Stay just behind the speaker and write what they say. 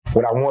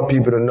What I want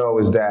people to know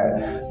is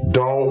that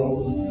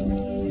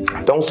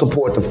don't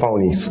support the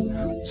phonies.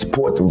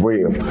 Support the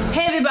real.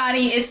 Hey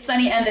everybody, it's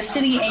Sunny and the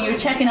City, and you're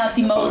checking out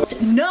the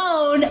most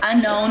known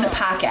unknown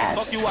podcast.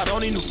 Fuck you, I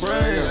don't need new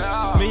friends.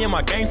 It's me and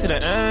my gang to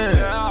the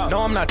end.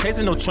 No, I'm not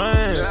chasing no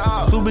trends.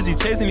 Too busy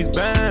chasing these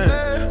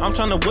bands. I'm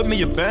trying to whip me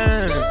a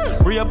Benz.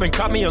 Re up and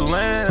cop me a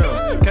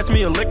lamb. Catch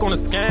me a lick on a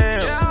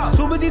scam.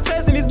 Too busy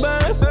chasing these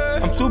bands.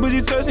 I'm too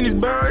busy chasing these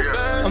bands.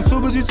 I'm too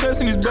busy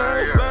chasing these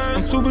bands.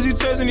 I'm too busy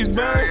chasing these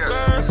bands.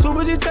 I'm too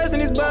busy chasing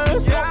these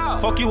bands.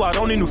 Fuck you, I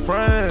don't need new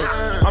friends.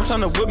 I'm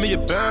trying to whip me a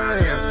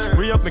Benz.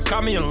 Re up and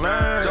call me a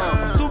line.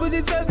 I'm too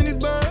busy testing these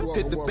birds.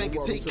 Hit the bank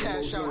and take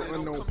cash out.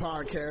 Unknown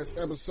Podcast,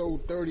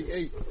 episode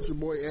 38. It's your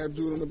boy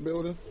Abdul in the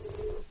building.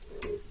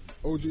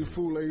 OG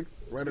Fule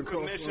right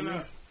across from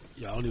me.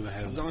 Yeah, I don't even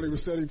have Johnny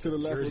Rossetti to the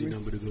left of jersey me.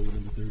 number to go with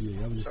number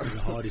 38. I'm just thinking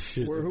hard as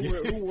shit.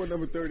 Who wore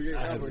number 38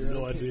 I have ever?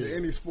 no idea. In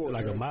any sport.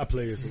 Like a my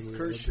player somewhere.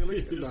 Kurt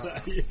Schilling? Nah.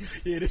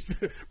 Yeah, this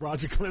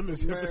Roger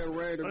Clemens. Man, I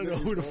random don't know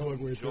who the fuck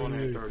we're Jordan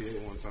had 38.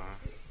 38 one time.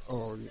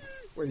 Oh, yeah.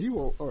 Wait,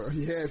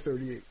 he had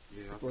 38.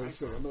 Yeah, Well,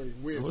 so I know he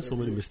weird. There's so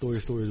many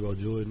stories about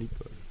Jordan.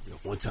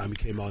 One time he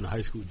came out in a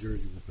high school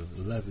jersey with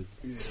the 11.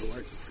 Yeah,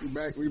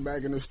 right. We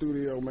back in the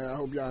studio, man. I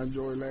hope y'all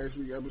enjoyed last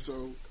week's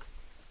episode.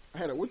 I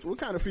had what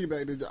kind of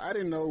feedback did you? I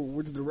didn't know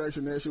which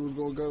direction that shit was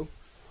going to go,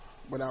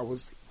 but I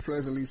was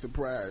pleasantly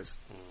surprised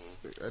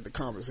at the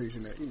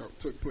conversation that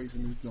took place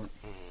in this joint.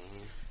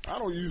 I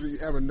don't usually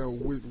ever know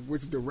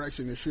which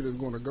direction this shit is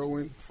going to go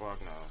in.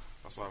 Fuck no.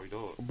 That's why we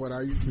do it. But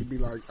I usually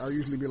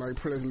be like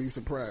pleasantly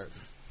surprised.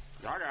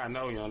 Y'all gotta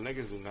know,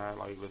 niggas do not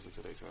like listen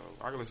to themselves.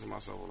 I can listen to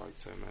myself for like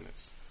 10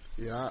 minutes.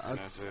 Yeah,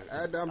 That's it.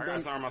 I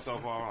gotta turn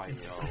myself off. Like,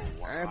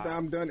 wow. After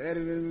I'm done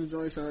editing this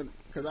joint, son,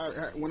 because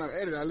when I'm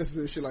editing, I listen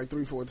to this shit like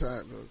 3-4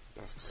 times.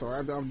 So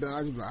after I'm done,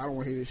 I don't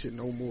want to hear this shit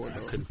no more. I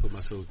couldn't put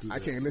myself through that. I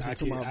can't listen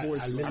to my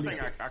voice. I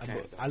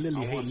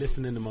literally hate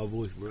listening to my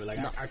voice, bro. Like,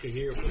 I can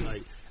hear it, but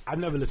like, I've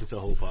never listened to a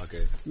whole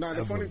podcast. No,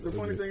 the funny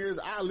thing is,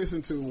 I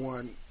listen to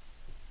one.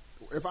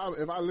 If I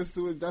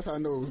listen to it, that's how I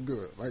know it was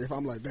good. Like if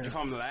I'm like, damn. If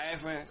I'm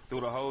laughing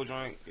through the whole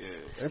joint, yeah.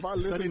 If I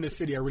listen Sunny in the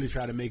City, I really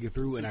tried to make it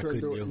through, and I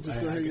couldn't. Do it. You just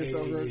couldn't hear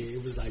yourself, right?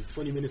 It was like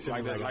 20 minutes.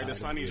 Like the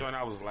Sunny joint,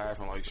 I was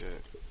laughing like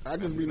shit. I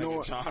just be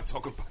knowing. John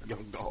talking about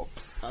Young Dog.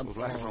 I was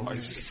laughing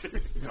like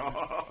shit. Dog.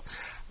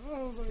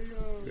 I was like,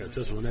 yo. Got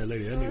touch on that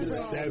lady. That nigga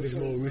was savage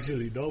mode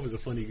recently. Dog was a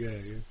funny guy.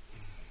 Yeah.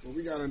 Well,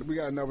 we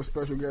got another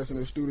special guest in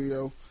the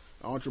studio,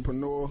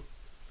 entrepreneur,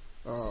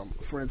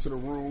 friend to the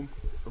room,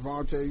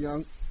 Devontae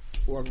Young.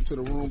 Welcome to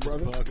the room,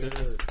 brother.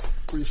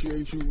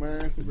 Appreciate you,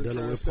 man. We've been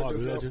trying to set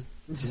this up.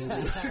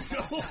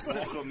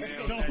 Walker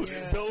Mill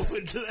legend.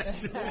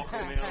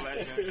 Walker Mill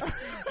legend.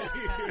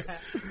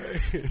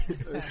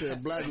 They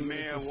said Black was in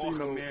the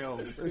casino.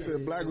 They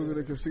said Black was in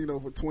the casino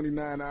for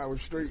 29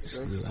 hours straight.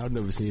 So. I've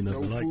never seen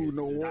nothing no like food, it.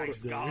 no water.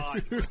 Dice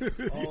God.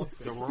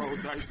 The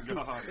road dice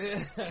God.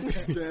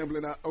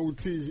 Gambling out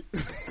OT.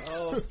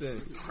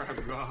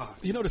 Crap God.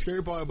 You know the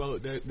scary part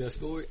about that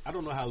story? I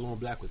don't know how long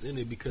Black was in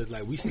it because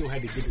like we still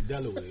had to get to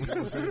Delaware. You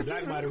know what I'm saying?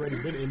 Black might have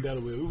already been in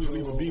Delaware. We was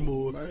leaving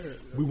B-More.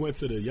 We went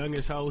to the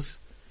youngest house.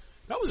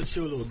 That was a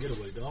chill little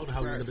getaway. I don't know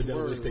how we ended up at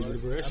Delaware State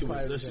University.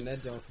 I was in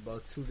that joint for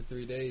about 2 to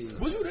 3 days.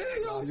 Was you there,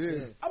 yo?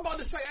 Yeah. I'm about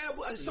to say,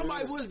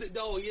 somebody was there.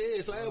 Oh,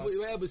 yeah. So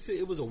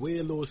it was a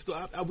weird little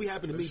story. We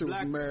happened to meet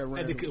Black.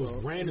 It was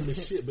random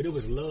as shit, but it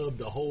was love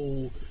the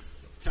whole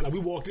time. Like we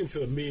walked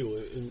into a meal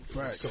in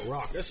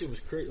Ciroc. That shit was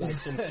crazy. Like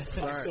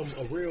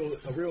a real.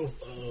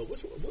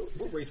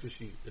 What race was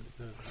she at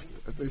the time?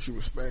 I think she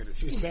was Spanish.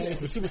 She was Spanish,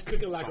 but she was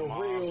cooking like a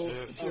real.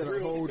 She had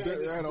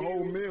a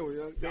whole meal.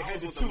 Yeah. They had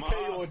the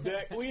 2K on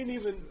deck. We didn't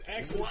even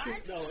ask for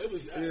it. No, it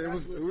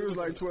was. We was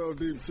like 12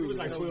 deep too. It was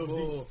like 12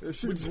 deep.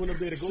 Yeah, We just went up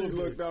there to go. She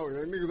looked out.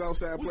 Niggas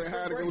outside playing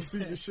hide to go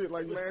seek and shit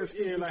like last.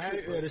 Yeah,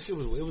 that shit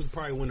was. It was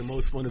probably one of the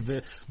most fun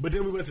events. But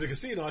then we went to the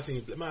casino. I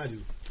seen, mind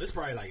you, it's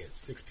probably like at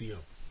 6 p.m.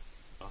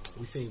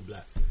 We seen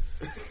Black.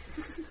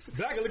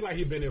 Black looked like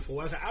he'd been there for a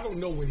while. I don't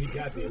know when he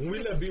got there. When we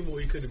left B-More,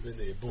 he could have been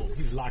there. Boom.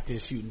 He's locked in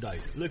shooting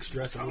dice. Looked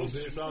stressed a little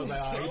bit. So I was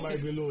like, all right, he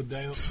might be a little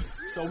down.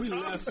 So we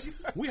left.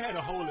 We had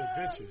a whole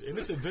adventure. In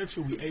this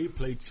adventure, we ate,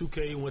 played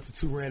 2K, went to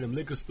 2 random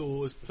liquor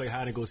stores, played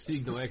hide and go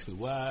seek, don't ask me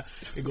why.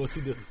 And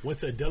went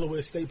to a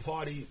Delaware State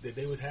party that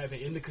they was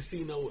having in the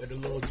casino at a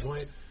little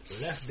joint.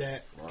 Left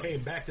that,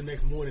 came back the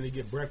next morning to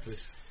get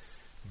breakfast.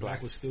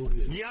 Black was still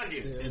here.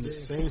 In the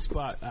same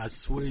spot. I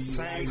swear you.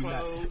 Same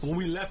clothes. When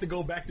we left to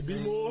go back to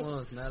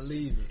B-More, not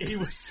leaving. he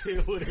was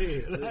still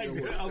there. Like,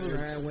 I was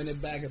trying to win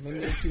it back. If I'm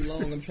there too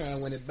long, I'm trying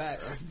to win it back.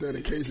 That's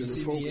dedication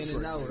and focus. In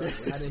and out.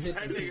 I didn't hit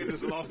That nigga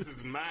just lost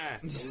his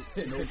mind.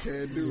 No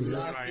can do.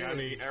 Like, I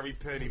need every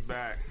penny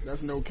back.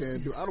 That's no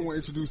can do. I don't want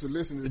to introduce the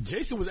listeners.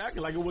 Jason was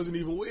acting like it wasn't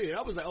even weird.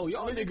 I was like, oh,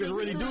 y'all niggas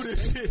really do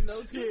this shit.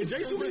 Yeah,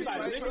 Jason was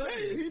like,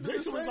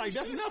 Jason was like,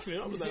 that's nothing.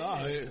 I was like, all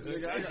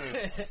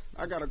right.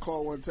 I got a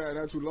call one time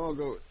not too long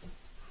ago.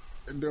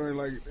 during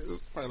like it was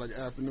probably like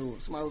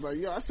afternoon. Somebody was like,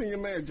 "Yo, I seen your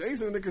man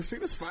Jason in the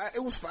casino. It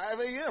was 5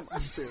 a.m." I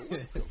said,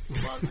 "What the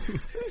fuck?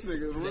 These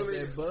niggas really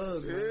that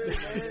bug, man. man.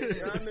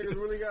 Y'all niggas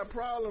really got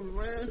problems,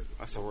 man.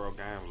 That's a real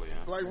gambler, yeah.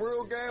 Like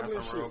real gambling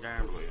That's a shit. real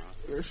gambler,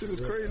 yeah. That shit is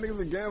crazy. Niggas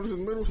been gambling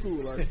since middle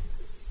school, like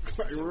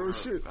real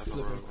shit. That's a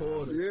real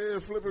Quarter. Yeah,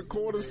 flipping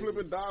quarters,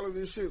 flipping dollars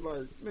and shit.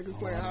 Like niggas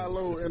playing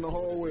high-low in the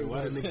hallway.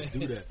 Why do Like, niggas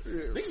do that?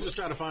 Yeah. Niggas just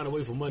trying to find a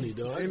way for money,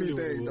 dog. That's really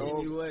anything,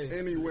 what it was. dog.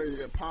 Any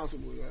way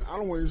possible. Like, I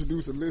don't want to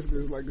introduce the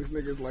listeners like this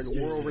nigga's like a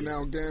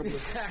world-renowned gambler.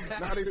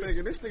 Now they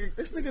thinking this nigga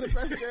the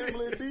best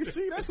gambler in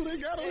DC. That's what they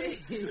got on him.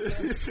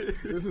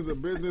 This is a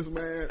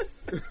businessman.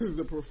 This is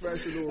a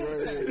professional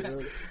right here.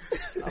 Man.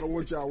 I don't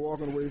want y'all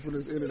walking away from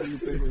this interview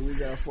thinking we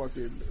got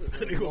fucking.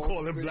 They gonna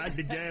call him Black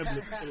the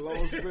Gambler.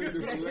 Las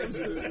Vegas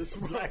legend. This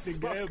Black the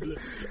Gambler.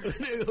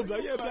 They gonna be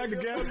like, yeah, Black the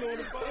Gambler on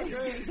the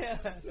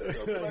podcast.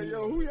 They'll be like,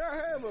 yo, who y'all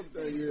have up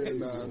there? Yeah,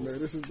 nah, man.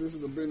 This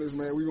is a business,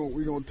 man.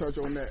 We gonna touch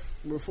on that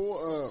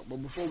before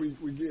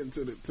we get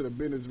into the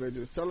business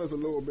ventures. Tell us a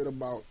little bit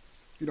about,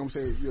 you know what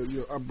I'm saying,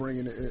 your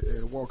upbringing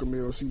in Walker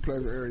Mill, Sea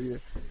Pleasant area,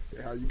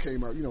 and how you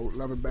came out, you know,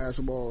 loving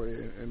basketball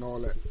and all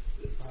that.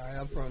 All right,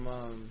 I'm from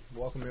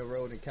Walker Mill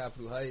Road in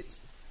Capitol Heights.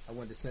 I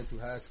went to Central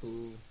High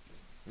School,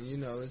 and you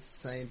know it's the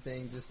same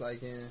thing, just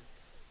like in,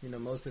 you know,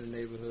 most of the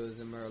neighborhoods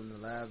in Maryland.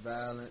 A lot of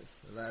violence,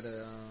 a lot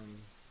of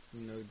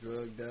you know,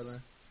 drug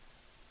dealing,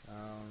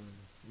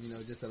 you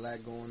know, just a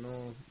lot going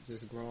on.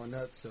 Just growing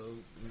up, so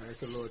you know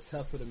it's a little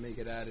tougher to make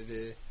it out of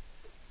there.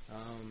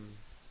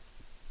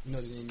 You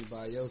know, than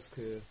anybody else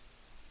can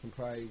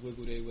probably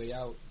wiggle their way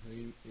out. I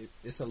mean,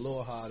 it's a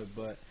little harder,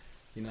 but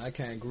you know, I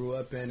kind of grew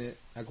up in it.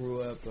 I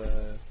grew up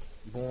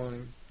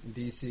born in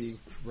D.C.,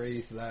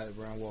 raised a lot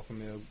around Walker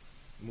Mill,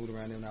 moved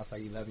around there when I was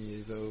like 11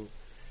 years old,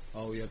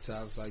 all the way up to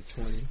I was like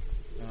 20.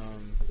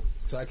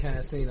 So I kind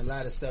of seen a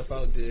lot of stuff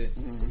out there,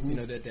 you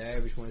know, that the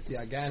average one see.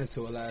 I got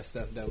into a lot of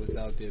stuff that was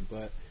out there,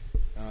 but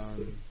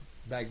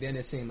back then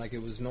it seemed like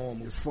it was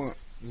normal. It's fun.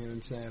 You know what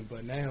I'm saying?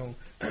 But now,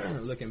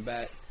 looking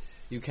back,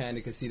 you kind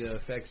of can see the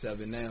effects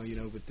of it now, you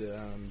know, with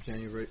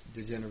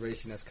the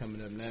generation that's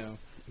coming up now.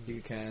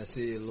 You can kind of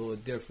see it a little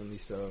differently,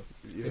 so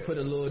they put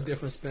a little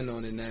different spin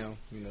on it now,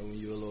 you know, when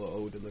you're a little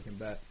older looking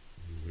back.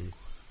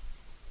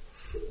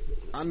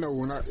 I know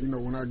when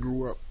I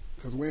grew up,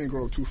 because we ain't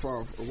grow up too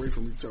far away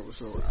from each other,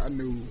 so I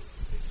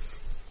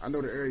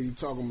know the area you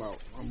talking about.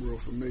 I'm real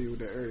familiar with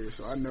that area,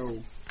 so I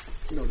know,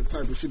 you know, the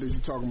type of shit that you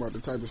talking about,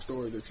 the type of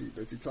story that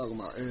you talking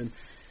about, and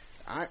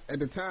at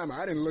the time,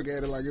 I didn't look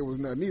at it like it was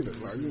nothing either.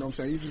 Like, you know what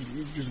I'm saying?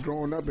 You just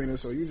growing up in it,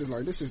 so you just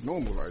like, this is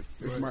normal. Like,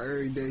 it's my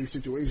everyday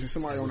situation.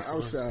 Somebody on the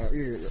outside,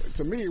 yeah.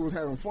 To me, it was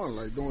having fun,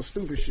 like doing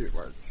stupid shit,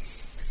 like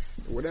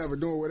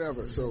doing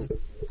whatever. So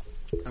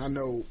I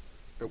know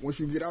that once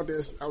you get out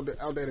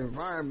that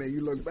environment,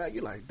 you look back,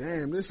 you're like,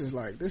 damn,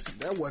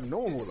 that wasn't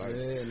normal. Like,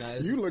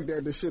 you looked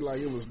at this shit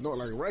like it was not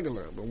like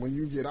regular. But when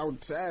you get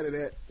outside of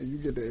that and you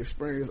get to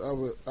experience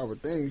other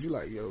things, you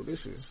like, yo,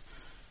 this is.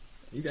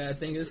 You gotta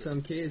think of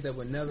some kids that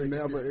would never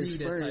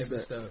experience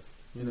that stuff.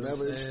 You know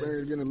never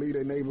experience getting to leave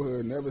their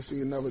neighborhood, never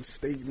see another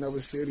state, another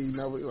city,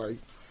 never like.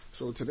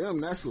 So to them,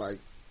 that's like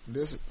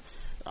this.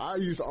 I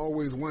used to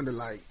always wonder,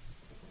 like,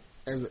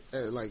 as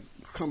like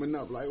coming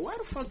up, like, why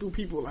the fuck do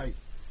people like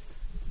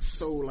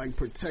so like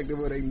protective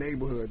of their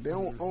neighborhood? They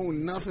don't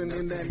own nothing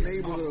in that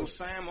neighborhood. Uncle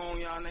Sam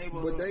own y'all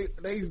neighborhood,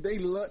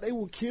 but they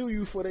will kill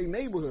you for their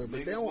neighborhood,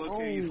 but they don't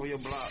own for your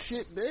block.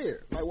 Shit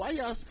there. Like, why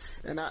y'all?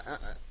 And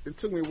it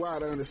took me a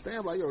while to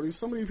understand. Like, yo,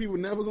 some of these people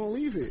never gonna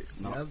leave here.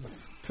 Never.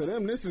 To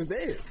them, this is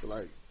theirs.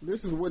 Like,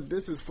 this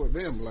is for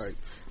them. Like,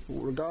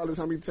 regardless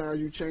how many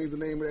times you change the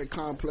name of that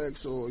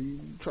complex or you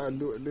try to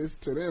do it, this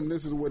to them,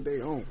 this is what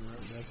they own.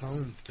 That's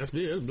home. That's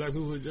black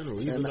people in general.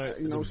 And like,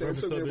 you know what I'm saying? It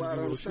took me a while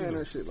to understand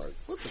that shit. Like,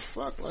 what the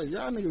fuck? Like,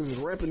 y'all niggas is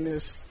repping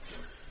this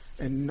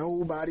and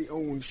nobody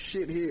owns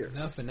shit here.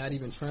 Nothing, not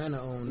even trying to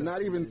own it.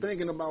 Not even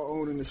thinking about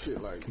owning the shit.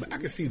 Like, but I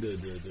can see the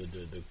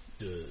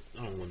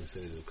I don't want to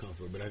say the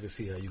comfort, but I can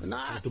see how you can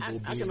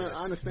comfortable I can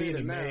understand being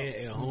it a now. man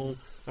at home.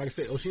 Like I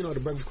said, you know, the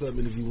Breakfast Club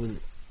interview when,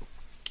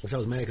 which I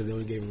was mad because they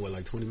only gave him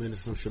like 20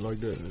 minutes, some shit like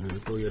that. And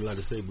he had a lot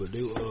to say, but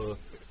they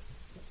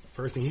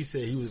first thing he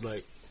said, he was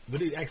like, but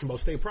they asked him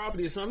about state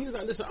property or something. He was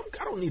like, listen,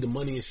 I don't need the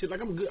money and shit.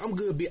 Like, I'm good.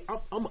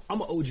 I'm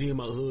an OG in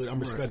my hood. I'm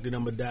respected.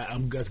 I'm a die.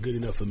 That's good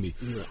enough for me.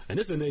 Yeah. And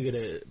this is a nigga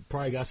that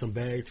probably got some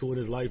bag to in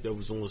his life that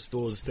was on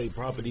stores of state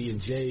property in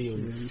Jay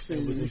and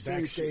was in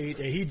backstage.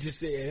 And he just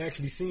said, and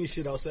actually seen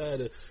shit outside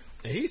of,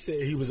 and he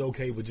said he was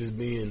okay with just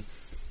being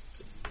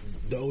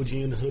the OG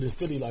in the hood in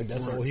Philly. Like,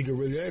 that's all he could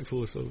really act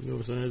for. So, you know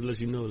what I'm saying? It lets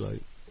you know,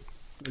 like,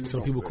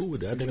 some people cool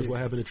with that. I think that's what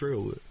happened to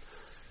Trail with.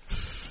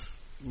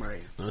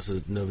 Man, that's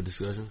another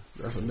discussion.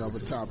 That's another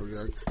topic.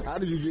 Like, how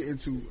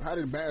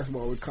did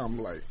basketball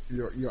become like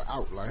your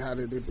out? Like, how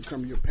did it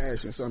become your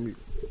passion? Something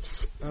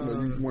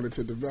you wanted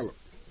to develop?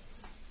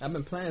 I've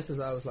been playing since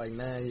I was like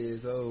 9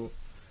 years old.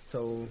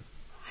 So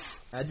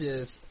I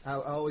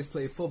always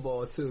played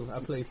football too. I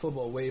played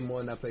football way more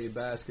than I played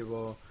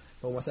basketball.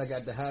 But once I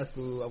got to high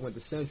school, I went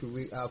to Central.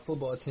 Our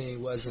football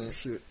team wasn't,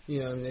 Shit. you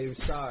know, they were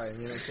sorry. You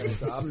know what I'm saying?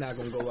 So I'm not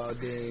going to go out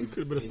there and... Could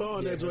have been a star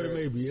in that joint,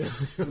 maybe. Yeah.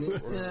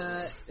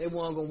 Nah, it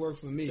wasn't going to work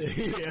for me.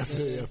 Yeah, I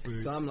feel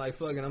you. So I'm like,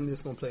 fuck it, I'm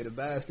just going to play the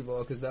basketball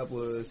because that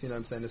was, you know what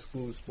I'm saying, the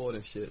school sport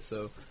and shit.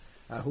 So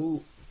I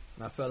hooped.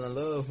 I fell in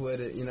love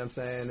with it, you know what I'm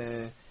saying?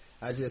 And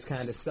I just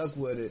kind of stuck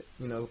with it,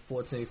 you know,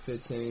 14,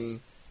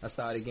 15. I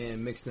started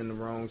getting mixed in the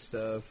wrong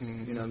stuff, you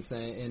know what I'm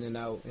saying? In and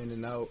out.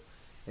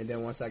 And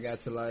then once I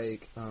got to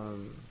like,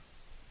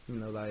 you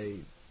know, like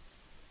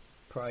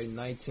probably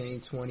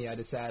 19, 20, I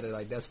decided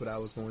like that's what I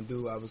was going to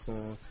do. I was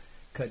going to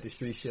cut the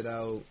street shit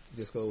out,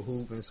 just go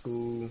hoop in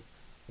school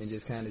and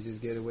just kind of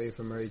just get away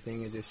from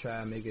everything and just try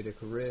and make it a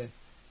career.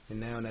 And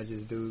now I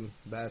just do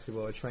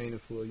basketball training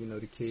for, you know,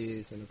 the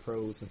kids and the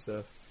pros and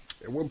stuff.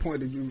 At what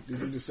point did you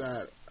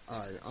decide, all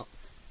right,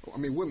 I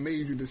mean, what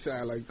made you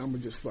decide, like, I'm going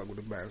to just fuck with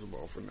the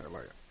basketball for now?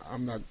 Like,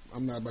 I'm not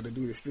about to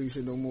do the street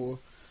shit no more.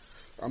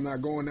 I'm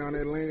not going down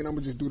that lane. I'm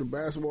going to just do the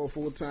basketball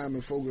full time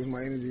and focus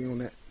my energy on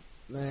that.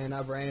 Man,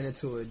 I ran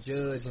into a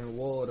judge in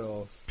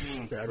Waldorf.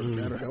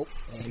 That'll help.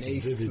 And they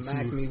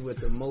smacked me with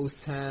the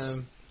most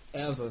time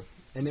ever.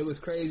 And it was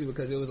crazy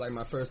because it was like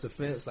my first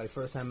offense, like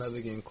first time ever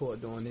getting caught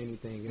doing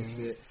anything and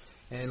shit.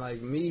 And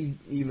like me,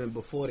 even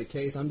before the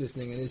case, I'm just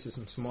thinking this is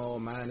some small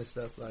minor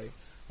stuff like,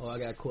 oh, I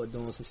got caught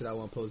doing some shit I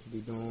wasn't supposed to be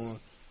doing.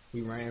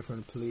 We ran from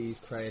the police,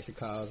 crashed the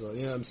cars, or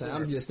you know what I'm saying?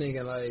 I'm just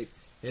thinking like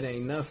it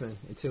ain't nothing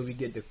until we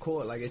get to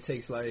court. Like it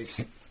takes like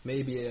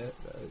maybe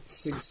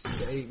 6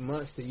 to 8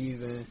 months to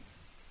even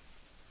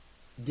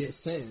get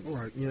sentenced.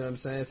 Right. You know what I'm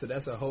saying? So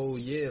that's a whole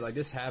year. Like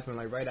this happened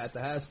like right after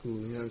high school.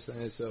 You know what I'm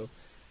saying? So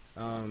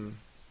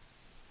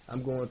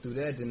I'm going through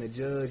that. Then the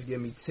judge gave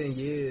me 10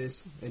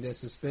 years and then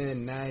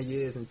suspend 9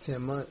 years and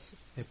 10 months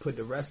and put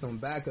the rest on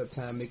backup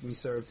time, make me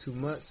serve 2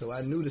 months. So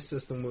I knew the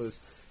system was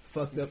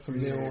fucked up from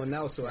there on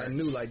out. So I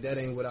knew like that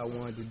ain't what I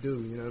wanted to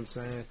do. You know what I'm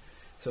saying?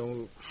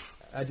 So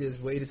I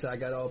just waited till I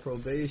got all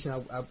probation.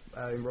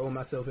 I enrolled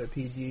myself at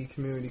PG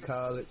Community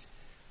College.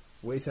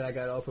 Waited till I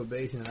got all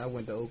probation and I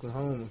went to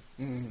Oklahoma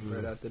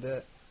right after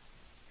that.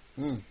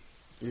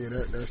 Yeah,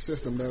 that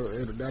system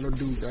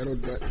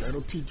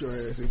that'll teach your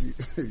ass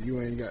if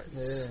you ain't got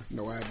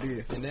no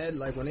idea. And that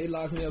like when they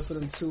locked me up for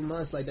them 2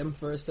 months, like them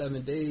first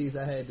 7 days,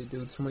 I had to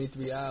do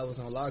 23 hours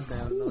on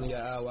lockdown and only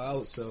an hour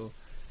out. So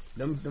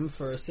them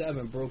first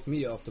 7 broke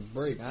me off the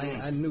break.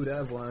 I knew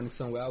that wasn't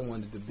somewhere I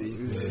wanted to be. You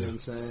know what I'm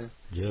saying?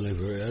 Jail ain't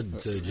for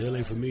I'd say jail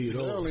ain't for me at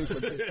all.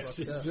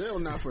 Jail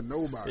not for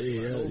nobody.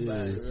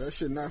 Nobody. That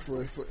shit not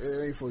for it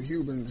ain't for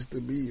humans to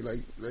be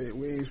like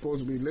we ain't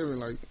supposed to be living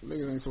like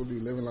niggas ain't supposed to be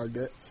living like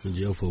that. In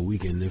jail for a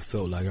weekend, it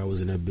felt like I was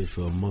in that bitch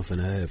for a month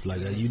and a half.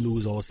 Like you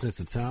lose all sense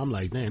of time. I'm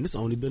like, damn, this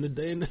only been a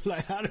day. And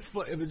like, how the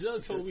fuck? If the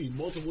judge told me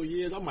multiple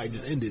years, I might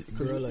just end it,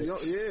 girl. Like,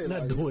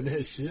 not doing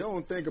that shit. You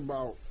don't think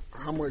about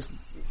how much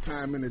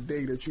time in a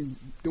day that you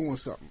doing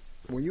something.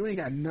 When you ain't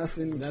got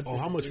nothing, or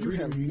how much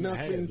freedom you have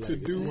nothing to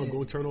do. You want to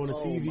go turn on the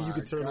TV, you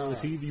can turn on the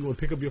TV. You want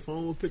to pick up your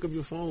phone,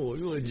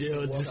 You want to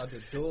jail,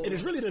 and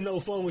it's really the no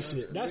phone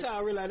shit. That's how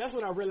I realized. That's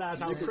when I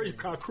realized how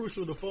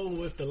crucial the phone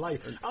was to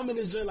life. I'm in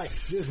this jail like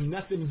there's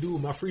nothing to do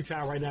with my free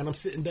time right now, and I'm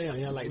sitting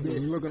down, like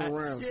looking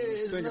around,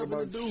 it's thinking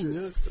about to shit.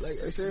 do. Like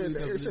they said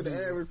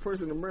the average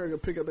person in America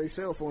pick up their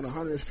cell phone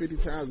 150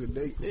 times a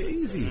day.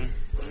 Easy.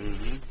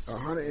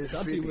 150.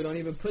 Some people don't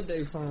even put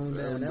their phone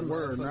down. That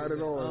word, not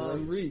at all.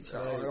 Reach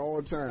at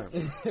all time.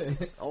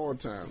 All the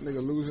time.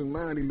 Nigga lose his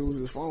mind, he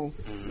lose his phone.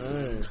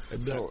 Man.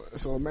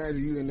 So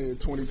imagine you in there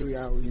 23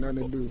 hours,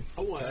 nothing to do.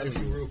 I want to ask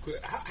you real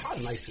quick, how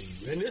nice are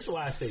you? And this is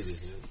why I say this.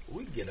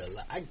 We get a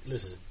lot.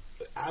 Listen,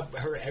 I've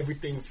heard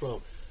everything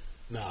from,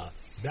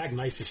 Black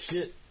nice as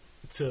shit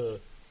to,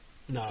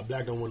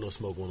 Black don't want no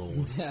smoke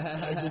one-on-one.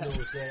 I'm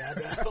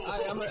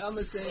going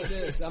to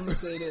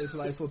say this.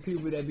 Like, for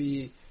people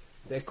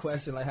that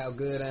question, like, how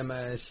good am I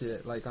and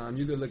shit, like,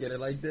 you can look at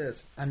it like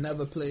this. I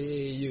never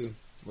played AAU.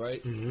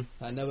 Right?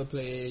 I never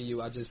played AAU.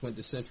 I just went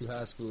to Central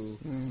High School.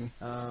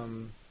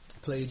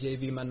 Played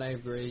JV my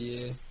 9th grade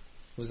year.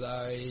 Was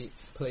alright.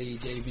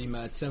 Played JV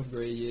my 10th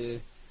grade year.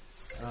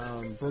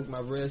 Broke my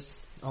wrist.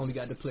 Only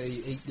got to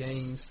play 8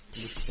 games.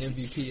 Was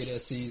MVP of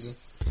that season.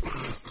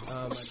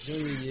 My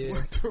junior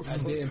year, I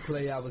didn't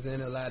play. I was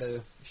in a lot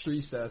of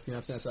street stuff, you know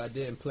what I'm saying? So I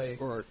didn't play.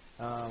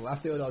 I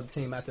filled out the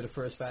team after the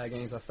first 5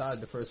 games. I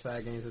started the first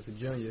 5 games as a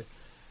junior.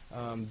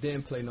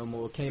 Didn't play no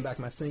more. Came back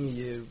my senior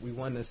year. We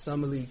won the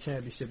Summer League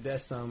championship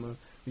that summer.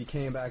 We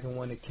came back and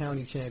won the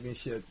county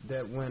championship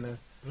that winter.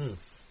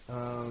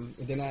 And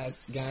then I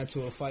got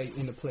into a fight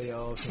in the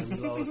playoffs and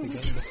we lost the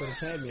game for the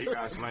championship. You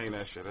guys explain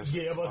that shit.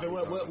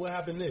 What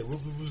happened there?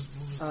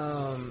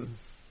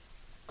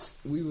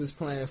 We was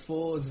playing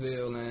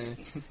Forestville and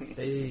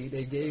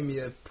they gave me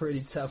a pretty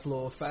tough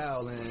little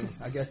foul and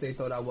I guess they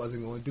thought I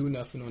wasn't going to do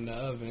nothing on the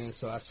other end,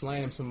 so I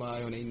slammed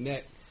somebody on their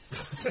neck.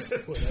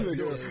 This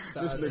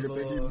nigga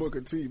think he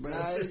Booker T, man.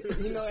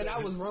 And I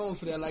was wrong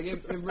for that. Like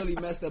it really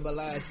messed up a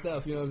lot of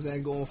stuff, you know what I'm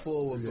saying, going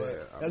forward.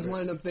 But that's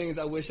one of them things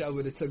I wish I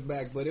would have took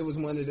back. But it was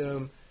one of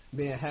them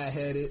being high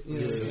headed, you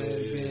know what I'm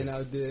saying, being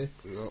out there.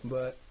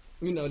 But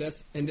you know,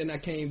 and then I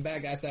came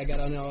back after I got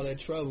out of all that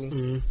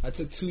trouble. I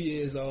took 2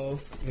 years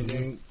off and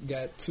then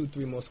got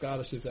 2-3 more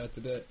scholarships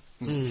after that.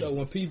 So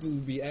when people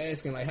be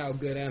asking, like, how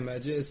good am I,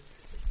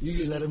 you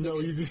can let them know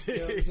you just. You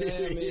know what I'm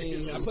saying? I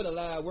mean, I put a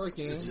lot of work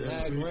in, a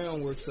lot of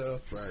groundwork,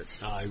 so. Right.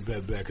 I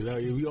bet, because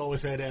we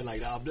always had that,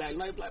 like, black.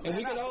 And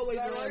we can always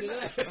run it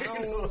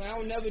up. I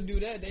don't never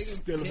do that. They can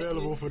still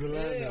available for the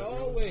line. Yeah,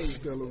 always.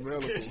 Still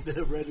available.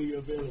 Still readily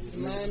available.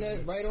 Line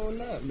that right on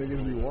up.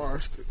 Niggas be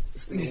washed.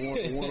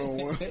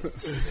 One-on-one. Be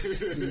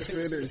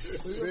finished.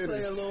 We can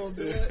play a little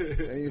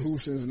bit. Ain't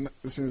hoop since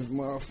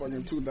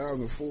motherfucking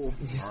 2004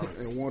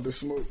 and want to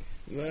smoke.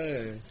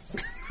 Man.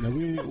 Now,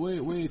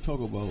 we ain't talk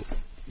about.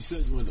 You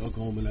said you went to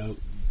Oklahoma. Now,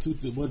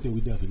 one thing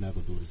we definitely not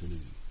gonna do this interview.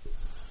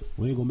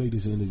 We ain't gonna make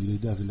this interview.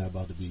 It's definitely not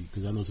about to be,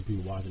 because I know some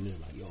people watching it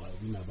like, yo,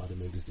 we're not about to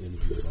make this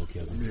interview about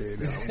Kevin.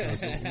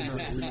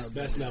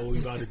 That's not what we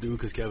about to do,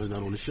 because Kevin's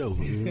not on the show.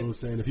 You know what I'm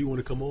saying? If you want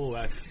to come on,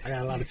 I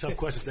got a lot of tough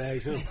questions to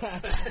ask him,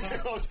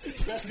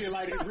 especially in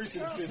light of his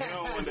recent shit.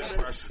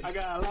 I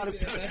got a lot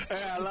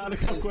of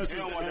tough questions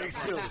to ask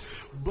him.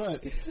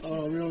 But you know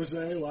what I'm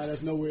saying? Why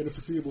that's nowhere in the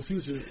foreseeable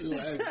future. You know,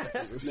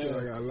 now,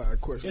 I got a lot of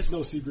questions. It's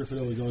no secret for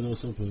those who don't know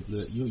something.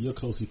 You're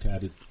closely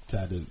tied to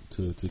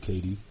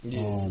KD. Yeah.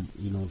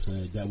 You know what I'm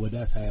saying?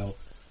 That's how.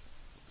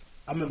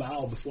 I remember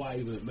how before I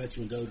even met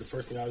you, the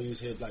first thing I used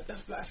to hear like,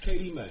 that's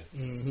KD, man.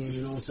 Mm-hmm.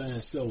 You know what I'm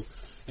saying? So,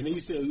 and then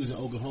you said you was in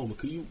Oklahoma.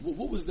 Could you?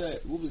 What was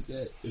that? What was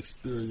that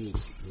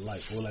experience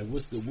like? Or like,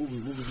 what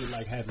was it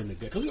like having the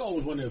guy? Because we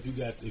always wonder if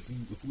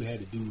we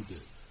had a dude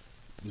that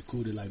was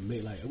cool to like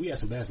make like we had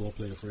some basketball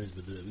player friends,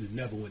 but it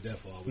never went that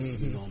far. You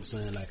know what I'm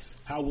saying? Like,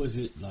 how was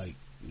it like?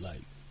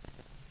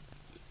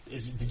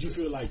 Did you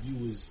feel like you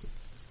was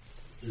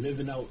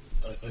living out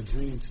a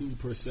dream too,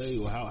 per se,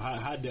 or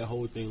how did that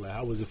whole thing, like,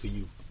 how was it for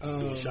you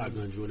being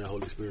shotgun during that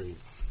whole experience?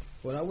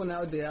 When I went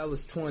out there, I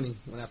was 20.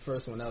 When I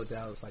first went out there,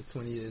 I was like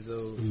 20 years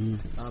old.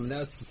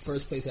 That's the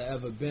first place I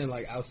ever been,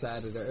 like,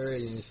 outside of the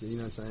area and shit, you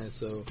know what I'm saying?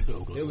 So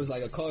it was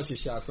like a culture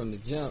shock from the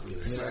jump,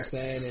 you know what I'm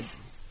saying?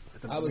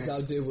 And I was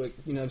out there with,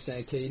 you know what I'm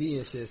saying, KD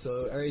and shit,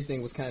 so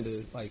everything was kind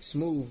of, like,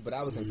 smooth, but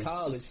I was in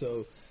college,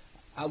 so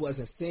I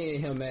wasn't seeing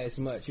him as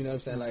much, you know what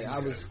I'm saying? Like, I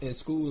was in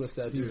school and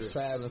stuff. He was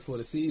traveling for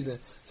the season.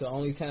 So the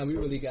only time we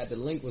really got the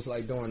link was,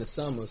 like, during the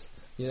summers.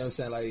 You know what I'm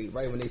saying? Like,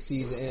 right when their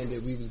season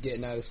ended, we was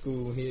getting out of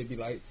school. He'd be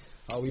like,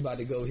 oh, we about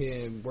to go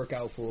here and work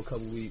out for a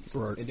couple weeks.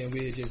 Right. And then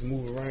we'd just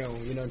move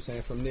around, you know what I'm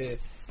saying, from there.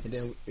 And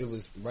then it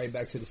was right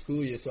back to the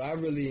school year. So I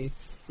really,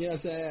 you know what I'm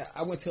saying,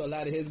 I went to a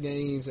lot of his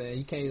games, and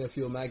he came to a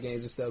few of my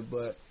games and stuff,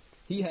 but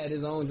he had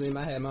his own dream.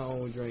 I had my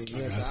own dream. You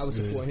know what I'm saying? I was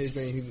supporting his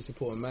dream. He was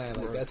supporting mine.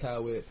 Like, that's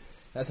how it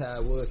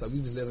was. Like, we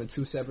was living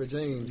two separate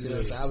dreams. You know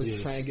what I'm saying? I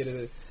was trying to get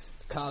a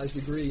college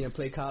degree and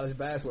play college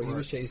basketball. He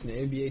was chasing the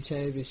NBA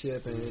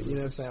championship and, you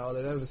know what I'm saying, all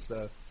that other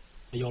stuff.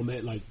 And y'all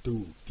met, like,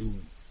 through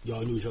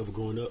y'all knew each other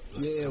growing up?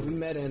 Like, yeah, we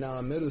met in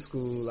middle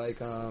school, like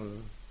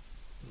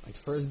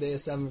first day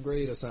of 7th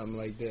grade or something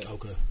like that.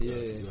 Okay.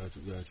 Yeah.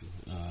 Got you.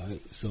 All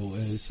right.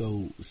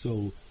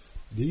 So,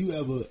 do you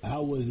ever,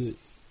 how was it,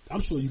 I'm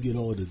sure you get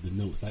all the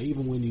notes. Like,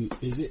 even when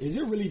is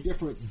it really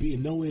different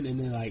being knowing and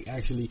then, like,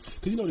 actually,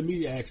 because, you know, the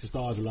media asks the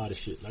stars a lot of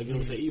shit. Like, you know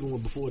what I'm saying? Even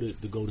before the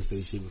Golden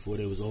State shit, before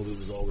it was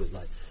always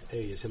like,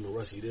 hey, it's him and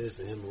Russie this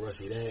and him and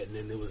Russie that, and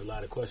then there was a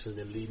lot of questions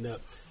then leading up.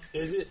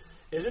 Is it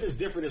as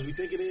different as we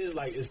think it is?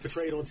 Like, it's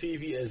portrayed on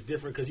TV as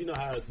different? Because you know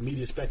how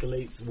media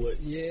speculates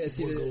what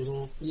goes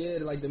on? Yeah,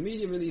 like, the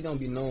media really don't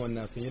be knowing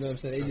nothing. You know what I'm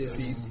saying? They just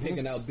be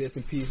picking out bits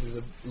and pieces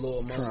of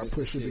little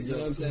moments. You know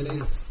what I'm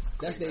saying?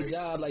 That's their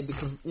job, like, you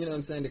know what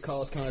I'm saying, to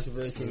cause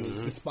controversy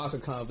and to spark a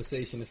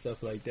conversation and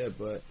stuff like that.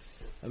 But,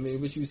 I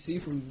mean, what you see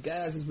from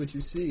guys is what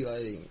you see.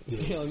 Like,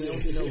 you know, they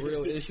don't get no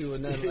real issue or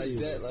nothing like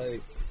that.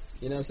 Like,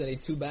 you know what I'm saying, they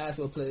two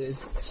basketball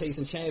players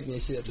chasing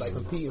championships, like,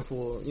 competing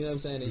for, you know what I'm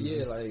saying, a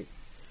year. Like,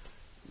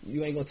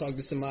 you ain't gonna talk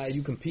to somebody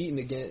you competing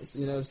against,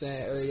 you know what I'm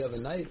saying, every other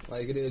night.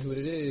 Like, it is what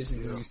it is.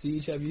 You see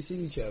each other, you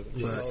see each other.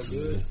 It's all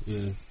good.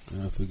 Yeah,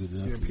 I figured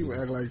that. Yeah, people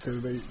act like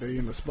because they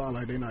in the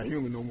spotlight, they not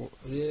human no more.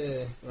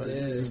 Yeah, like,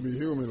 you just be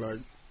human, like,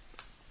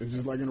 it's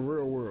just like in the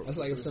real world. That's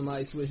like if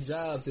somebody switched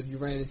jobs, if you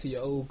ran into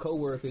your old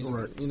coworker, you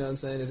know what I'm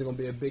saying, is it gonna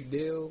be a big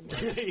deal?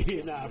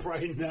 Nah,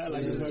 probably not.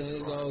 Like, you know what I'm saying?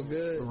 It's all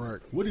good. Right.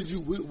 What did you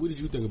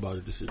think about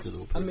it, this shit?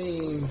 I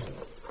mean,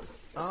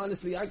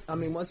 honestly, I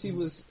mean, once he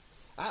was,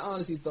 I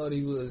honestly thought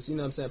he was, you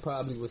know what I'm saying,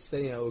 probably was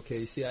staying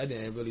OKC. I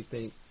didn't really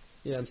think,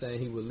 you know what I'm saying,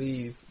 he would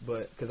leave,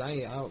 but, because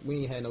we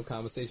ain't had no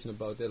conversation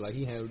about that. Like,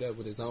 he handled that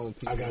with his own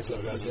people. I got you.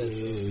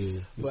 Yeah.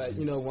 But,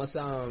 you know, once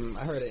I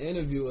heard an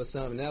interview or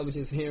something, and I was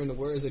just hearing the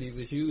words that he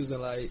was using,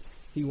 like,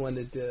 he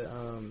wanted to,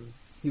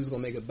 he was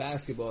going to make a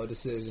basketball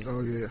decision.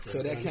 Oh, yeah.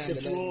 So that kind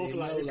of let me know,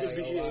 like, I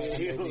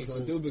know what he's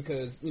going to do,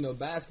 because, you know,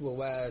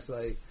 basketball-wise,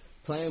 like,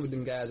 playing with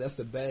them guys, that's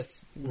the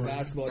best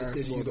basketball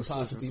decision you could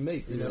possibly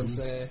make. You know what I'm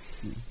saying?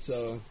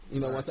 So,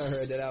 you know, once I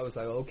heard that, I was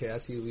like, okay, I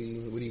see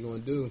what he gonna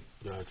do.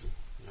 Got you.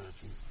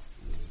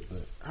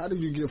 How did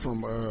you get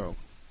from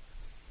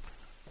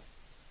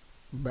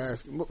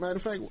basketball? Matter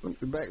of fact,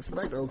 back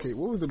to okay.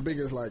 What was the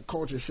biggest, like,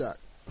 culture shock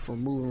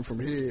from moving from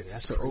here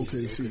to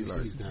OKC?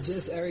 Like,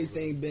 just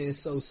everything being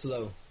so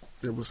slow.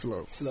 It was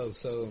slow.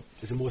 So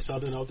is it more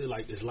southern out there?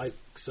 Like it's like,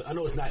 so I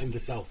know it's not in the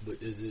south,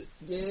 but is it?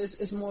 Yeah,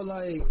 it's more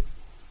like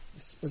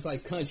it's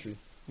like country.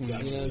 You know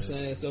what I'm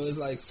saying? So it's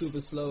like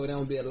super slow. There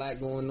don't be a lot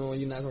going on.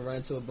 You're not gonna run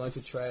into a bunch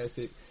of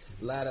traffic,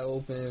 a lot of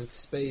open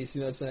space.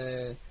 You know what I'm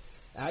saying?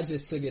 I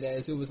just took it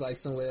as it was like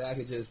somewhere I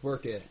could just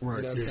work at. Right.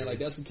 You know what I'm saying? Like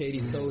that's what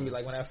KD told me.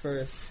 Like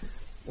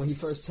when he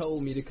first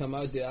told me to come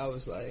out there, I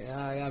was like,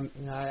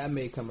 I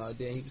may come out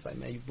there. And he was like,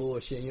 man, you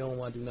bullshit. You don't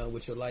want to do nothing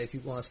with your life.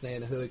 You want to stay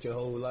in the hood your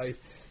whole life.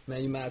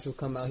 Man, you might as well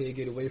come out here,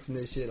 get away from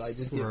this shit. Like,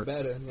 just get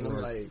better. And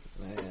I'm like,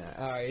 man,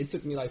 all right. It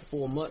took me like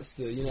 4 months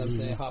to, you know what I'm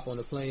saying, hop on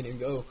the plane and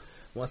go.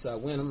 Once I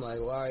went, I'm like,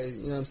 well, all right,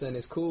 you know what I'm saying,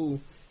 it's cool.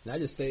 And I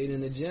just stayed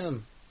in the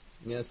gym.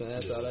 You know what I'm saying?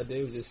 That's all I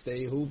did was just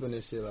stay hooping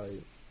and shit.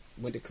 Like,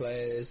 went to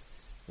class,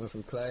 went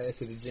from class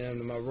to the gym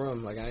to my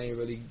room. Like, I ain't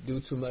really do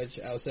too much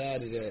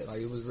outside of that.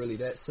 Like, it was really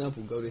that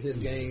simple. Go to his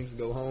games,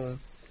 go home.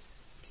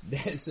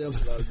 That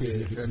simple out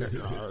there.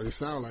 It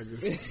sound like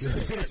it.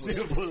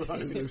 Simple.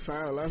 It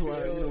sound. That's why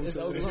it's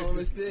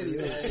Oklahoma City.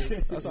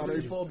 Like, that's how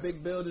 4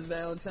 big buildings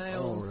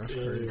downtown. Oh, that's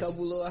crazy. A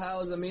couple little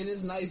houses. I mean,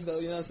 it's nice though.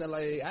 You know what I'm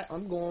saying? Like,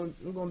 I'm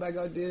going back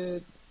out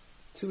there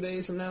 2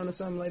 days from now or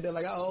something like that.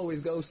 Like, I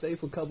always go stay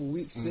for a couple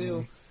weeks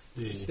still.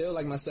 Still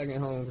like my second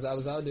home because I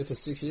was out there for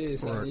 6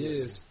 years, 7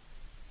 years.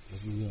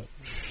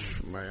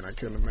 Man, I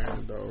can't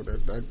imagine though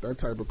that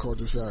type of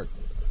culture shock.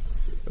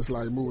 It's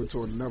like moving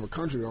to another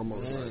country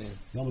almost. Like.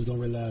 You almost don't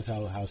realize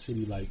how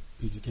city like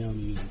PG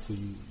County is until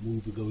you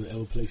move to go to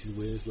other places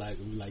where it's like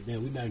we're like,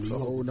 damn, we're not in New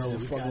York. Whole nother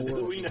fucking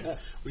world.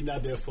 We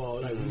not that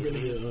far. Like we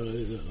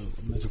really a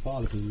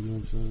metropolitan. You know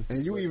what I'm saying?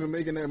 And you even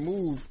making that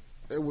move,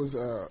 it was.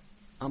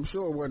 I'm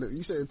sure what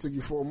you said it took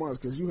you 4 months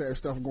because you had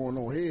stuff going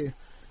on here.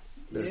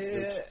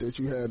 That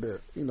you had to,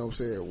 you know what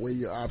I'm saying, weigh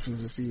your options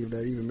and see if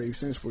that even made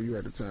sense for you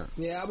at the time.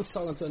 Yeah, I was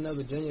talking to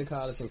another junior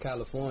college in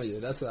California.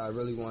 That's where I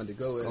really wanted to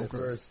go at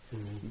first.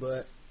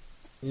 But,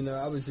 you know,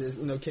 I was just,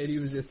 you know,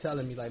 KD was just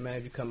telling me, like, man,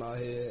 if you come out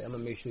here, I'm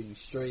going to make sure you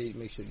straight,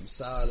 make sure you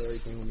solid,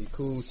 everything will be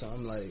cool. So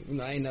I'm like, you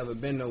know, I ain't never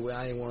been nowhere.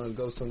 I ain't want to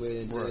go somewhere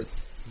and just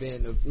be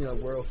in a, you know,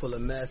 world full of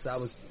mess. I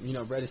was, you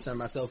know, registering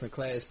myself in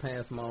class,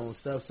 paying for my own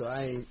stuff. So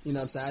I ain't, you know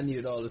what I'm saying, I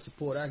needed all the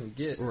support I can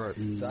get. Right.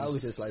 So I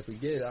was just like,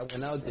 forget it. I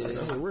went out there.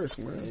 That's a risk,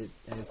 man.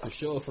 And for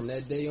sure, from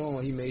that day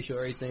on, he made sure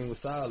everything was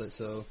solid.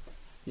 So,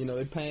 you know,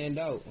 it panned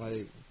out.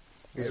 Like,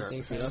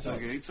 everything panned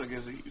out. He took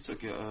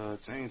your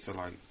team to,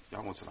 like,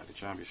 y'all went to, like, the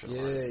championship,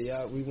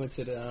 Yeah, we went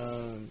to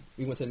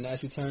the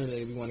national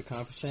tournament. We won the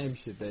conference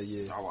championship that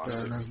year. I watched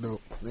it. That's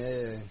dope.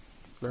 Yeah.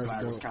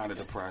 Black was kind of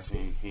depressed.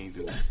 He ain't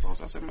do what he was supposed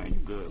to. I said, man, you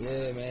good, man.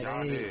 Yeah, man.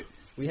 Y'all did.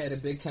 We had a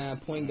big time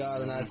point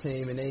guard on our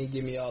team, and they didn't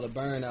give me all the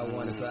burn I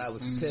wanted, so I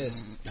was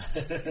pissed.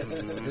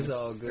 It's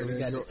all good. We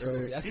got the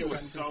trophy. He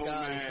was so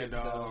mad,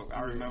 dog.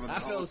 I remember. I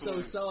felt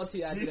so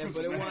salty after that,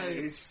 but it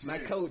wasn't my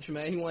coach,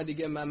 man. He wanted to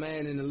get my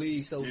man in the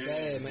league so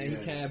bad, man. He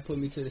kind of put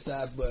me to the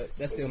side, but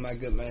that's still my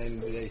good man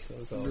today, so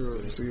it's all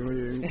good. So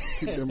you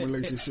keep them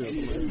relationships.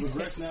 You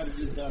regrets now that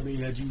just, I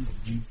mean, that you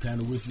kind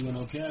of wish you went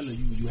on Canada.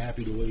 You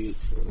happy the way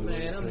it?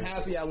 Man, I'm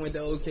happy I went to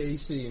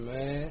OKC,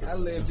 man. I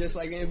live just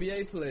like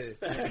NBA players.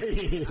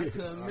 I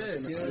couldn't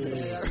miss, you know what I'm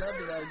saying? I loved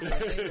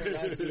it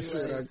out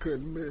there. I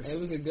couldn't miss. It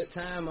was a good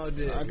time out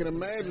there. I can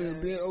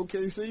imagine being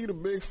OKC, the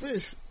big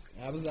fish.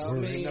 I was out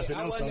there.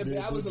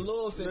 I was a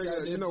little fish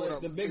out there,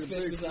 but the big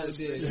fish was out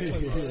there. You know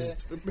what I'm saying?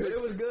 But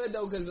it was good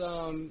though,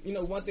 cause you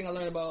know, one thing I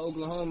learned about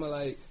Oklahoma,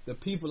 like the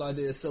people out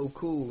there are so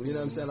cool. You know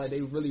what I'm saying? Like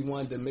they really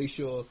wanted to make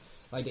sure,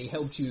 like they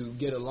helped you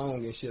get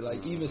along and shit.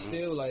 Like even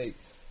still, like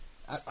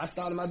I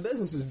started my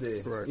businesses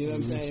there. Right. You know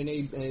what I'm saying?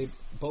 And they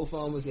both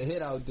of them was a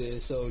hit out there.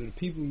 So the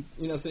people,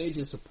 you know, so they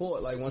just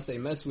support. Like once they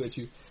mess with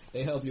you,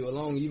 they help you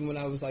along. Even when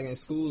I was like in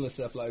school and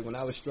stuff, like when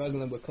I was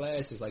struggling with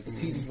classes, like the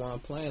teachers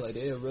weren't playing, like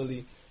they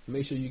really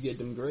make sure you get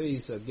them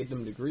grades or get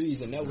them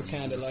degrees. And that was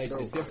kind of like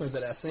the difference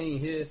that I seen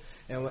here.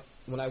 And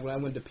when I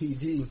went to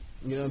PG, you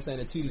know what I'm saying?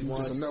 The teachers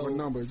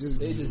weren't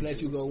they just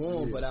let you go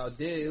on. But out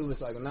there, it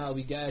was like, nah,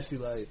 we got you.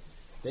 Like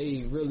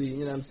they really, you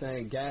know what I'm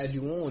saying, guide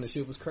you on. The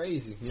shit was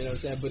crazy, you know what I'm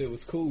saying? But it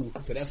was cool.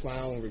 So that's why I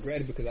don't regret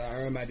it, because I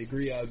earned my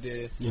degree out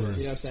there. You know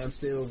what I'm saying? I'm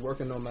still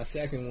working on my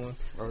second one.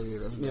 Oh, yeah, you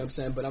know what I'm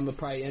saying? But I'm going to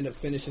probably end up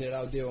finishing it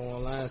out there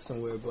online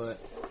somewhere. But,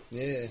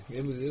 yeah,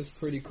 it was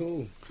pretty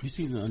cool. You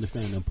seem to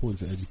understand the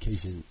importance of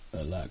education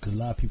a lot, because a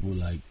lot of people,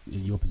 like,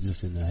 in your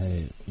position that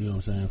had, you know what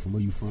I'm saying, from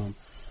where you from,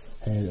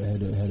 had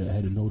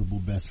a notable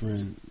best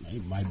friend.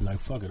 It might be like,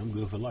 fuck it, I'm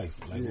good for life.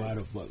 Like, why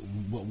the fuck?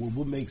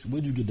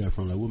 Where'd you get that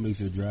from? Like, what makes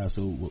your drive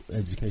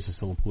education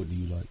so important to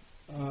you? Like,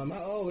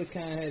 I always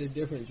kind of had a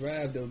different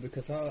drive though,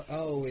 because I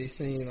always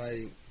seen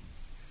like,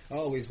 I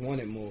always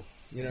wanted more.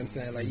 You know what I'm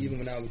saying? Like, even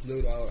when I was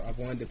little, I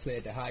wanted to play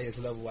at the highest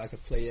level I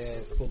could play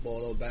at,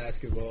 football or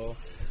basketball.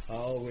 I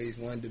always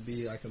wanted to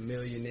be like a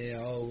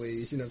millionaire. I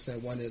always, you know what I'm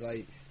saying, wanted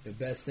like the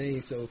best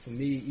thing. So for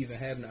me, even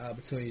having the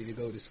opportunity to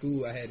go to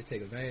school, I had to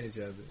take advantage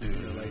of it. You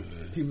know,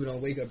 like people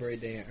don't wake up every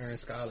day and earn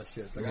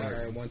scholarships. Like I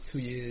earned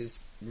 1-2 years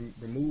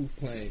removed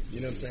playing.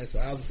 You know what I'm saying? So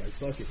I was like,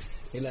 fuck it.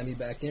 he let me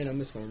back in, I'm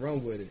just gonna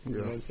run with it. You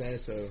know what I'm saying?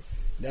 So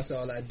that's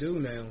all I do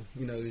now.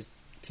 You know, just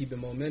keep the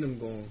momentum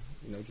going.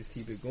 You know, just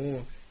keep it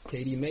going.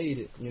 KD made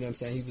it. You know what I'm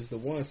saying? He was the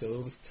one, so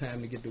it was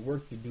time to get to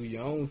work to do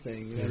your own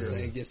thing. You know what I'm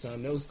saying? Get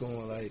something else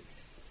going. Like,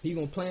 he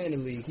gonna play in the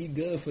league. He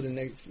good for the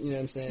next, you know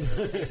what I'm saying,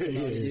 next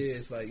amount of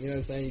years. Like, you know what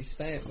I'm saying? He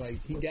stamped.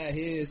 Like, he got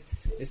his.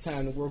 It's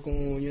time to work on,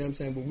 you know what I'm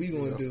saying, what we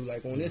gonna do,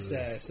 like, on this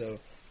side. So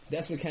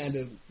that's what kind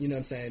of, you know what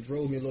I'm saying,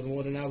 drove me a little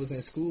more than I was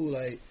in school.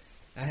 Like,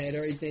 I had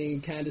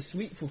everything kind of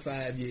sweet for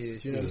 5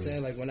 years. You know what I'm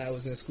saying? Like, when I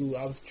was in school,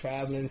 I was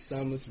traveling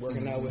summers,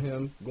 working out with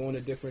him, going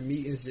to different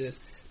meetings, just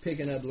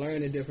picking up,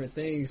 learning different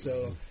things.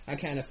 So I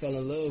kind of fell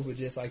in love with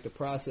just, like, the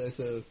process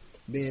of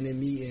being in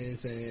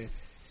meetings and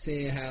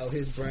seeing how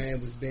his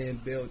brand was being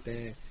built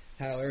and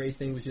how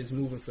everything was just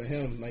moving for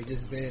him, like,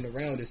 just being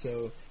around it.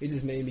 So it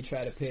just made me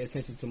try to pay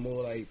attention to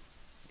more, like,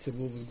 to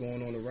what was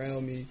going on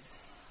around me,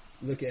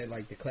 look at,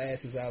 like, the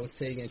classes I was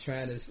taking,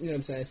 trying to, you know what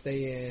I'm saying,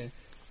 stay in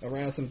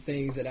around some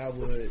things that I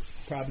would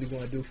probably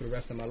want to do for the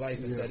rest of my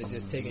life instead of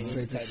just taking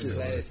any type of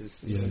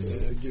classes. You know what I'm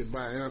saying? Get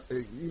by. And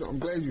you know, I'm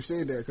glad you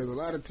said that, because a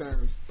lot of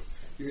times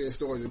you hear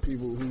stories of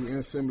people who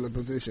in similar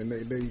position.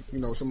 They you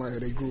know, somebody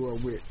they grew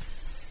up with,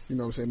 you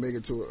know what I'm saying, make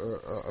it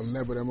to a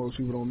level that most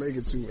people don't make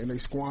it to, and they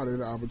squander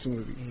the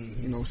opportunity.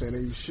 You know what I'm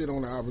saying? They shit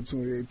on the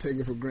opportunity. They take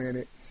it for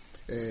granted.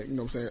 And, you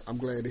know what I'm saying, I'm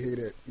glad to hear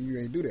that you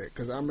ain't do that.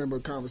 Because I remember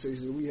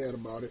conversations we had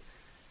about it.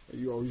 And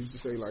you always used to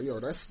say, like,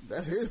 yo, that's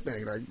his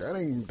thing. Like, that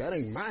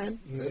ain't mine.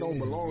 They don't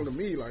belong to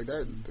me. Like,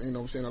 that, you know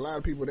what I'm saying? A lot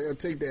of people, they'll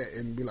take that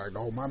and be like,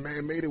 oh, my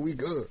man made it, we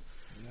good.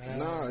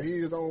 Nah,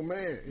 he's his own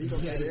man. He's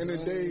at the end of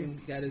the day,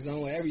 got his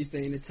own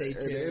everything to take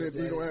care of. At the end of the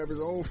day, he gonna have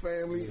his own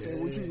family,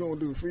 and what you gonna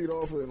do? Feed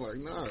off of it? Like,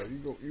 nah,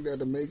 you got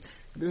to make.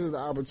 This is the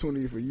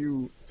opportunity for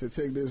you to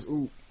take this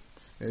oop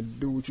and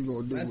do what you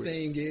gonna do. My with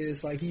thing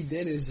is, like, he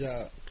did his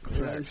job. You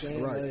know what I'm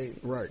saying? Right, like,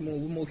 right. Come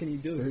on, what more can he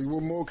do? Hey,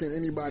 what more can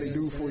anybody You know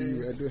do what I'm for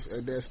you saying?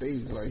 at that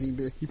stage? Like, he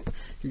did.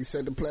 He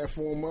set the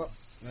platform up.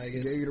 Like,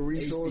 Gave you the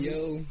resources.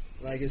 HBO,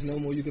 like, it's no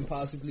more you can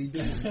possibly do.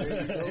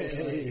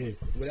 Like,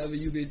 whatever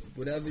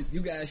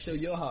you gotta show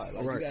your heart.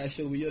 Like, you gotta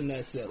show where your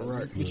nuts at.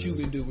 Like, what you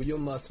can do with your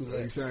muscle.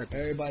 Like, Exactly.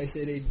 Everybody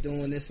say they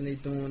doing this and they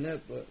doing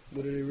that, but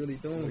what are they really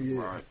doing?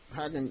 Yeah.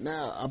 How can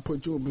now I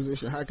put you in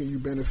position? How can you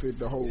benefit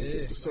the whole?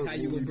 Yeah. The circle How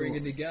you would bring it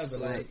doing? together?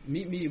 Like,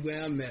 meet me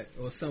where I'm at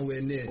or somewhere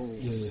near. You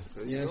know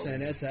what I'm saying?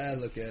 That's how I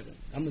look at it.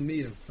 I'm gonna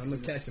meet him. I'm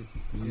gonna catch him.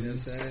 You know what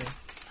I'm saying?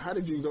 How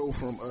did you go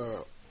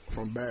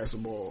from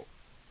basketball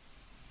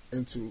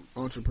into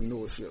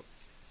entrepreneurship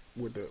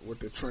with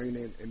the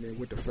training and then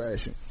with the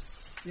fashion?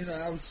 You know,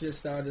 I was just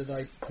started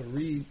like to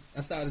read.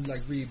 I started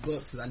like read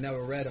books because I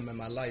never read them in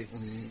my life.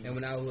 And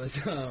when I was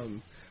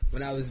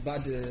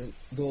about to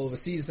go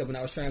overseas, when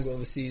I was trying to go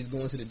overseas,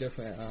 going to the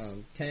different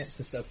camps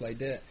and stuff like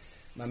that,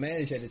 my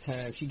manager at the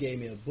time, she gave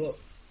me a book.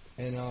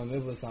 And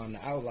it was on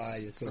the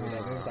Outliers. So it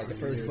was like the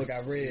first book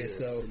I read.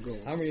 So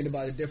I'm reading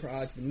about the different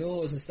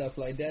entrepreneurs and stuff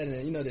like that,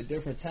 and you know the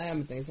different time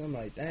and things. I'm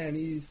like, damn,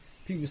 these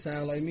people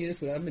sound like me.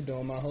 That's what I've been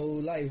doing my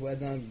whole life.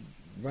 Whether I'm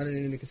running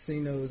in the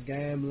casinos,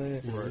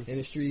 gambling, in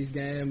the streets,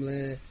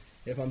 gambling.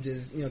 If I'm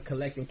just, you know,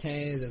 collecting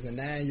cans as a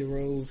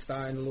 9-year-old,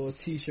 starting a little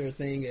T-shirt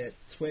thing at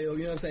 12.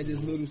 You know what I'm saying?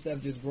 Just little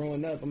stuff, just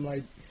growing up. I'm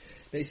like,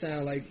 they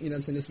sound like, you know what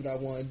I'm saying, this is what I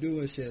want to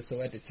do and shit.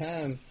 So at the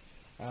time,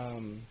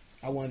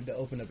 I wanted to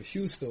open up a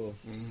shoe store.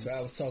 So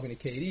I was talking to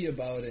KD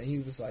about it, and he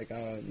was like,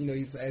 you know,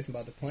 he was asking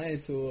about the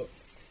plan tour,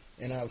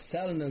 and I was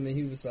telling him, and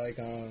he was like,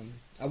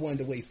 I wanted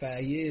to wait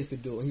 5 years to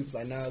do it. He was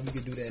like, nah, we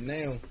could do that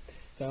now.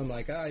 So I'm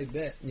like, all right,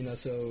 bet. You know,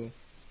 so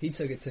he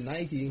took it to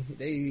Nike.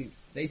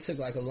 They took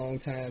like a long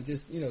time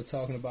just, you know,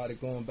 talking about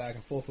it, going back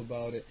and forth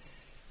about it.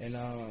 And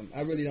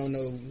I really don't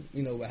know,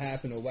 you know, what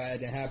happened or why it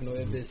didn't happen or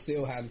if it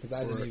still happened because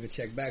I didn't even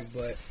check back.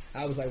 But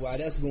I was like, while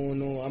that's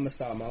going on, I'm going to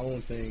start my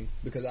own thing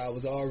because I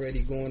was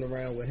already going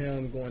around with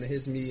him, going to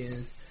his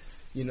meetings,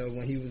 you know,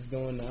 when he was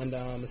doing the Under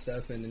Armour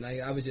stuff. And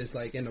I was just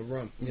like in the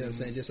room, you know what I'm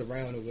saying, just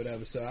around or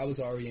whatever. So I was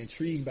already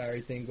intrigued by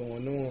everything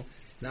going on.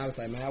 And I was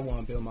like, man, I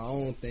want to build my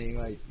own thing.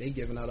 Like, they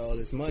giving out all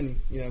this money.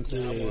 You know what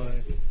I'm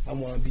saying? I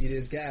want to be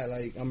this guy.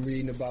 Like, I'm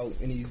reading about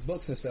in these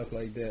books and stuff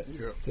like that.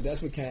 So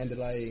that's what kind of,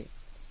 like,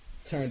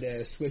 turned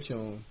that switch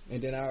on.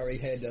 And then I already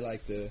had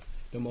the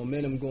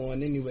momentum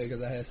going anyway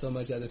because I had so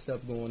much other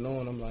stuff going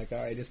on. I'm like, all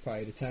right, this is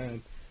probably the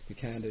time to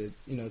kind of,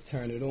 you know,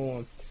 turn it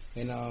on.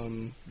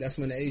 And that's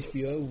when the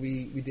HBO,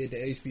 we did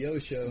the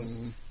HBO show.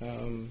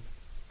 And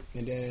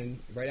then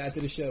right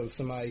after the show,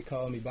 somebody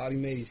called me, Bobby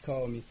Mays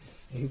called me.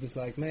 And he was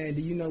like, man,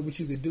 do you know what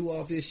you could do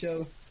off this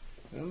show?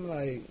 And I'm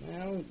like,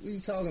 man, what are you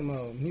talking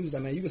about? And he was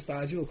like, man, you can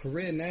start your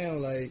career now.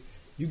 Like,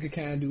 you could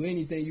kind of do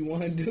anything you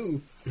want to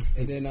do.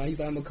 And then he's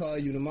like, I'm going to call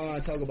you tomorrow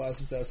and talk about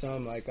some stuff. So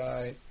I'm like, all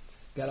right.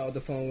 Got off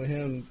the phone with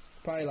him.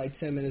 Probably like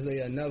 10 minutes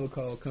later, another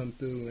call come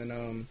through.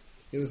 And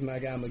it was my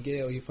guy,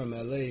 Miguel. He from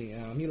L.A.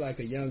 He like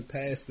a young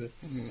pastor.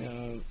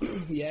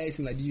 He asked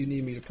me, like, do you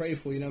need me to pray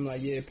for you? And I'm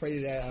like, yeah,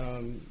 pray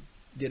that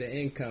get an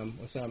income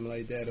or something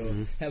like that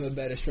or have a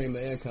better stream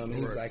of income. And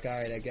he was like, all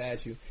right, I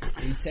got you.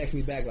 And he texted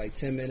me back like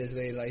 10 minutes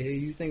later, like, hey,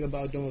 you think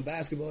about doing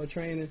basketball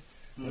training?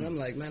 And I'm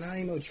like, man, I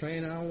ain't no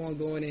trainer. I don't want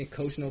to go in there and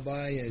coach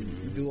nobody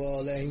and do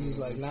all that. And he was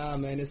like, nah,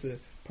 man, it's a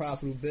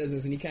profitable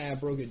business. And he kind of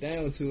broke it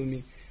down to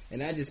me.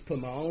 And I just put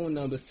my own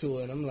numbers to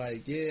it. And I'm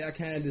like, yeah, I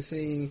kind of just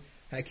seen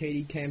how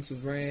KD camps was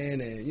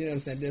ran. And, you know what I'm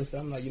saying? Then, so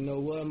I'm like, you know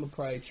what? I'm going to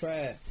probably try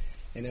it.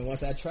 And then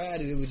once I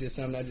tried it, it was just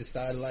something I just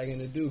started liking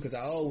to do because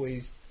I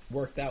always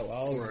worked out.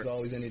 I was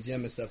always in the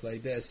gym and stuff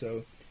like that.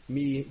 So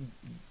me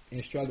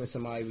instructing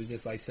somebody was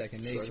just like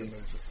second nature.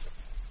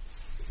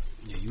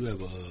 Yeah, you have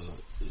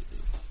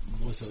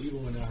so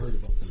even when I heard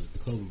about the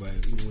clothing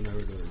brand, even when I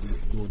heard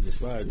doing the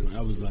Inspired joint,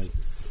 I was like,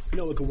 you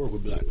know, it could work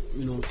with black.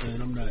 You know what I'm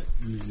saying? I'm not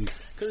usually,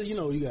 because, you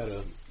know, you got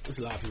there's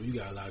a lot of people, you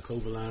got a lot of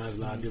clothing lines,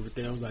 a lot of different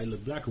things. I was like,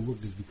 look, black could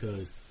work this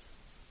because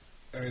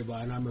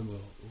everybody, and I remember,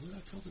 what was I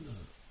talking to?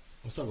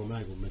 I was talking to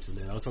man, I mentioned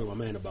that. I was talking to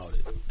my man about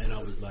it, and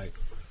I was like,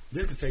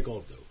 this could take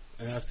off,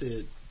 though. And I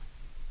said,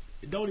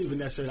 don't even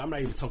necessarily, I'm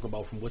not even talking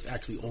about from what's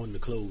actually on the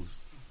clothes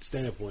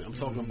standpoint. I'm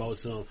talking about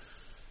some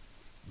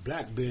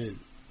black Ben,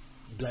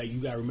 like, you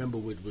gotta remember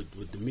with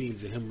the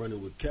meetings and him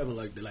running with Kevin,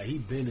 like he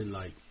been in,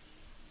 like,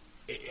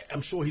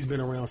 I'm sure he's been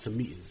around some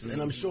meetings,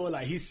 and I'm sure,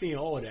 like, he's seeing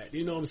all that.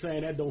 You know what I'm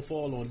saying? That don't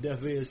fall on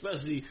deaf ears,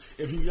 especially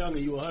if you're young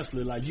and you're a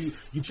hustler. Like, you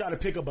try to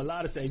pick up a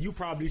lot of stuff. You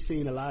probably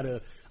seen a lot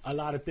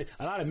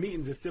of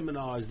meetings and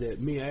seminars that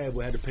me and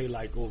Ab had to pay,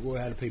 like, or Roy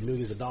had to pay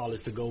millions of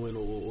dollars to go in,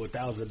 or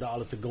thousands of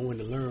dollars to go in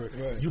to learn.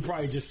 Right. You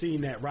probably just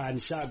seen that riding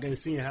shotgun,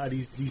 seeing how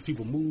these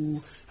people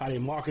move, how their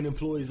marketing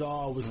employees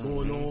are, what's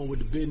going on with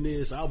the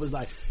business. I was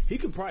like, he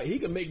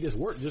could make this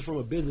work just from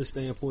a business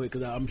standpoint,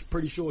 because I'm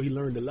pretty sure he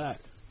learned a lot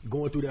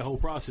going through that whole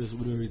process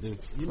with everything.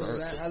 You know,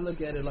 I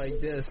look at it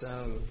like this.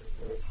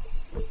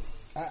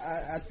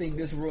 I think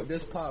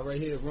this part right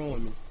here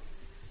ruined me.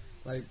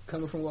 Like,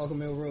 coming from Walker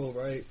Mill Road,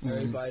 right?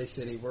 Everybody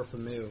said they worth a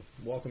meal.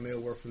 Walker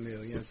Mill worth a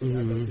meal. You know what I'm saying?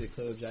 I go to the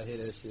clubs, I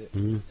hear that shit.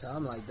 So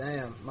I'm like,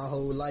 damn, my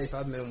whole life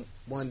I've been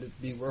wanting to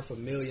be worth $1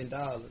 million.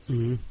 You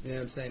know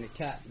what I'm saying? The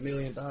cap, $1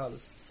 million.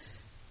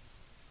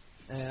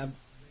 And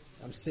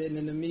I'm sitting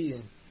in the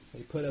meeting.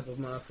 They put up a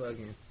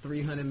motherfucking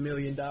 $300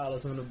 million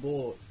on the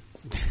board.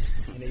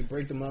 And they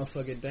break the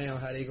motherfucker down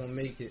how they gonna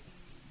make it.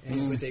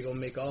 And what they gonna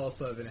make off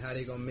of it, and how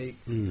they gonna make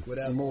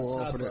whatever more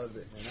on top of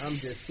it. And I'm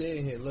just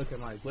sitting here looking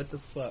like, what the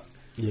fuck?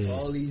 Yeah.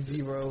 All these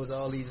zeros,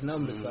 all these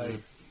numbers,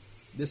 like,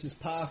 this is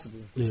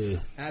possible. Yeah.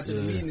 After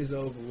the meeting is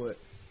over with,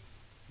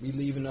 we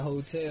leaving the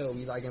hotel,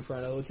 we like in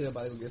front of the hotel,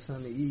 about to go get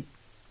something to eat.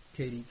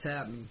 KD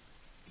tapped me.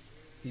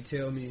 He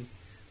tell me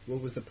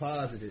what was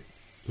deposited.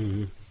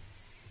 He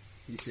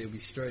said we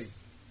straight.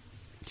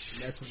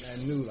 And that's when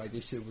I knew, like,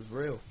 this shit was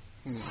real.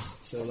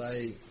 So,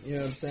 like, you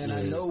know what I'm saying?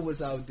 I know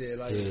what's out there.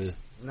 Like,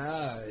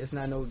 nah, it's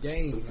not no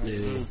game. Like,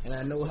 and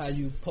I know how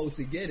you supposed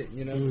to get it.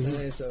 You know what I'm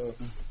saying? So,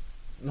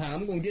 nah,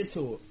 I'm going to get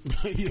to it.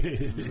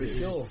 For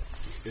sure.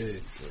 Yeah.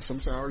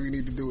 Sometimes all you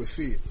need to do is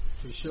see it.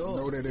 For sure.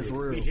 Know that it's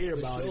real. We hear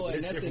about it.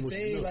 And that's the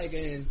thing, like,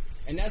 and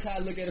that's how I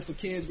look at it for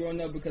kids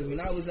growing up, because when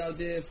I was out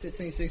there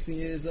 15, 16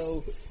 years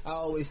old, I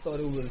always thought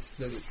it was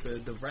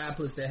the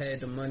rappers that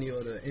had the money,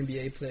 or the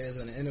NBA players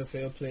or the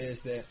NFL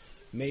players that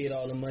made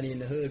all the money in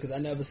the hood, because I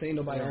never seen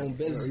nobody own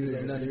businesses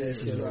or none of that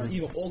shit, or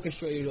even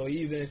orchestrated, or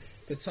even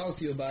could talk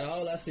to you about it.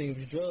 All I seen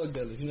was drug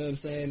dealers, you know what I'm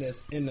saying,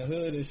 that's in the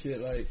hood and shit,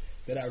 like,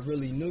 that I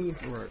really knew.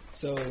 Right.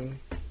 So,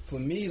 for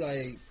me,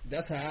 like,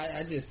 that's how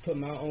I just put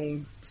my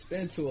own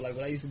spin to it, like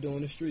what I used to do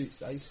in the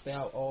streets. I used to stay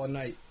out all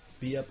night,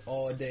 be up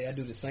all day. I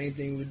do the same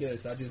thing with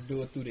this. I just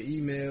do it through the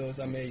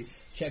emails. I may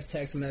check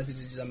text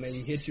messages. I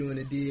may hit you in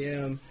the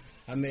DM.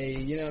 I may,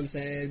 you know what I'm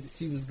saying,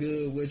 see what's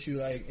good with you.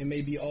 Like, it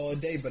may be all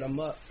day, but I'm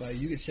up. Like,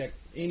 you can check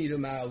any of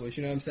them hours.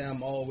 You know what I'm saying?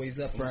 I'm always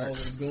up. I'm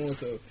always going.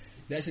 So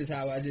that's just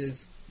how I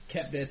just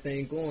kept that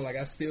thing going. Like,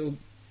 I still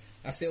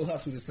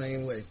hustle the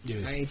same way.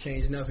 Yeah. I ain't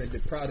changed nothing. The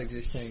product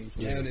just changed.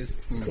 Yeah. Now there's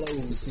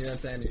clothes. You know what I'm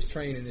saying? There's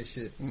training and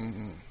shit.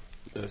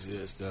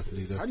 Yes,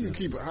 definitely. How do you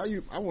keep it?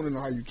 I want to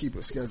know how you keep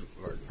a schedule.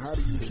 Like, how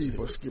do you keep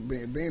a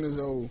being as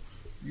though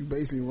you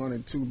basically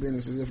running two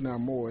businesses, if not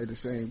more, at the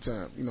same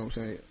time? You know what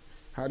I'm saying?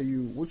 How do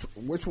you,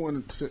 which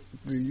one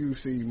do you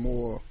see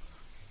more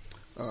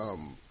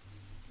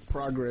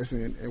progress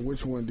in, and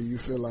which one do you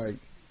feel like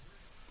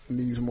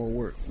needs more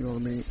work? You know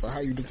what I mean? Or how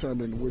you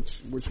determine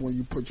which one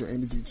you put your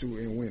energy to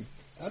and when?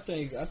 I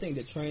think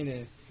the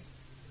training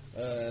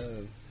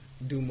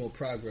do more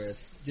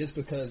progress just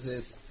because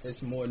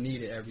it's more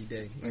needed every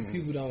day. Like,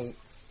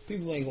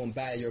 people ain't gonna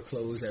buy your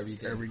clothes every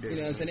day. You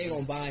know what I'm saying? They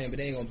gonna buy them, but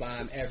they ain't gonna buy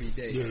them every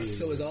day.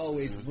 So it's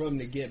always room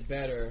to get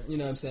better. You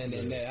know what I'm saying?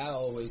 And that I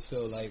always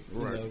feel like, you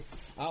know,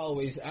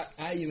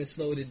 I even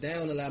slowed it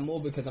down a lot more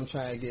because I'm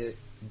trying to get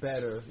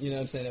better. You know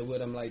what I'm saying? At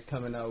what I'm like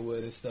coming out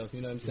with and stuff.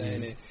 You know what I'm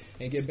saying?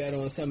 And get better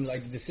on some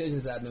like the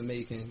decisions I've been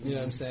making. You know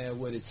what I'm saying?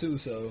 With it too.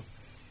 So,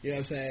 you know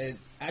what I'm saying?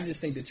 I just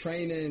think the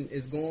training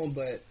is going,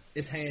 but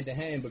it's hand to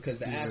hand because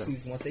the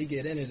athletes, once they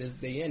get in it,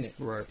 they in it.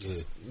 Right. Yeah. You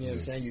know what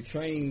I'm saying? You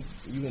train,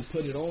 you can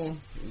put it on.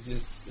 It's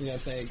just, you know what I'm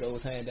saying, it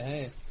goes hand to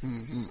hand.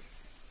 Mm-hmm.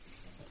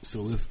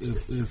 So if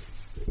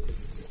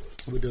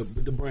with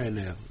the brand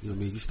now, you know what I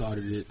mean, you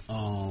started it,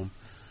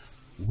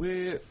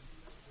 where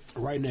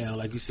right now,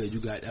 like you said, you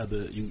got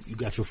you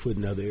got your foot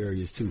in other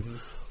areas too.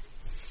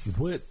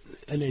 What,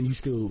 and then you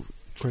still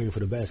train for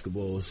the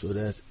basketball. So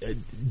that's.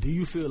 Do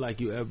you feel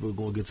like you ever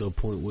gonna get to a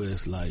point where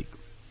it's like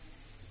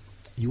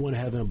you want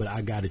to have them, but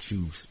I gotta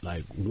choose?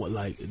 Like, what?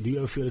 Like, do you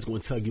ever feel it's gonna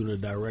tug you in a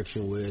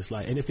direction where it's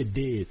like, and if it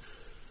did,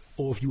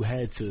 or if you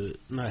had to,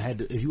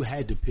 if you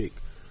had to pick,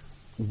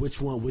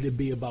 which one would it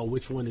be about?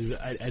 Which one is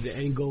at the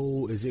end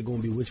goal? Is it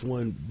going to be which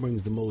one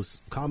brings the most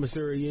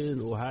commissary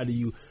in, or how do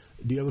you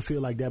ever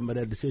feel like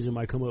that decision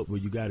might come up where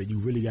you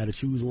really got to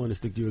choose one and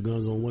stick to your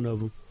guns on one of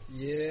them?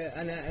 Yeah,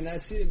 and I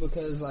see it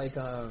because like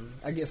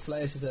I get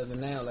flashes of it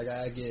now. Like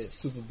I get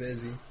super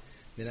busy,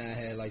 then I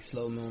had like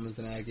slow moments,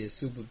 then I get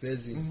super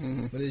busy.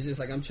 But it's just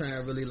like I'm trying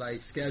to really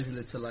like schedule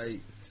it to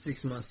like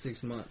 6 months,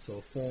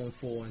 or 4 and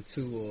 4 and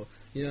 2, or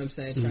you know what I'm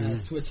saying? Trying to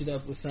switch it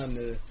up with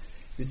something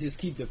to just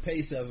keep the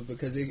pace of it,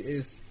 because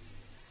it's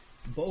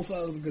both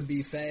of them could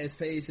be fast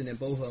paced and then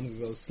both of them could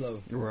go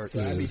slow. Right.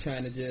 So I be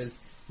trying to just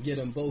get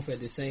them both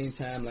at the same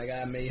time. Like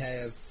I may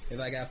have, if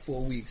I got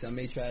 4 weeks, I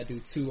may try to do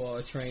 2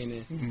 all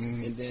training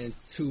and then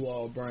 2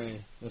 all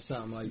brain or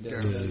something like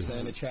that. You know what I'm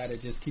saying? To try to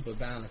just keep a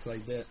balance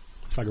like that.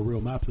 It's like a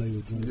real my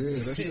player joint.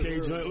 Yeah, that's You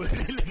can't join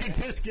with look at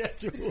this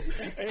schedule.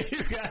 And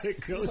you gotta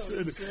go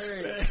to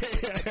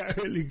the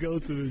I really go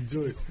to the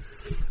joint.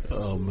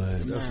 Oh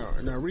man.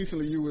 Now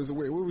recently you was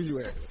away. Where was you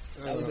at?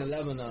 I was in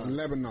Lebanon.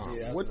 Lebanon.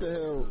 Yeah, What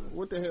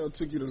the hell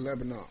took you to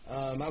Lebanon?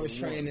 I was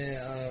training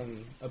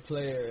a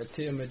player,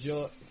 Atir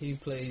Major. He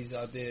plays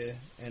out there,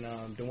 and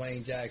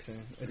Dwayne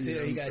Jackson.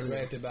 Atir, he got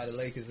drafted by the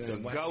Lakers.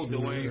 And Go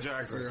Dwayne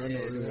Jackson. Yeah,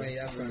 Dwayne,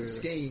 y'all from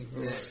Scheme.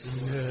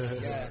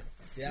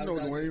 Yeah, You know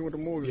Dwayne, you went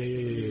to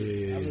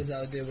movie. Yeah. I was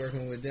out there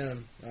working with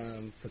them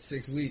for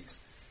 6 weeks.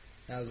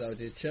 I was out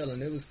there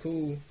chilling. It was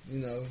cool, you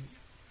know.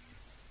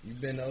 You've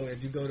been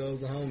if you go to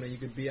Oklahoma, you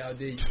could be out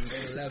there. You can go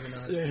to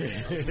Lebanon.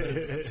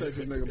 I text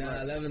this nigga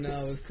Black.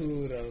 Lebanon was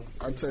cool though.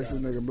 I text this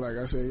nigga Black.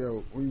 I said,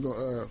 yo, when you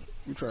gonna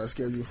we try to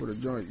schedule for the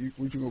joint.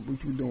 What you gonna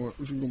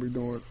be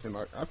doing? And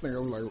like, I think I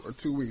was like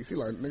 2 weeks. He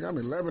like, nigga, I'm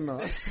in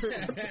Lebanon. I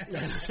said,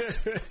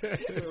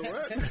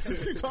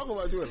 what? She talking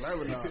about you in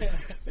Lebanon?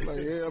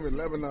 Like, yeah, I'm in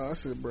Lebanon. I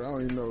said, bro, I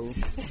don't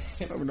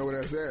even know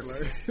where that's at.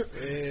 Like,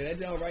 yeah, that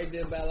joint right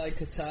there by like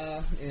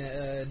Qatar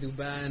and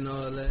Dubai and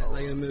all that,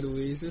 like in the Middle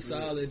East. It's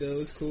solid though.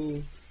 It's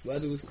cool.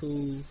 Weather was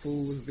cool.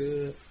 Food was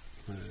good.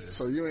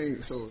 So you ain't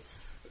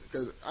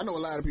because I know a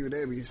lot of people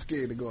that be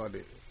scared to go out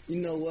there. You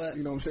know what?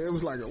 You know what I'm saying? It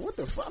was like, what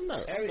the fuck? I'm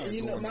not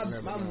You know, going my to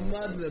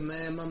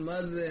Lebanon. my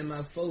mother and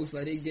my folks,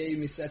 like, they gave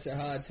me such a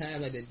hard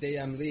time, like, the day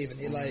I'm leaving.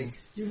 They like,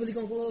 you really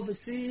gonna go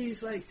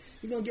overseas? Like,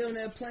 you gonna get on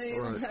that plane?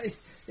 Right. I'm like,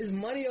 there's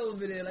money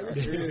over there. Like,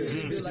 what you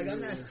really do? Like,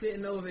 I'm not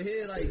sitting over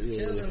here, like,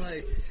 chilling.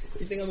 Like,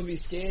 you think I'm gonna be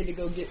scared to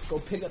go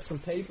pick up some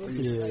paper?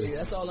 Yeah. Like,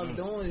 that's all I'm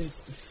doing is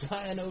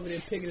flying over there,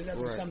 picking it up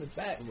and coming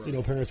back. You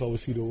know, parents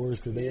always see the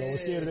worst because they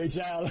always scared of their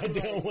child. Like,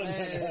 they don't want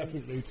that to Man.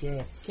 happen to their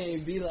child.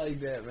 Can't be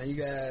like that,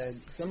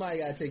 man. Somebody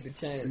gotta take the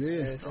chance. Yeah.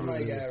 Man.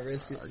 Somebody gotta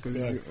risk it. Because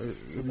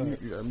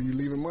you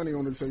leaving money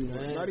on the table.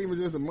 Man. Not even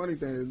just the money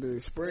thing, the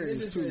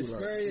experience It's just too. an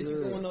experience. Like,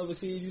 You're going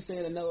overseas. You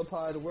seeing another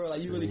part of the world.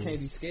 Like, you really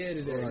can't be scared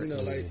of that. Right. You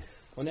know, like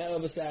on that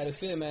other side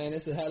of it, man,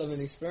 it's a hell of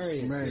an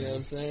experience. Man. You know what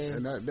I'm saying?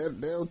 And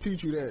that they'll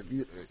teach you that.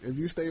 If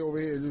you stay over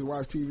here and just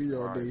watch TV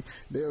all day,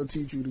 they'll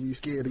teach you to be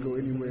scared to go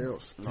anywhere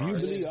else. Do you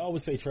believe? I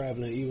always say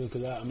traveling, even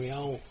because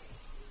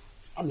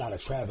I'm not a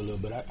traveler,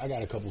 but I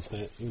got a couple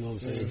stamps. You know what I'm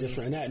saying? Just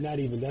for, and that's not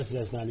even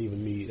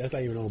me. That's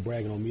not even on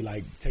bragging on me.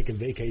 Like taking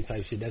vacay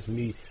type shit. That's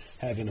me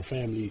having a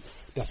family.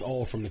 That's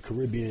all from the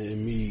Caribbean,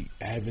 and me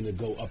having to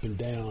go up and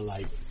down,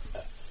 like,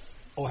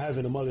 or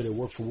having a mother that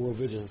worked for World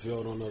Vision. If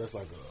y'all don't know, that's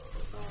like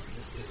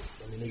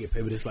they get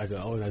paid, but it's like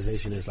an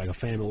organization. It's like a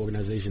family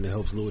organization that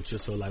helps little children.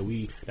 So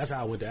like that's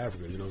how I went to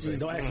Africa. You know what I'm saying?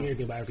 Don't ask me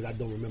anything about Africa because I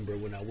don't remember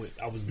when I went.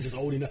 I was just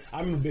old enough. I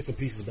remember bits and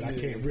pieces, but I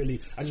can't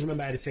really. I just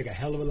remember I had to take a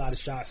hell of a lot of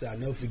shots that I'll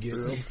never forget.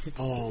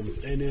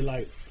 And then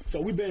like,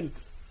 so I've been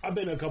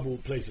to a couple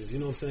places. You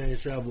know what I'm saying?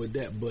 Travel with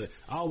that, but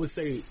I always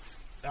say.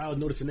 I was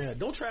noticing that.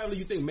 Don't travel,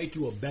 you think, make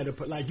you a better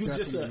like you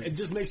Definitely. it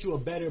just makes you a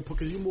better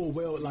because you're more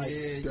well like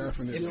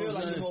Definitely. It feels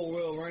like you're more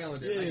well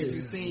rounded. Yeah. Like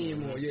you've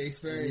seen more, your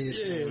experience.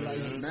 Yeah,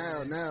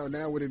 like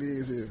Now what it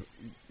is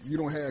you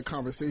don't have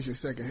conversation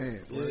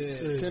secondhand. Right?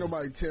 Yeah. Can't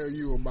nobody tell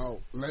you about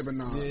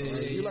Lebanon. Yeah,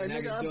 right? You're like,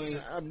 yeah,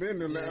 nigga, I've been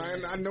to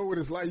Lebanon. I know what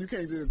it's like. You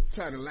can't just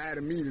try to lie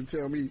to me to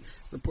tell me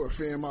to put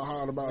fear in my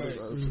heart about it.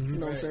 You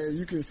know what I'm saying?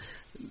 You can.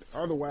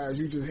 Otherwise,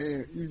 you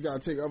gotta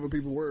take other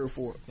people's word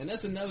for it. And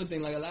that's another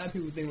thing. Like a lot of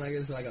people think like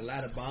it's like a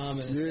lot of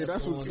bombing. And Yeah, stuff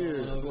that's what. going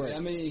on Yeah, over right. there. I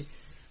mean,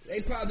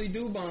 they probably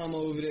do bomb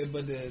over there,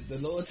 but the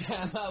lower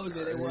time I was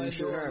there, they wasn't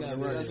shit doing happened, that. You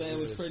know what I'm right. saying? It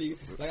was pretty.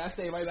 Like I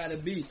stayed right by the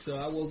beach, so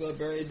I woke up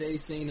every day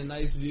seeing a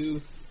nice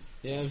view.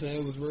 You know what I'm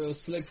saying? It was real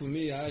slick for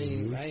me. I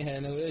ain't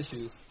had no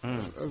issues.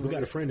 we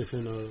got a friend that's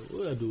in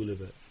where that dude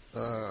live at?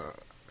 I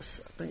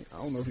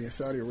don't know if he's in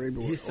Saudi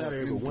Arabia. He's Saudi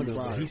Arabia. One of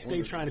them. He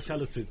stayed trying to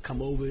tell us to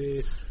come over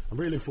here. I'm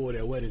really looking forward to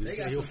that wedding. They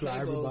got He'll some fly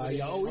people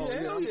everybody. over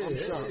there. Hell yeah. I'm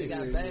shocked. They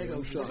got Yeah, bag I'm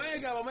over shocked.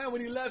 My man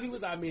when he left, he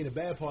was, the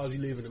bad part is he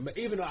leaving.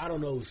 Even though I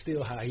don't know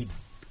still how he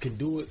can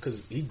do it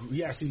because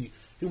he actually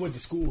went to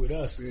school with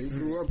us. Yeah, he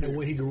grew up and here.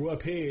 when he grew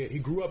up here, he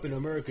grew up in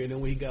America, and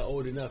then when he got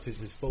old enough,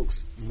 his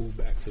folks moved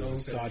back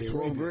to Saudi 12th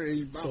Arabia.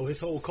 grade. So his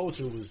whole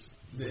culture was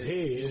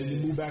here, and he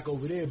moved back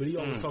over there. But he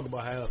always talk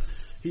about how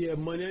he had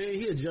money,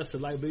 and he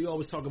adjusted but he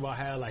always talk about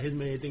how like his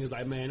main thing is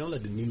like, man, don't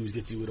let the news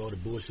get you with all the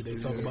bullshit they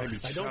talk about.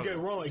 Like, don't get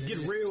wrong, it get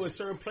real at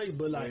certain place,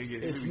 but like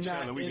it's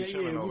not. We be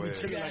chilling over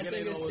there. I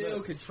think it's still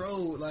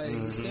controlled. Like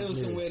it's still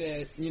somewhere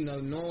that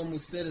normal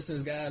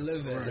citizens gotta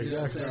live at. You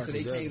know what I'm saying? So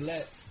they can't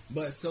let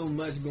but so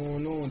much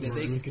going on that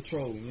they can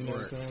control. You know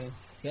what I'm saying?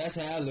 That's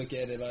how I look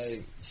at it.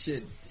 Like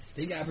shit.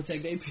 They gotta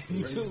protect their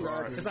people too.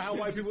 Right? It's like how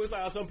white people. It's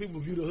like how some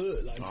people view the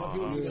hood. Like some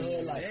people view the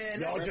hood like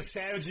y'all just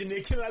savaging their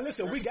kids. Like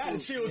listen, we gotta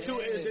chill too.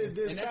 And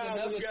that's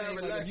another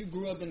thing. Like if you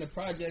grew up in the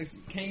projects,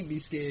 you can't be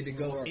scared to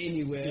go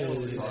anywhere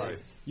else. Like,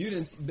 you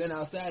done been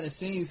outside and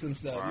seen some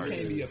stuff. You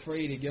can't be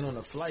afraid to get on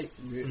a flight.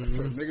 Yeah,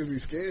 niggas be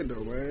scared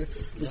though, man.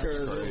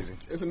 Because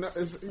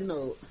it's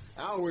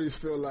I always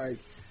feel like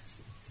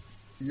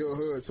your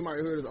hood,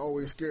 somebody's hood is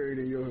always scarier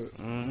than your hood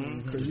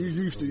because you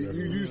used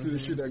to the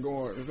shit that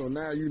go on. So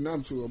now you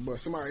numb to it, but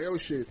somebody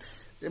else shit,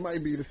 it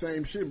might be the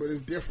same shit, but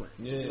it's different.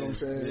 Yeah, you know what I'm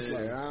saying? It's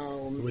like I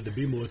don't. With the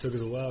B-more, it took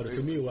us a while. It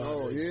took me a while.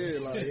 Oh yeah,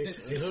 like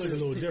it hood's a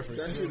little different.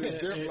 That shit is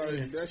different.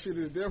 Like that shit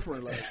is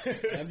different. Like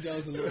that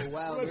Jones a little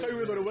wild. I'm gonna tell you,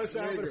 we was on the West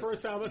Side for the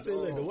first time. I said,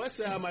 look, the West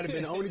Side might have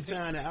been the only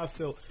time that I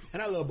felt,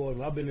 and I love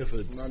Baltimore. I've been there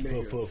for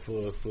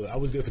I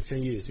was there for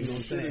 10 years. You know what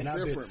I'm saying? And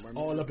I've been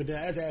all up and down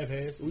as Av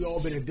has. We all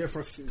been in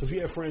different because we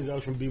had friends that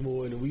was from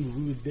B-more and we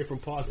were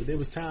different parts. But there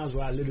was times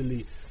where I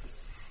literally.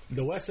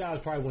 The West Side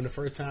was probably one of the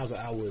first times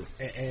where I was.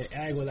 And I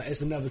ain't gonna lie,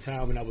 it's another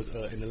time when I was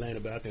in Atlanta,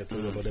 but I think I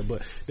told you about that.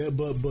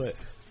 But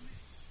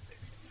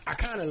I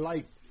kind of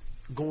like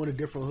going to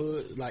different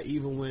hoods. Like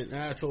even when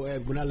I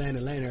told when I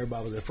landed in Atlanta,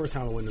 everybody was the first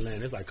time I went to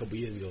Atlanta. It's like a couple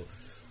years ago.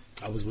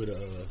 I was with I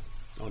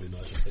don't even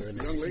know if she's there.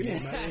 Young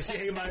lady,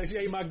 she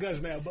ain't my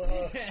guts now, but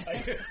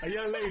a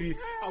young lady.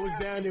 I was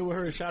down there with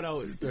her. Shout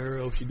out to her.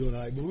 Hope she doing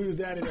all right. But we was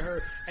down there with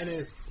her, and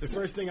then the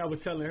first thing I was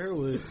telling her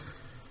was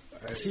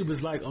she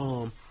was like, she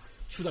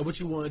was like, what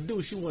you want to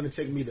do? She wanted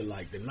to take me to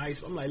like the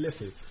nice. I'm like,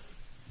 listen,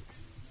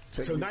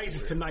 tonight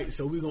is tonight,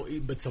 so we're going to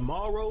eat. But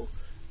tomorrow,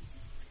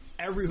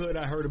 every hood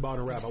I heard about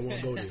in rap, I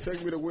want to go there.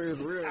 Take me to where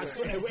it's real. I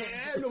swear,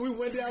 we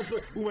went down.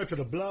 We went to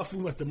the Bluff.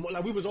 We went to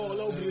we was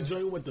all over the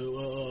joint. We went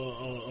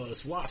to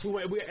Swaps. We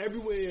were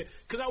everywhere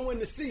because I wanted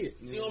to see it.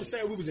 You know what I'm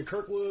saying? We was in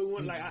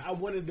Kirkwood. I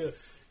wanted to.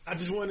 I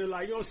just wanted,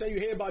 like, you know what I'm saying? You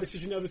hear about it, shit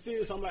you never see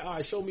it. So I'm like, all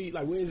right, show me,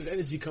 like, where does this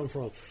energy come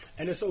from?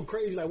 And it's so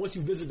crazy. Like, once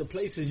you visit the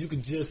places, you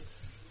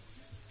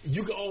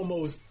can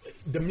almost,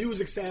 the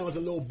music sounds a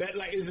little better.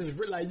 Like, it's just,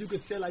 like, you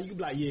could tell, like, you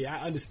be like, yeah,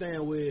 I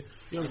understand where, you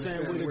know what I'm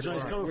saying, where the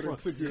joint's coming from.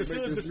 Because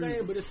it was the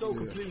same, but it's so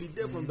completely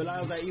different. But I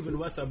was like, even the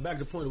West Side, back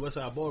to the point, the West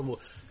Side of Baltimore.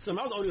 So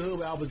I was the only hood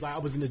where I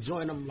was in the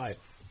joint, I'm like,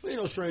 we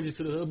ain't no strangers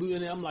to the hood. We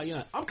in there, I'm like,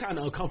 yeah, I'm kind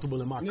of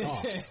uncomfortable in my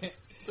car.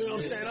 You know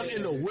what I'm saying? I'm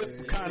in the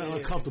whip, kind of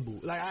uncomfortable.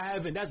 Like, I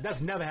haven't, that's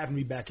never happened to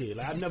me back here.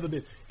 Like, I've never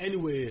been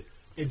anywhere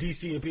in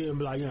DC and people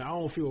be like, yeah, I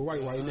don't feel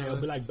right now.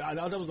 But like,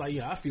 I was like,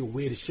 yeah, I feel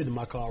weird as shit in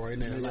my car right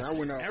now. Yeah, like, I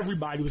went out.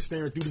 Everybody was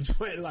staring through the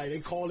joint, like, they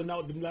calling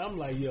out. I'm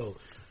like, yo,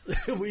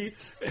 we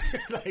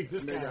like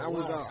this guy. I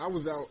was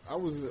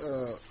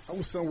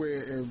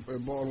somewhere in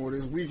Baltimore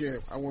this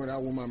weekend. I went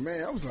out with my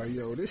man. I was like,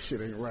 yo, this shit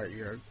ain't right,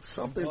 yo.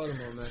 Something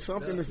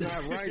is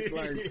not right.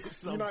 Like, you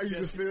know how you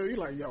just feel, you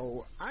like,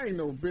 yo, I ain't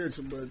no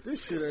bitch, but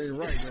this shit ain't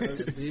right,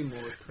 man.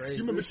 B-more is crazy.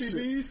 You remember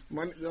TB's?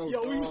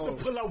 We used to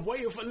pull up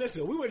waiting for.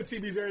 Listen, we went to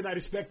TB's every night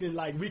expecting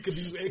like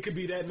it could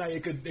be that night.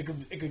 It could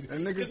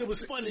because it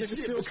was fun and shit.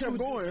 Still kept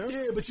going, huh?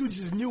 Yeah, but you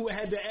just knew it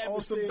had the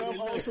atmosphere.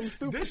 Awesome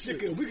stupid. This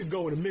shit we could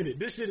go in a minute.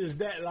 This shit is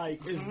that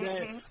like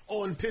that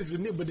on piss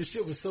and but the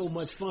shit was so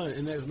much fun,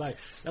 and that's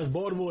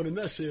Baltimore in a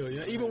nutshell.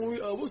 You know? Even when we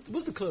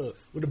what's the club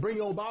with the bring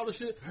your own bottle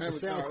shit? It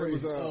sound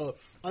crazy.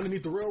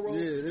 Underneath the railroad.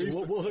 Yeah,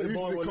 we'll hit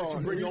Baltimore let you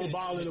bring your own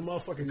bottle in the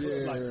motherfucking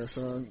club. Yeah,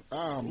 son.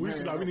 We used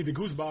to like we need the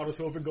goose bottle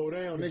so if it go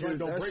down, the joint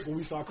don't break when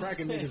we start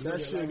cracking niggas.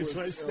 That shit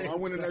was. I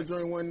went in that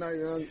joint one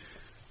night.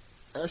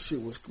 That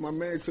shit was. My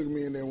man took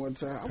me in there one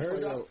time.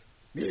 Heard up.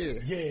 Yeah,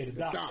 the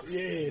docks.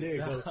 Yeah, there you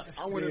go.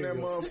 I went in that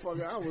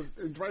motherfucker. I was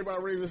right by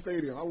Raven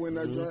Stadium. I went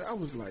in that joint. I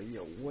was like,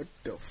 yo, what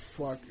the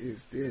fuck is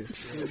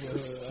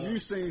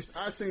this?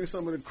 I seen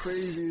some of the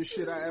craziest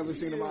shit I ever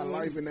seen in my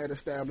life in that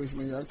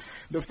establishment.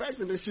 The fact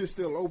that this shit's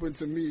still open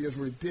to me is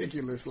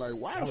ridiculous. Like,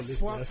 why the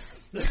fuck?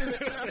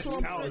 That's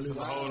what I'm saying.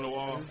 A hole in the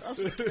wall.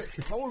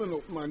 Hole in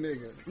my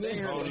nigga.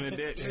 Hole in the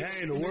ditch. That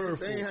ain't the word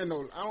for it. They ain't had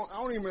no. I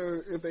don't even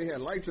know if they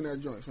had lights in that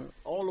joint. Son.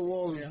 All the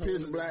walls was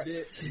pitch black.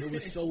 It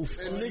was so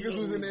fun. And niggas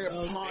was in there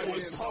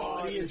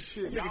partying and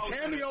shit. The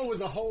cameo was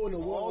a hole in the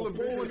wall. All the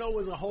bitches- 4-0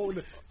 was a hole in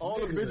the... All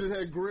the bitches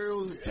had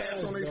grills,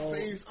 tats on their dog.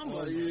 face. I'm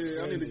like,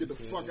 yeah, I need to get the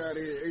fuck out of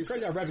here.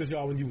 Crazy how reckless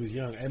y'all when you was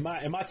young. In my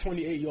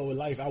 28-year-old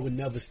life, I would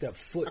never step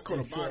foot I caught a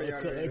into body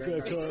out of there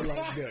that club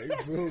like that. You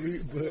feel me?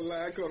 But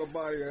I caught a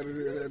body out of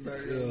there that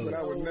night, but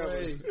I would No never.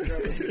 way.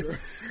 never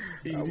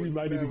you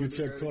might need to get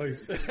checked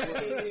twice.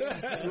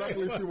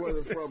 Luckily, she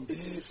wasn't from.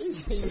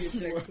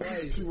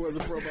 She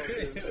wasn't from out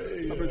there.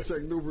 I've been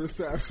checked numerous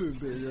times since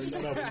then. You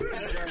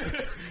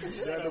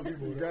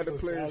got to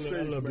play it safe,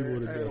 I love people man.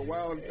 with I had a that.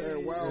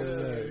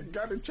 wild.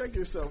 Got to check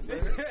yourself, man.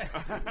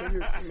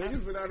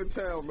 niggas been out of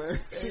town, man.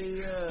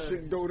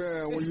 Shit go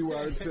down when you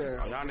out of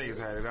town. Y'all niggas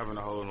had it up in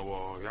the hole in the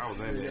wall. Y'all was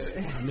in there.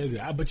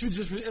 Nigga, but you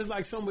just, it's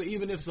like somewhere,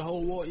 even if it's a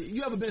whole war,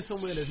 you ever been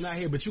somewhere that's not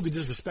here, but you could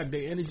just respect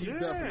their energy?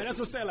 Yeah. And that's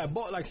what I'm saying,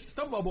 like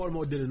stuff about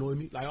Baltimore did annoy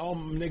me. Like, all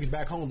my niggas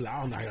back home, like,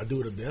 I don't know how y'all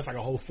do it up there. It's like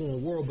a whole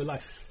foreign world, but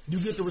like, you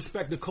get to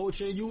respect the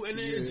culture and then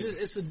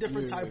it's a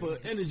different type of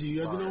energy.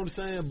 You know what I'm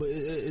saying? But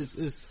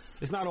it's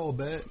not all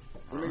bad.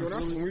 Nigga,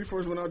 when we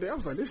first went out there, I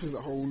was like, this is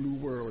a whole new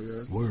world,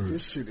 yeah. Word.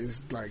 This shit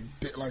is like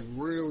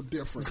real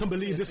different. I couldn't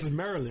believe this is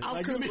Maryland. I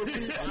Like, couldn't you mean-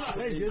 believe like,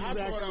 I this is thought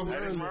I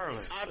actually was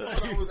Maryland. I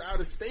thought I was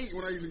out of state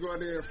when I used to go out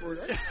there for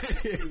that.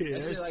 That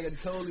shit like a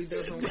totally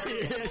different world.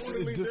 Yeah, that shit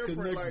Totally is different.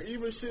 disconnected. Like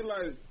even shit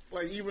like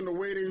even the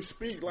way they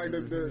speak, like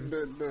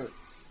the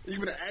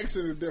even the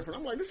accent is different.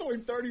 I'm like, this is only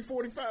 30,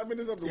 45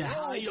 minutes up the Yeah,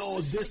 how road. y'all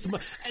this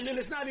much? And then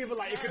it's not even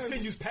like it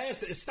continues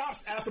past it. It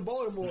stops after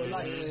Baltimore.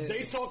 Like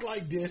they talk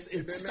like this.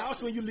 It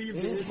stops when you leave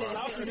this. It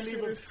stops when you leave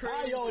It's it. crazy.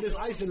 How y'all this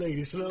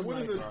isolated? So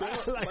What is a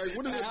dog? Like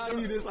what is a how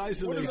you this What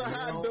isolated? is a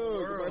hot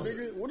dog, my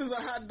nigga? What is a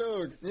hot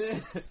dog?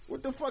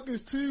 What the fuck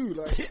is two?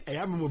 Like Hey,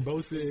 I remember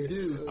Bo said.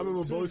 Dude. I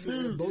remember Bo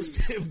said. Bo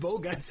said. Bo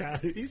got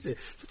tired. He said,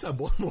 "Sometimes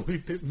Baltimore be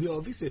pissed me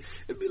off." He said,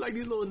 "It'd be like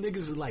these little niggas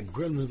is like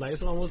gremlins. Like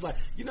it's almost like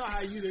you know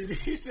how you."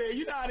 He said,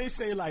 "You know how they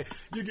say like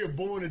you get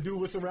born to do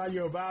what's around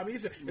your body." He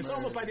said, "It's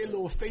almost like their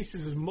little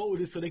faces is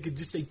molded so they could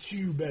just say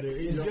Q better."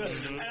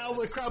 And I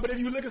would cry, but if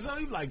you look at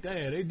something, you like,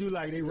 damn, they do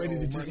like they ready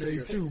to my just say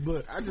nigga. two.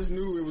 But I just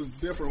knew it was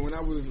different when I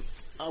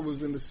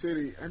was in the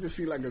city. I just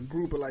see like a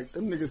group of like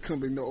them niggas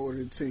couldn't be no older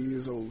than 10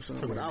 years old. Son.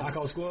 When I was-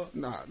 Knockout Squad.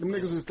 Nah, them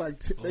niggas was like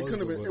they couldn't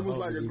have been. It was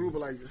like a group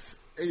of like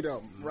 8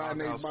 of them riding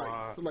their Knockout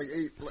bikes. Squad. Like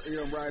 8 of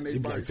them riding their You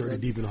be like bikes. 30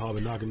 Like, deep in the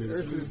harbor knocking niggas.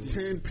 this is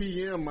 10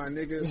 p.m. my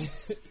nigga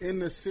in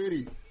the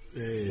city.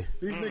 Yeah,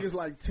 These niggas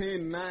like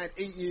 10, 9,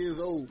 8 years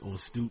old on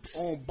stoops,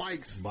 on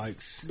bikes.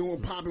 bikes.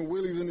 Doing popping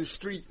wheelies in the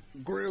street,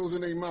 grills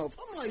in their mouth.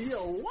 I'm like,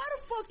 yo, why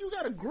the fuck you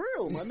got a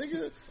grill, my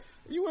nigga?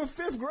 You in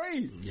 5th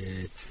grade.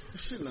 Yeah.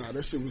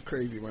 That shit was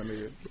crazy, my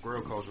nigga.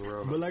 Real culture,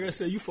 real. But like I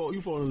said, you fall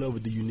in love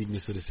with the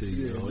uniqueness of the city. Yeah,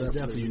 you know? It's definitely.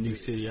 definitely a unique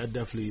city. I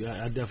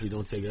definitely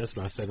don't take it. That's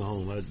my second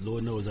home.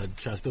 Lord knows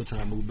still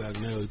trying to move back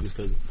now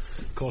because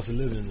cost of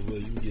living is where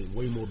you can get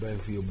way more bang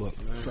for your buck.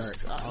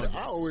 Facts.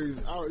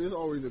 There's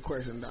always a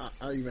question.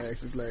 I even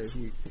asked this last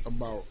week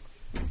about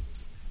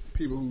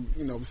people who,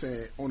 you know what I'm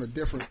saying, on a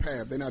different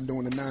path. They're not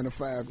doing the 9 to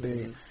 5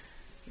 thing.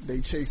 They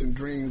chasing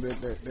dreams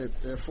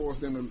that force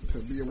them to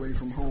be away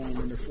from home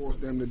and that force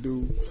them to do,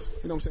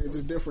 you know what I'm saying,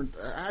 just different.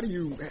 How do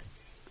you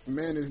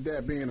manage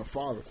that being a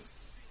father?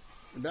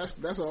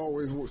 That's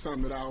always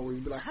something that I always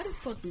be like, how the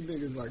fuck do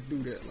niggas like do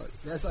that? Like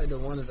That's like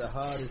one of the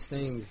hardest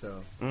things,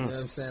 though. You know what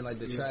I'm saying? Like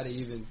to try to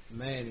even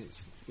manage.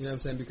 You know what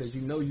I'm saying? Because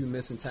you know you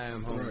missing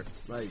time home. Right.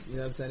 Like, you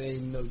know what I'm saying? There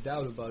ain't no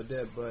doubt about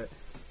that. But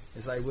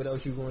it's like, what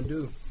else you gonna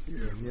do? Yeah.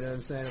 You know what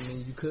I'm saying? I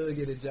mean, you could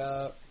get a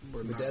job,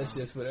 but nah. that's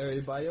just what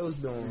everybody else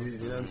doing. You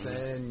know what I'm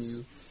saying?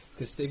 You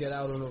could stick it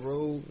out on the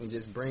road and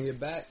just bring it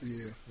back.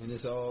 Yeah. And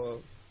it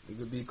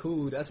could be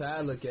cool. That's how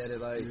I look at it.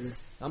 Like,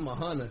 I'm a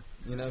hunter.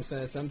 You know what I'm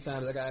saying?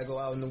 Sometimes I gotta go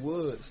out in the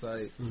woods.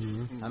 Like,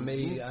 I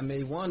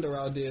may wander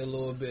out there a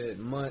little bit,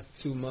 month,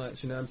 2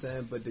 months. You know what I'm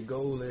saying? But the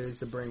goal is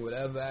to bring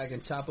whatever I can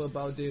chop up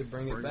out there,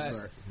 bring it back. You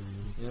know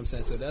what I'm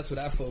saying? So that's what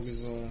I focus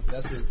on.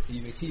 That's what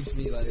even keep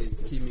me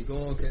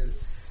going, because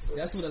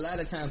that's what a lot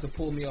of times will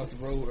pull me off the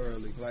road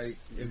early. Like,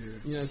 if,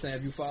 you know what I'm saying?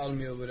 If you follow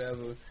me or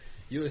whatever,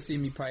 you'll see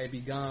me probably be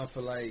gone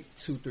for like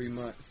 2-3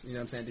 months. You know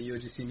what I'm saying? Then you'll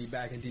just see me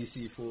back in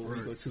DC for a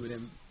week or two.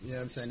 Then, you know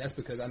what I'm saying? That's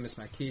because I miss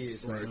my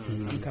kids. Like,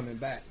 I'm coming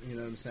back. You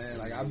know what I'm saying?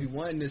 Like, I'll be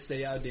wanting to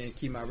stay out there and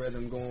keep my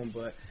rhythm going,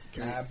 but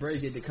I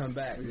break it to come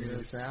back. You know what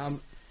I'm saying?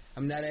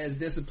 I'm not as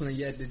disciplined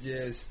yet to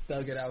just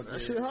thug it out there.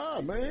 that shit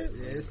hard, man.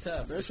 Yeah, it's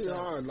tough. That It's shit tough.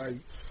 hard, like,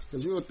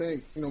 cause you'll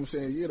think, you know what I'm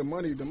saying, yeah,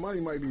 the money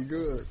might be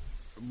good,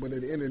 but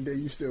at the end of the day,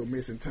 you still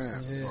missing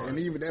time. Yeah. And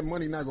even that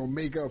money not gonna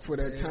make up for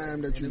that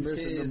time that you And them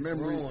missing, the kids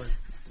memory. growing.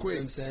 You know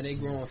what I'm saying? They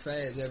growing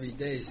fast every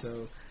day,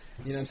 so,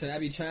 you know what I'm saying? I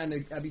be trying to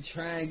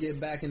get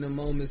back in the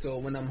moments, or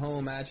when I'm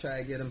home, I try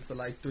to get them for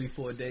like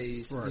 3-4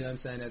 days, Right. you know what I'm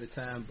saying, at a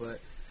time, but,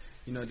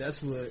 you know, that's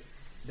probably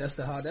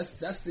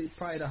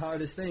the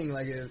hardest thing.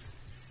 Like, if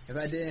if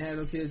I didn't have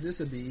no kids, this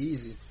would be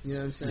easy. You know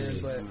what I'm saying?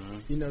 Yeah. But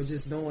you know,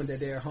 just knowing that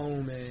they're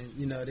home and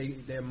you know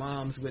their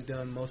moms with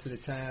them most of the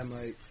time,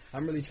 like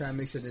I'm really trying to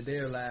make sure that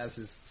their lives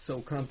is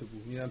so comfortable.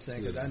 You know what I'm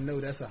saying? Because I know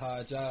that's a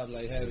hard job,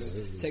 like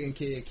taking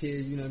care of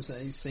kids. You know what I'm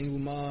saying? You single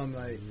mom,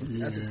 like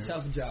that's a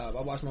tough job.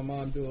 I watched my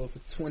mom do it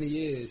for 20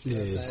 years. You know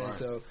what I'm saying? Right.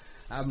 So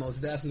I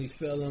most definitely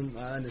feel them.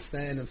 I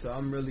understand them. So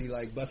I'm really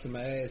like busting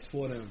my ass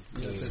for them.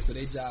 You know what I'm saying? So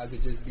their job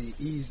could just be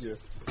easier.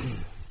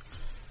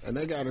 And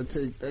they gotta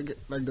take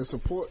like the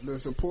support. You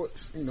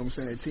know what I'm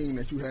saying? Team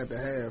that you have to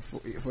have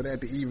for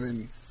that to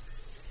even.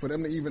 For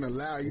them to even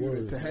allow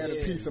you to have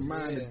the peace of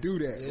mind to do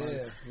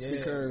that,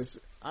 because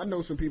I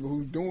know some people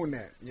who's doing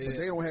that, but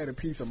they don't have the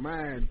peace of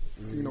mind.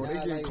 You know,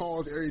 they get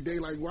calls every day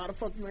like, "Why the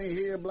fuck you ain't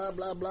here?" Blah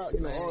blah blah. You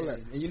know, all that.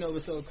 And you know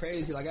what's so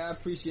crazy? Like I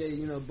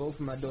appreciate both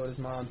of my daughters'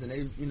 moms, and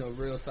they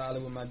real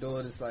solid with my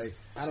daughters. Like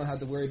I don't have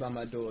to worry about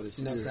my daughters.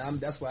 You know what I'm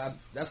saying?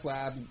 That's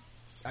why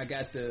I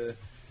got the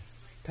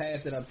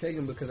path that I'm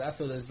taking, because I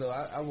feel as though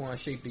I want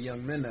to shape the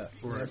young men up.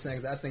 You know what I'm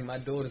saying? Because I think my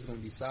daughter's gonna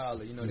be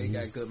solid. You know, they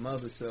got good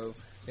mothers, so.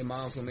 Their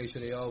mom's gonna make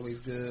sure they always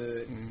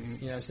good. You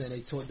know what I'm saying? They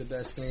taught the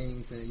best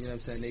things, and you know what I'm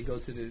saying? They go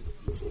to the,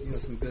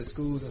 some good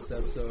schools and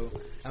stuff. So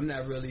I'm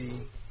not really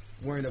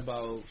worrying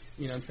about,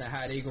 you know what I'm saying,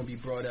 how they gonna be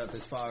brought up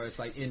as far as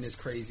like in this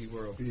crazy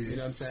world. You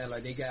know what I'm saying?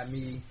 Like they got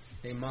me,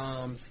 their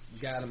moms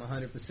got them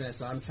 100%.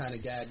 So I'm trying to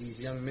guide these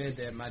young men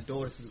that my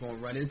daughters is gonna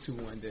run into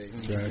one day.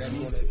 That's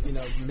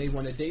gonna, may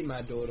want to date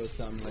my daughter or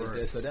something like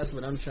that. So that's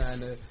what I'm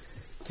trying to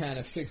kind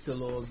of fix a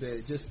little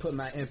bit, just put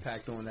my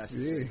impact on that.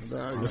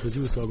 That's what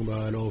you was talking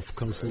about. It all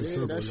comes full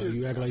circle. Like,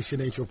 you act like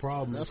shit ain't your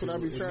problem. That's what I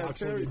be trying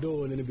to tell you.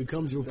 Door and then it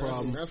becomes your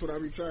problem. That's what I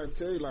be trying to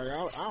tell you. Like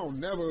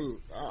I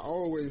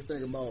always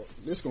think about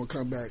this gonna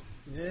come back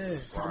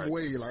some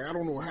way. Like I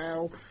don't know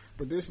how,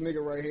 but this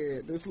nigga right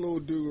here, this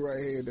little dude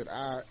right here that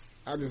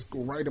I just go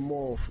write him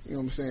off. You know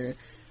what I'm saying?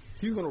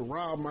 He's gonna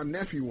rob my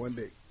nephew one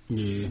day.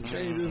 And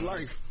change his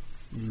life.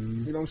 You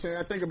know what I'm saying?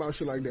 I think about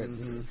shit like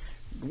that.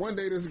 One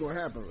day this is gonna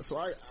happen, so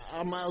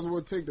I might as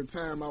well take the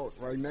time out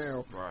right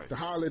now to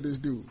holler at this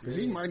dude, because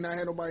he might not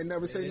have nobody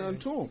never say nothing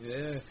to him.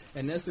 Yeah,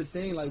 and that's the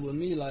thing. Like with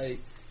me, like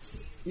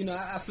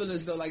I feel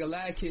as though like a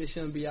lot of kids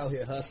shouldn't be out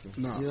here hustling.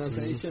 You know what I'm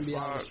saying? They shouldn't be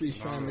out in the streets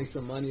trying to make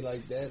some money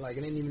like that. Like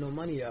it ain't even no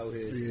money out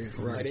here.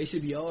 Like they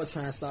should be all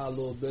trying to start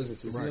little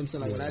businesses. You know what I'm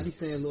saying? Like when I be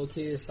seeing little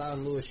kids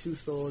starting little shoe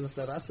stores and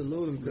stuff, I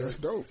salute them, because that's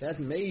dope. That's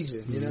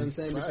major. You know what I'm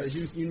saying? Because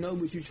you know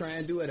what you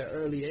trying to do at an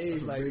early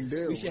age. Like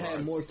we should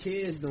have more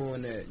kids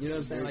doing that. You know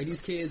what I'm saying? Like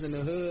these kids in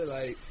the hood,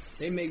 like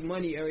they make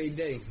money every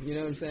day. You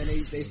know what I'm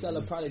saying? They sell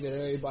a product that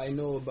everybody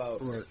know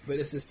about. But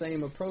it's the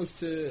same approach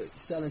to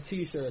selling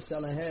t-shirts,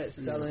 selling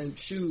hats, selling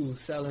shoes,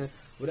 selling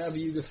whatever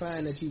you can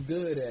find that you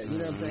good at. You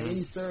know what I'm saying?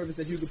 Any service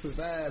that you can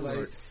provide,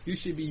 like you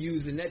should be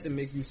using that to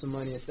make you some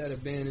money instead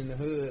of being in the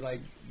hood, like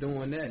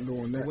doing that.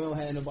 We don't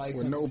have nobody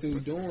coming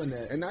through doing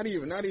that. And not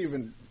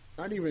even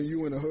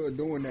you in the hood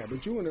doing that,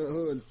 but you in the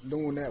hood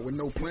doing that with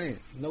no plan.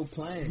 No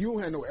plan. You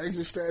don't have no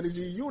exit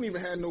strategy. You don't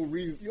even have no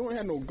reason. You don't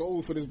have no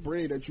goals for this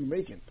bread that you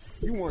making.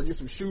 You want to get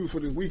some shoes for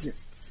this weekend.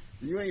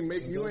 You ain't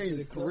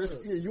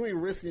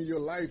risking your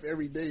life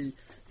every day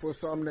for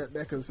something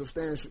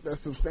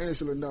that's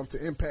substantial enough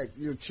to impact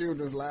your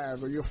children's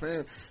lives or your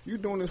family. You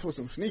doing this for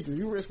some sneakers.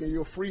 You risking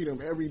your freedom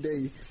every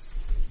day.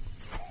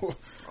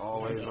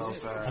 Always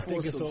outside. I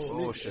think it's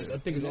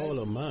all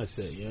a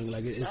mindset, young.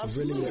 Like it's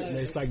really,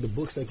 it's like the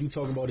books that you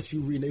talking about that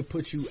you read. They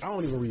put you. I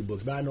don't even read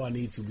books, but I know I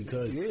need to,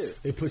 because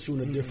they put you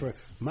in a different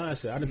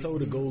mindset. I done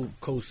told the Gold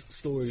Coast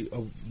story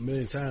a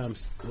million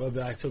times.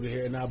 Whether I took it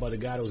here or not, about the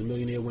guy that was a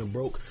millionaire, went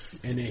broke,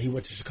 and then he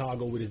went to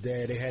Chicago with his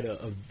dad. They had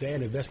a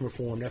investment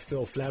for him that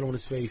fell flat on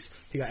his face.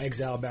 He got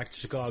exiled back to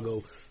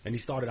Chicago, and he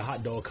started a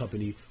hot dog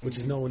company, which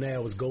is known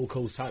now as Gold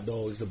Coast Hot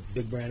Dogs. It's a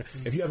big brand.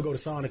 If you ever go to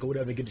Sonic or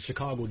whatever and get the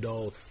Chicago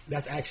dog,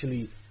 that's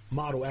actually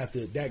modeled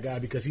after that guy,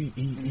 because he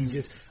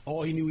just,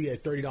 all he knew, he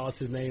had $30 to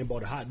his name,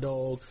 bought a hot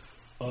dog,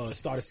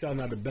 started selling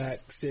out the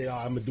back, said,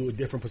 I'm going to do it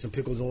different, put some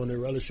pickles on it,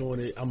 relish on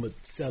it, I'm going to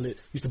sell it.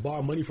 Used to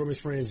borrow money from his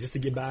friends just to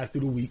get by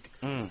through the week.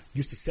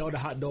 Used to sell the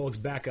hot dogs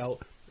back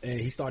out, and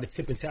he started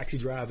tipping taxi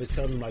drivers,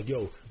 telling them like,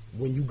 yo,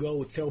 when you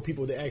go, tell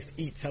people to ask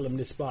to eat, tell them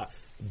this spot.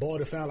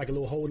 Bought it, found like a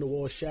little hole in the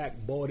wall shack,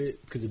 bought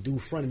it, because the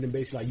dude fronted him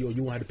basically like, yo,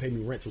 you won't have to pay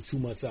me rent till 2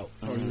 months out.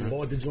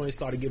 Bought the joint,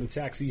 started giving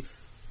taxi.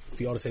 If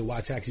you ought to say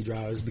why taxi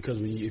drivers,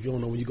 because if you don't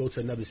know, when you go to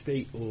another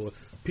state, or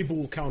people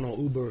will count on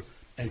Uber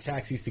and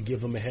taxis to give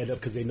them a head up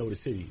because they know the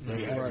city.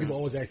 Right? People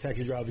always ask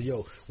taxi drivers,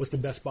 yo, what's the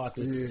best spot?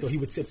 So he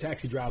would tip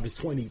taxi drivers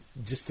 $20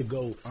 just to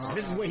go. And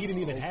this is when he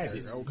didn't even have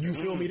it. You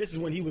feel me? This is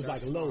when he was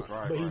like low,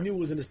 but he knew it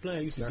was in his plan.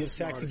 He used to give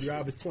taxi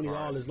drivers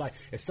 $20. Like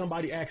if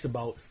somebody asks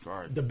about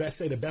the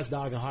best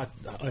dog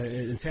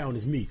in town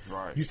is me.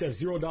 You used to have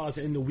 $0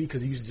 in the week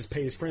because he used to just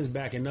pay his friends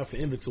back enough for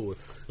inventory.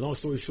 Long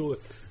story short,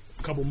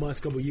 couple months,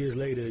 couple years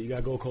later, you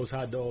got Gold Coast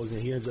Hot Dogs,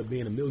 and he ends up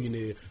being a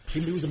millionaire. He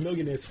was a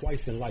millionaire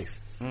twice in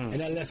life.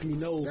 And that lets me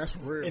know That's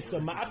real. It's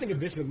I think if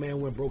Vince McMahon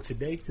went broke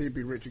today, He'd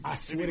be rich again. I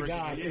swear to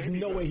God, there's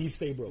no way he'd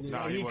stay broke.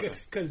 No, he wouldn't.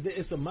 Because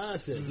it's a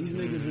mindset. These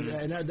niggas, is,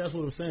 and that's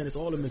what I'm saying. It's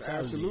all a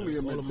mentality. Absolutely a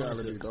All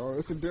mentality, mindset. dog.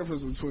 It's a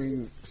difference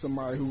between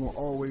somebody who will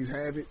always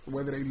have it,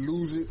 whether they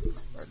lose it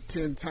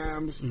 10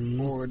 times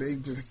or they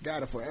just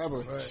got it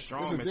forever.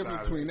 Strong There's a difference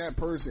mentality. between that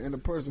person and the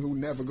person who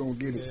never gonna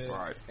get it. Yeah.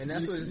 Right. And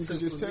that's You- what you it can took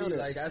just for tell me.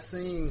 that. Like I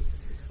seen,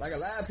 like a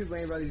lot of people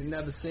ain't really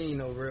never seen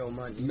no real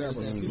money. You know what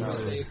I'm saying? People Never.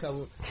 say a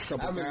couple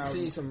I've really thousand.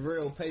 seen some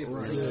real paper.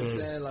 Right. You know what I'm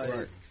saying? Like,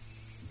 Right.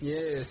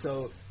 yeah.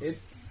 So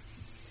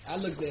I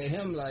looked at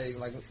him like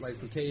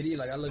for KD.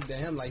 Like I looked at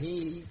him like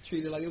he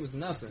treated like it was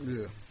nothing.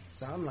 Yeah.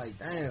 So I'm like,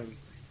 damn,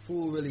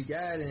 fool really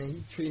got it, and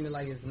he treating it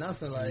like it's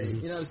nothing. Like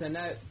you know what I'm saying?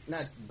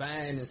 Not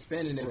buying and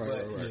spending it, Right,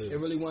 but right. it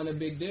really wasn't a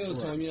big deal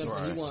to him. You know what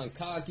I'm saying? Right. He wasn't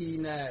cocky,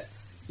 not.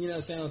 You know what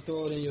I'm saying?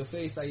 Throw it in your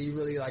face like you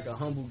really like a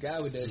humble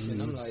guy with that shit.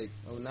 And I'm like,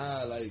 oh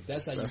nah, like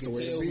that's how That's you the can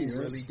way to tell be, who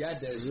right? really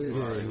got that shit.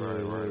 Right.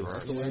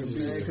 That's the You know way what I'm to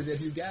saying? be. Because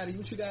if you got it,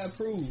 what you gotta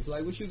prove?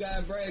 Like what you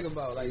gotta brag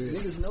about? Like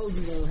niggas know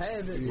you gonna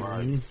have it.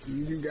 Right.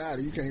 You got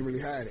it. You can't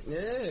really hide it.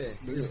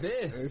 Yeah, it's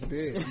there. It's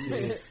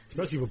there.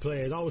 Especially for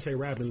players. I always say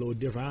rapping a little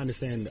different. I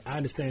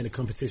understand the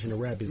competition of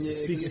rap is Yeah,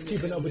 it's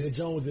keeping up with the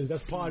Joneses.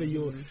 That's part of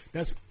your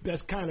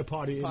that's kind of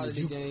part of it. Part of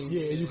the game.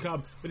 Yeah, Yeah. you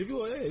come. But if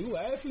you an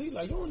athlete,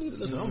 like you don't need to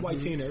listen. I'm white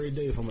team every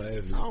day if I'm an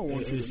athlete. I don't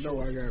want you It's to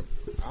know true.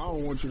 I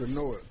don't want you to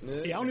know it.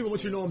 Yeah, I don't even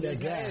want you to know I'm that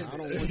guy. I don't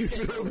want you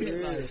to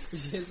know it.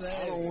 Just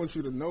I don't want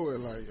you to know it.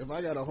 Like, if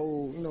I got a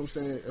whole, you know what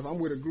I'm saying, if I'm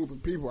with a group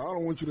of people, I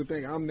don't want you to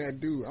think I'm that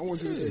dude. I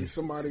want you to think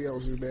somebody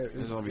else is that.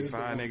 There's gonna be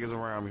 5 niggas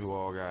around me who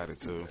all got it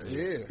too.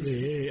 Yeah.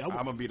 Yeah, I'm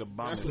gonna be the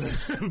bummer.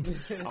 I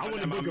I'm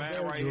want to my make a man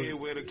bad right joke. here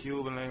with a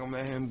Cuban. I'm gonna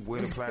let him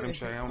with a platinum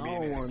chain. I'm I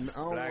being don't in want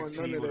black none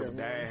tee of with a that,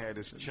 dad man. hat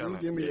is Just chilling.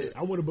 give me Yeah,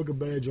 I want to book a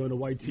badge on the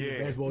white tee, Yeah.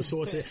 basketball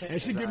shorts,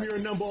 and she give me her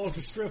number off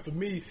the strip for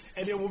me.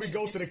 And then when we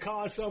go to the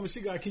car or something,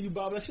 she got, can you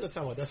buy that? She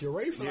talking about that's your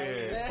Rafe? Yeah,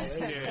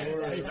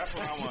 yeah, that's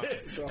what I want.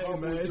 Hey,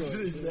 man, it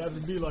should have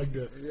to be like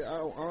that.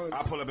 Yeah,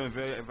 I pull up in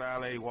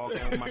valet, walk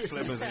in with my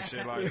slippers and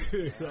shit like,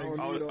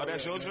 oh,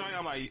 that's your joint?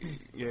 I'm like,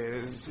 yeah,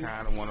 this is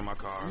kind of one of my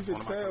cars, You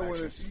one can of my tell when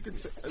collections.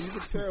 you can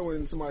tell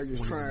when somebody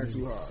just trying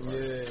too hard.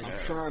 Like, I'm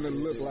trying to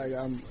look like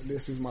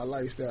this is my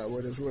lifestyle,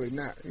 but it's really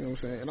not. You know what I'm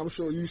saying? And I'm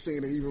sure you've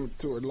seen it even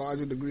to a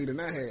larger degree than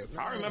I have.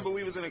 I remember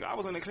I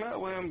was in the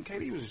club with him.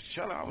 KD was just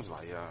chilling. I was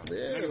like,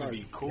 niggas like,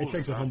 be cool. It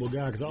takes a son. humble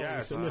guy because I Yeah,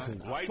 always say, son. listen,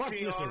 White fuck,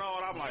 tee listen, on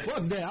all. I'm like,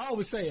 fuck that. I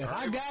always say, if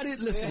I got it,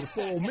 listen,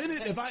 for a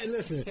minute,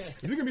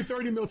 if you give me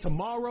 $30 million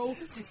tomorrow,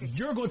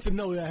 you're going to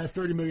know that I have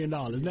 $30 million.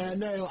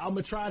 Now I'm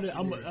gonna try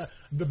to.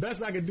 The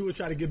best I can do is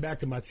try to get back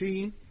to my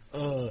team.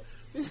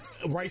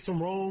 Right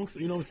some wrongs,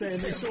 you know what I'm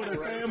saying? Make sure that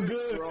fam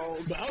good.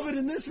 But other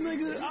than this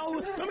nigga,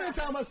 remember that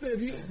time I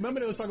said, remember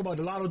they was talking about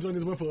the lotto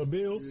joiners went for a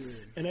bill,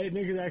 and that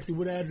niggas actually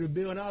went after the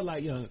bill, and I was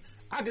like, young,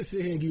 I could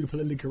sit here and give you the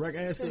politically correct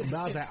answer, but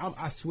I was like,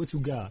 I swear to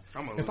God,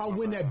 if I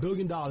win that $1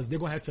 billion, they're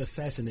gonna have to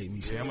assassinate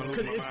me. Yeah, I'm gonna lose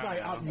Because my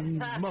it's mind,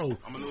 like, Mo,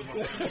 I'm gonna lose my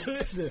mind.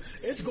 listen,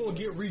 it's gonna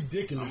get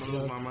ridiculous. I'm gonna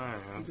lose my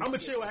mind. I'm gonna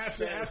chill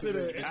after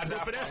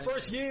but for that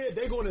first year,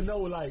 they're gonna know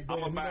like, damn,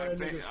 I'm you know, that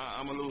nigga-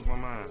 I'm gonna lose my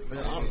mind. I'm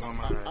gonna lose my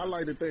mind. I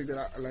like to think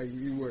that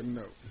you wouldn't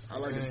know. I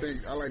like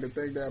to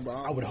think that, but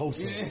I would hope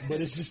so, but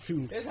it's just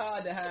too. It's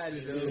hard to hide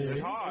it though. It's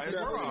hard. It's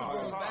real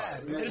hard. It's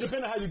hard. It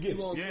depends on how you get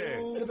it. Yeah.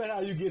 It depends on how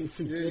you get it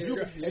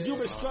too. If you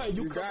restrain,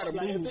 you come up,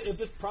 like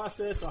if it's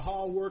process or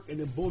hard work, and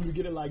then boom, you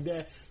get it like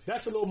that.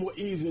 That's a little more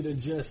easier than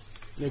just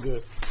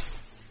nigga.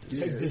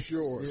 Take this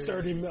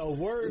 30 mil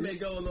word. It may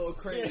go a little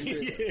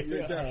crazy.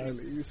 Yeah,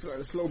 definitely. You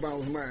slow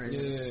bounce mine. Yeah.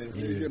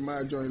 You get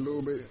my joint a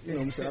little bit. You know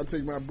what I'm saying? I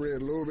take my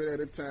bread a little bit at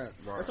a time.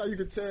 Right. That's how you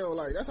can tell.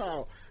 Like, that's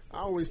how I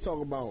always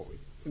talk about.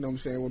 You know what I'm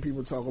saying? When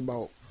people talk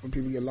about when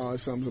people get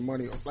large sums of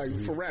money, like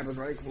for rappers,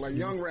 right? Like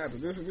young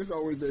rappers, this is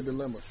always their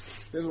dilemma.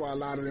 This is why a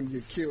lot of them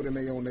get killed in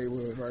their own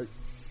neighborhoods, right?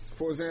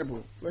 For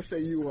example, let's say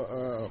you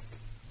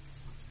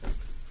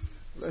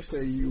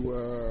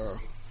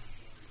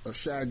a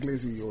Shy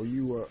Glizzy, or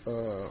you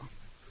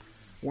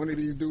one of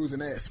these dudes in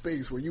that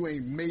space where you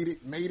ain't made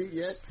it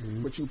yet,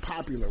 but you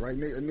popular, right?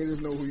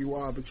 Niggas know who you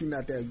are, but you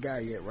not that guy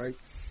yet, right?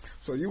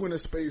 So you in a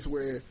space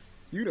where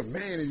you the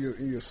man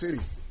in your city,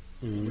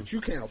 but you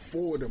can't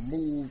afford to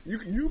move.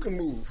 You can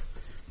move,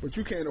 but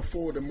you can't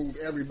afford to move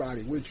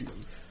everybody with you.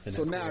 And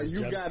so that now causes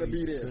you got to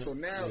be there. jealousy. So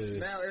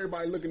now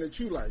everybody looking at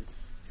you like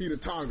he the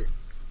target.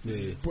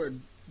 Yeah. But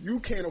you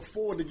can't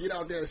afford to get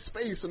out there in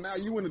space, so now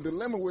you in a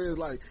dilemma where it's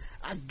like,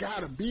 I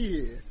gotta be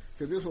here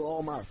because this is where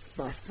all my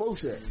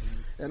folks at,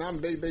 and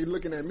they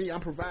looking at me.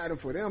 I'm providing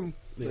for them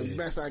the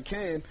best I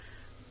can,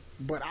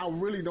 but I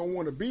really don't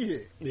want to be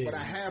here. But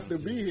I have to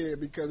be here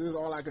because it's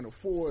all I can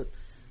afford.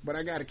 But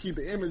I got to keep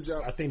the image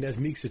up. I think that's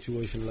Meek's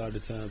situation a lot of the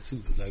time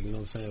too. Like, you know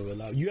what I'm saying? With a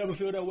lot, you ever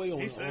feel that way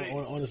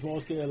on a small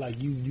scale?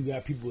 Like you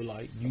got people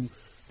like you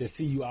that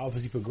see you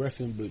obviously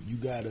progressing, but you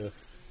gotta.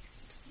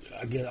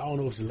 I guess I don't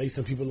know if it's to lay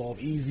some people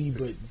off easy,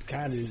 but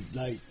kind of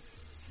like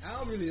I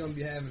don't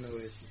be having no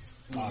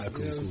issue. Alright,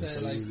 cool, You know what I'm cool.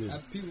 saying? So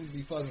Like, people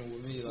be fucking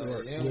with me. Like,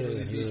 Right. they don't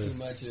really be too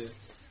much of,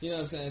 you know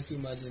what I'm saying, too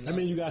much. I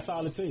mean, you got a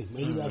solid team.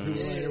 Man, you got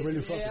people that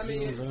really fuck I with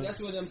mean, you. Man. that's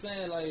what I'm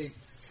saying. Like,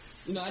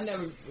 you know, I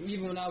never,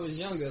 even when I was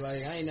younger,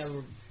 like, I ain't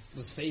never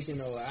was faking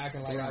or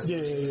acting like I was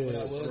what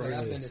I was. Like,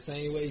 I've been the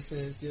same way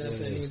since, you know what I'm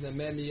saying? Niggas that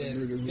met me at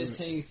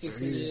 15,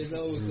 16 years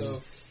old,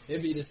 so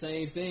it'd be the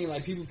same thing.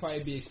 Like, people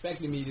probably be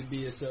expecting me to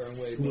be a certain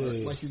way,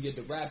 but once you get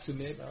the rap to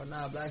me, they be like, oh,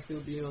 nah, Black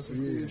still be on some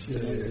cool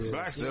shit.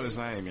 Black still the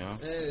same, yo.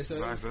 Yeah, so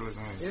Black still the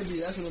same. it'd be,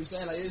 that's what I'm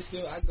saying. Like, it's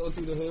still, I go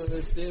through the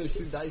hood, still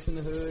shoot dice in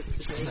the hood.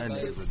 That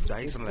Like, nigga's a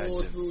dice pull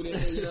legend. through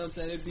there, you know what I'm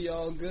saying? It'd be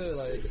all good,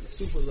 like,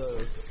 super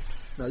love.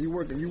 Now you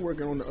working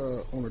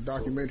on a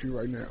documentary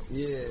right now.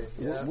 Yeah.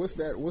 What's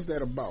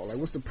that about? Like,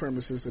 what's the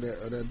premises of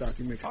that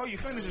documentary? Oh, you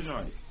finished the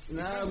joint?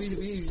 Nah,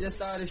 we just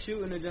started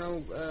shooting the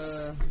joint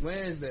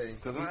Wednesday.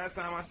 Because last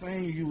time I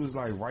seen you was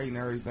like writing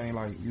everything,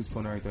 like you was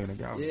putting everything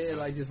together. Yeah,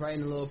 like just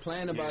writing a little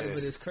plan about it,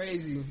 but it's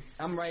crazy.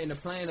 I'm writing a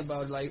plan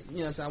about it, like, you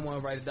know what I'm saying, I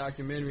want to write a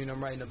documentary and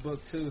I'm writing a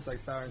book too. It's like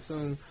starting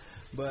soon.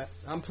 But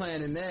I'm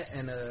planning that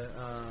and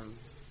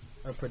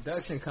a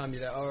production company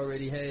that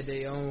already had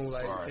their own,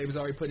 like, they was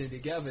already putting it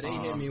together. They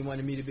hit me and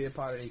wanted me to be a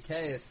part of their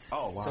cast.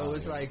 Oh, wow. So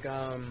it's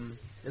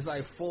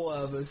like 4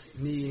 of us,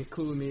 me,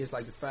 including me, it's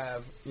like the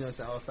 5, you know what I'm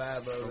saying, all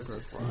 5 of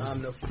us.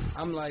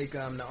 I'm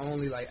the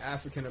only, like,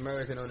 African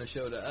American on the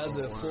show. The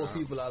other 4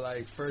 people are,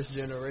 like, first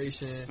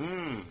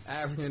generation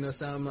African or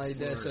something like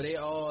that. So they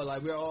all,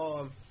 like, we're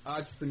all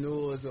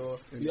entrepreneurs, or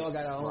we all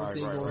got our own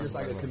thing going. It's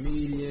like a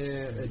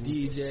comedian, a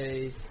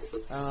DJ,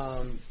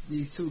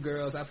 these 2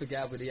 girls, I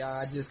forgot what they are.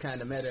 I just kind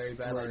of met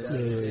everybody like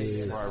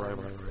that. Right.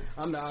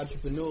 I'm the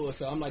entrepreneur,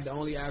 so I'm like the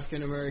only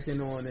African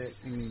American on it.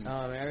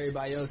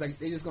 Everybody else, like,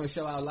 they just gonna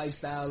show our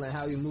lifestyle and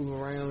how we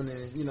move around,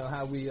 and you know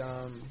how we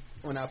on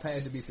our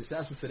path to be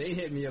successful. So they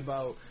hit me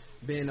about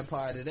being a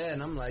part of that,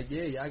 and I'm like,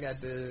 I got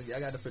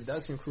the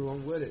production crew.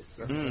 I'm with it.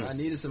 I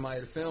needed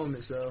somebody to film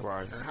it, so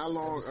And how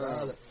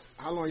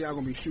long y'all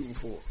gonna be shooting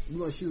for? We're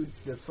gonna shoot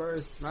the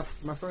first.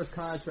 My first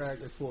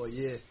contract is for a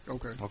year.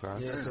 Okay.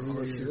 Yeah, so we're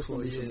gonna shoot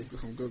for a year.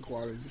 Some good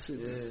quality shit.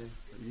 Yeah.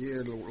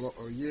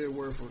 A year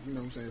worth of, you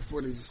know what I'm saying,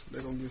 footage.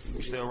 They're gonna get some.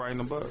 You still writing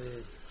the book?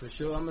 Yeah, for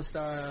sure. I'm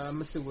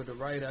gonna sit with the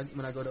writer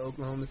when I go to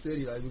Oklahoma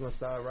City. Like, we're gonna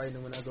start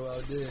writing when I go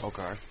out there.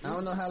 Okay. I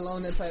don't know how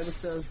long that type of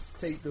stuff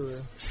take to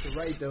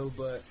write though,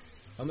 but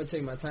I'm gonna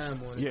take my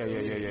time on it. Yeah.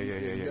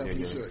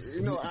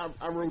 You know,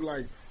 I wrote,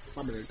 like,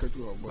 my bad, cut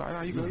you off,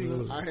 but you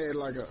go. I had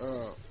like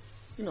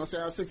you know,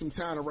 I took some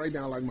time to write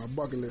down, like, my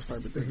bucket list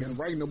type of thing. And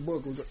writing a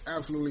book was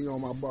absolutely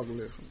on my bucket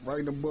list.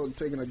 Writing a book,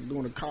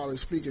 doing a college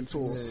speaking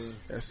tour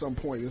at some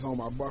point is on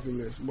my bucket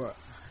list. But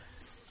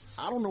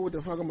I don't know what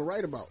the fuck I'm gonna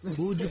write about.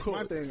 Who would you call?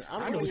 My thing.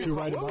 I know what you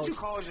write about. What would you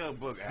call your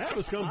book? Have a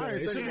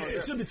scumbag.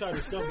 It should be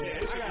titled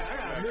scumbag. I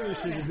got a million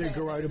shit this nigga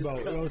can write about.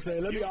 You know what I'm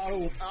saying? Let me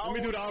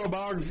do the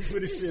autobiography for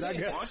this shit. I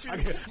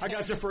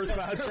got your first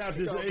 5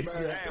 chapters.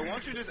 Hey, why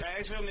don't you just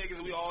ask your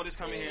niggas? We all just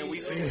come in here and we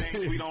say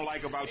things we don't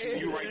like about you.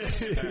 You write that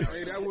shit down.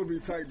 Hey, that would be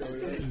tight though.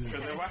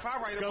 Because if I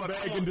write a book,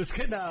 scumbag and just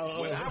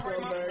now.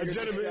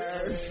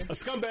 A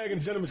scumbag in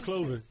gentleman's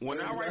clothing.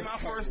 When I write my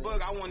first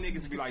book, I want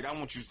niggas to be like, I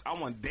want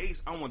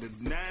dates, I want the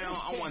now,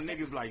 I want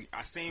niggas like,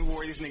 I seen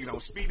where this nigga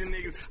don't speak to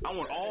niggas. I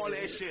want all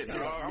that shit, dog.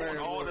 I want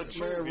all the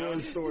truth, Man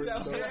Roy's story,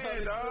 dog. Yeah,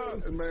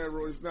 dog. Man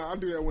Roy's. Nah, I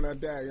do that when I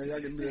die.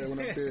 Y'all can do that when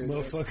I'm dead.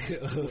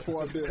 Motherfucker.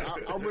 Before I did,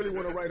 I really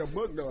want to write a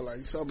book though,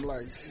 like something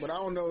like. But I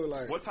don't know,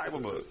 like. What type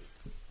of book?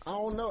 I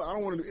don't know. I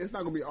don't want to. It's not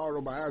gonna be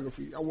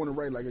autobiography. I want to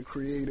write like a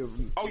creative,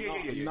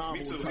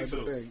 novel type of thing.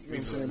 You know what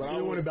I'm saying? But I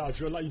don't want about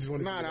your life. You just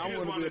want to. Nah, I want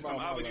to be about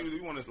my life.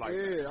 You want to like.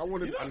 Yeah, I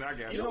want to.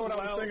 You know what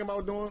I was thinking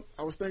about doing?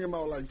 I was thinking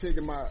about like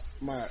taking my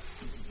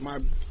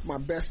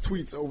best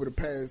tweets over the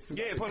past.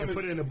 Yeah,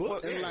 put it in a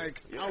book and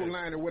like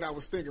outlining what I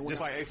was thinking.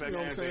 Just like ASAP. You know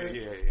what I'm saying?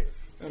 Yeah.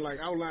 And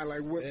like outline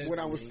like what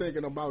I was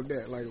thinking about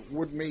that, like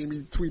what made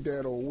me tweet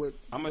that or what.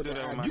 I'm gonna do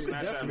that on my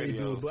Snapchat Do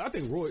video. it, but I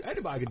think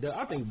anybody could do.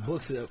 I think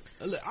books.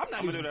 I'm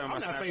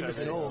not famous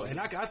at all, and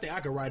I think I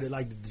could write it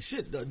like the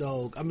shit,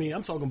 dog. I mean,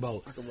 I'm talking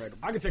about.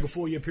 I could take a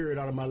 4-year period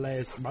out of my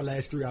last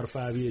 3 out of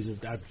 5 years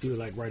if I feel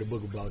like write a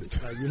book about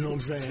it. Like, you know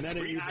what I'm saying? That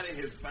 3 out of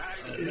his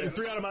 5 years.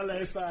 3 out of my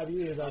last 5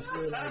 years, I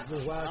swear, like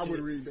this wild I would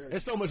read that.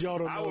 There's so much y'all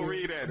don't know. I would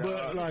read that,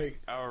 but like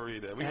I would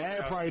read that.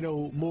 I probably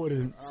know more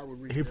than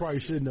he probably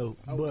should know.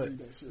 But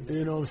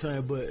you know what I'm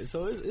saying? But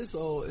so it's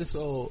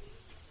all.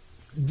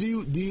 Do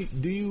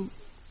you?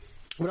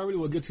 What I really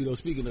want to get to though,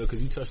 speaking of,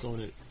 because you touched on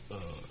it.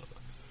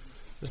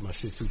 That's my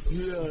shit too.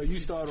 You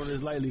start on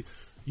this lightly.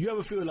 You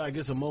ever feel like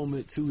it's a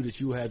moment too that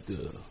you had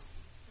to,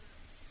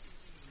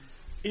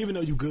 even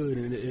though you good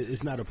and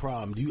it's not a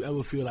problem. Do you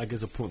ever feel like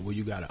it's a point where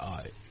you got to, all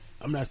right,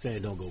 I'm not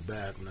saying don't go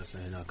back. I'm not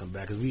saying not come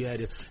back, because we had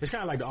it. It's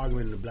kind of like the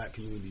argument in the black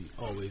community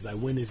always. Like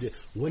when is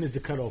the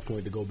cutoff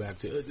point to go back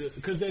to?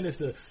 Because then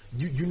it's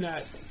you're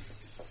not.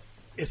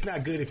 It's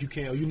not good if you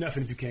can't, or you're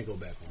nothing if you can't go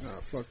back home. Nah,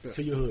 fuck that.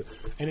 To your hood.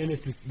 And then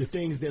it's the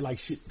things that like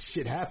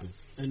shit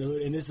happens in the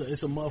hood, and it's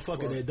a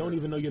motherfucker that don't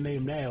even know your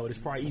name now. That's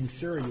probably eating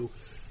cereal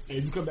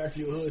and you come back to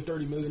your hood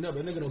 30 million up,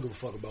 that nigga don't give a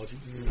fuck about you.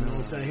 You know what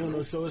I'm saying? He don't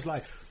know. So it's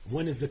like,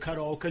 when is the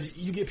cutoff? Because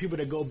you get people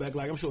that go back,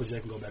 like I'm sure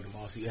Jack can go back to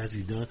Marcy as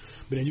he's done,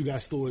 but then you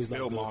got stories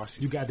like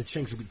you got the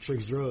Chinks who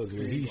tricks drugs,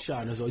 where he's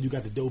shot, and so you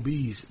got the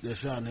Dobies that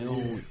shot in their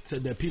own, so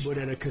that people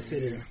that are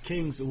considered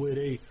kings where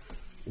they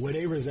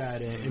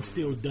reside at and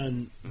still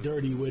done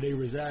dirty where they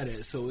reside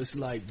at. So it's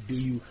like,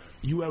 do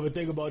you ever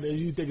think about that? Do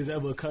you think it's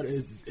ever a cut?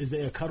 Is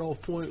there a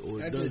cutoff point,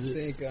 or I just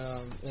think,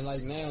 and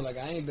like now, like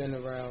I ain't been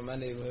around my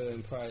neighborhood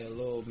in probably a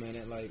little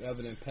minute, like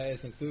other than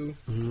passing through.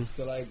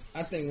 So like,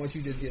 I think once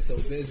you just get so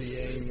busy,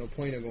 there ain't no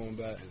point of going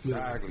back.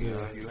 Exactly.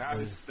 You have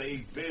to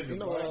stay busy.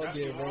 That's what's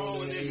wrong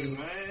with niggas,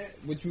 man.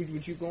 What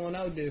you going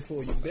out there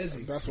for? You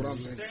busy. That's what I'm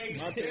saying.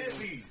 Stay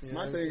busy.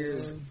 My thing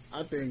is,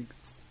 I think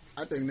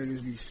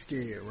niggas be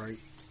scared, right?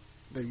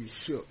 They be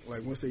shook.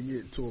 Like once they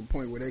get to a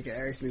point where they can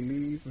actually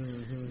leave,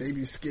 they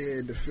be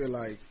scared to feel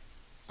like,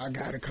 I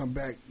gotta come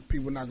back.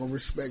 People not gonna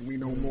respect me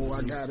no more.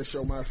 I gotta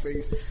show my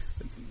face.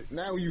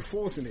 Now you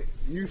forcing it.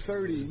 You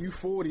 30, you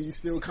 40, you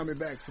still coming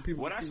back. So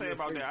people. What I say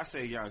about that, I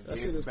say, y'all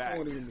give back.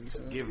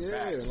 Give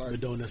back. But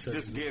don't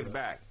necessarily just give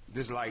back.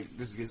 Just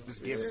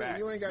give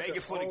back. Make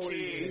it for the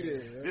kids.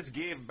 Just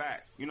give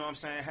back. You know what I'm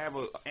saying? Have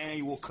an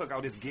annual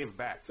cookout. Just give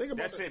back.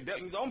 That's it.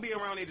 Don't be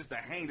around there just to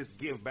hang. Just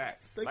give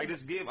back.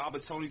 Just give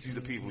opportunities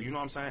to people. You know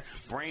what I'm saying?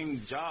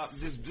 Bring job.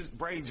 Just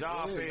bring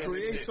job fairs.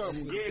 Create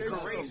something. Yeah,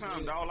 create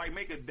something, dog. Like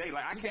make a day.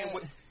 Like I can't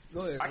wait.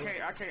 Go ahead,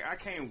 I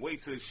can't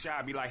wait till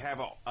Shy be like have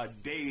a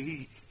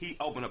day he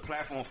open a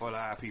platform for a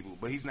lot of people,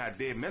 but he's not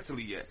dead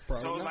mentally yet.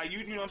 Probably so it's like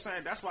you know what I'm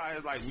saying. That's why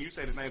it's like when you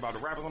say the thing about the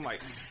rappers, I'm like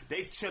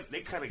they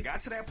kind of got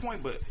to that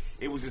point, but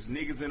it was just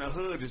niggas in the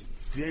hood just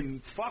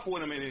didn't fuck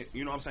with him in it.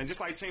 You know what I'm saying? Just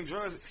like King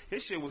Drugs,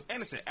 his shit was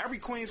innocent. Every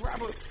Queens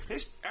rapper,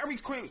 every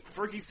Queen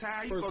Freaky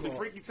Tide, you go to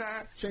Freaky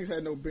Tide. Chinks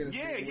had no business.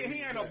 Yeah, he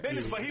had no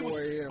business, but he was.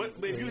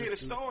 But if you hear the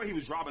story, he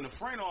was dropping a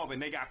friend off, and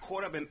they got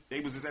caught up, and they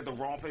was just at the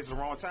wrong place at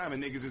the wrong time,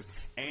 and niggas just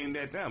aimed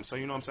at them. So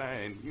you know what I'm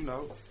saying? You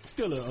know,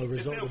 still a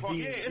result of being,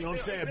 you know what I'm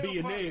saying,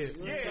 being there.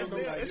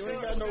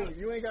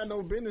 You ain't got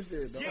no business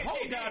there, though. Yeah,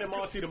 Hope died in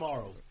Marcy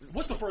tomorrow.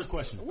 What's the first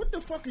question? What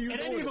the fuck are you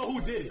doing? And even who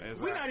did it.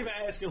 We're not even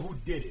asking who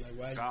did it.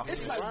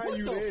 It's like, what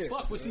the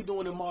fuck was he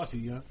doing in Marcy,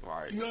 yeah?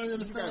 Right. You don't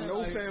understand? You got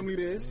no family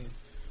there.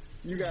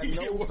 You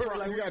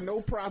got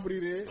no property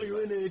there.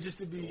 You're in there just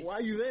to be. Why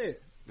you there?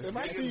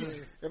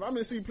 If I'm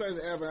in C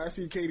Pleasant Avenue, I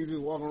see Katie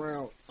just walking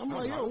around. I'm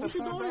like, yo, what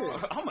you doing here?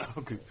 I'm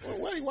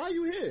like, why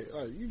you here?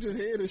 Like, you just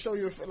here to show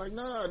your face? Like,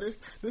 nah, this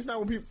not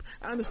what people.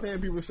 I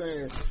understand people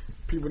saying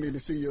people need to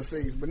see your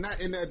face, but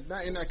not in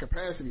that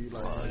capacity.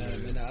 Like,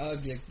 man, the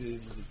object is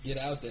to get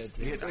out there,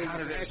 get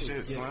out of that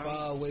shit, get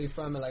far away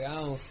from it. Like I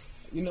don't.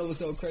 You know what's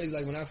so crazy?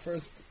 Like when the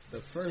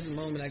first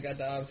moment I got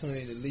the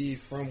opportunity to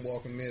leave from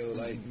Walker Mill,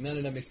 like none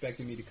of them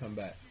expected me to come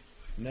back.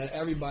 Now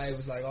everybody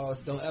was like, "Oh,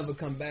 don't ever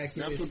come back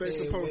here." That's what they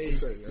stay supposed away. to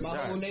say.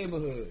 My own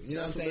neighborhood. You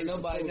know what I'm saying?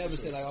 Nobody never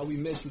said like, "Oh, we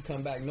miss you,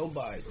 come back."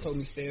 Nobody told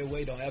me stay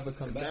away, don't ever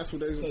come back. That's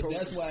what they supposed So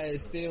that's why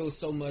it's still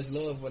so much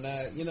love when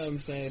I, you know what I'm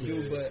saying,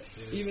 dude. But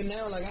even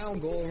now, like I don't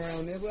go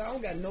around there, but I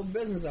don't got no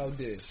business out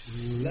there.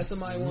 Unless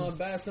somebody want to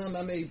buy something,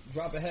 I may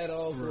drop a hat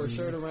off or a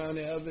shirt around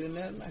there. Other than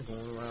that, I'm not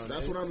going around.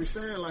 That's what I be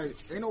saying. Like,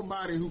 ain't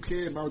nobody who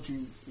care about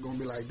you gonna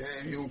be like,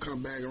 "Damn, he don't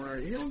come back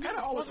around." And I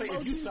always say,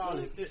 if you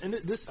solid, and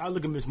this, I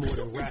look at this more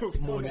than rap,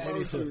 more than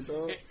anything.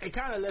 It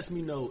kind of lets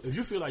me know if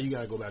you feel like you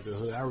gotta go back to the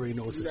hood. I already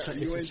know it's a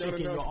chink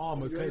in your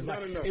armor, because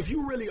like if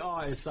you really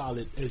are as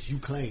solid as you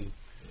claim,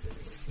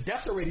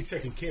 that's already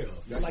taken care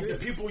of. That's like it.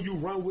 The people you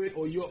run with,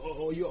 or your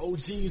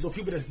OGs, or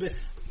people that's been,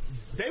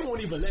 they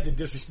won't even let the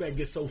disrespect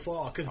get so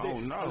far because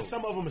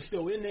some of them are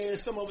still in there.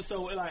 Some of them,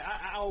 so like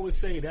I always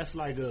say that's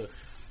like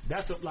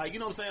like you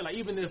know what I'm saying. Like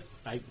even if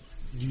like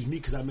use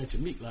Meek because I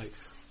mentioned Meek, like,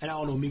 and I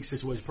don't know Meek's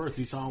situation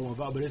personally, so I don't want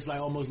to. But it's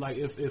like almost like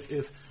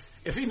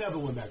if he never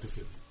went back to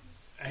Philly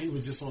and he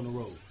was just on the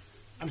road,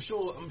 I'm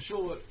sure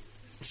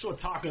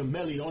Taka and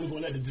Melly only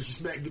gonna let the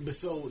disrespect get, but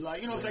so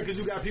like you know what I'm saying, because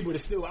you got people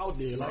that's still out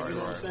there, like you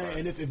know what I'm saying.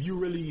 And if you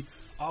really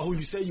are who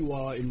you say you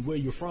are and where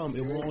you're from,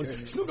 it won't.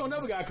 Snoop don't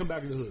never gotta come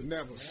back to the hood.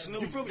 Never.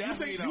 Snoop,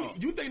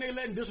 you think they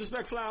letting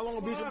disrespect fly on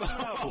Long Beach?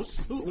 No.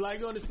 Snoop,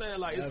 like you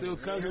understand, like it's still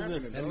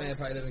cousins. That man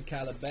probably live in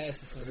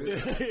Calabasas.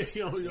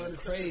 You understand?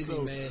 Crazy,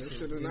 so, man. That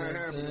shit is not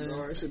happening,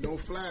 dog. That shit don't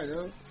fly,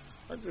 yo.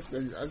 I just say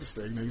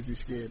niggas be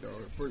scared, dog.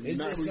 It's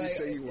not just who like, you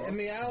say you are. I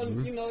mean, I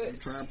don't, you know, I'm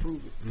trying to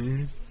prove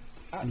it.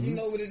 You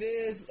know what it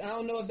is? I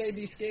don't know if they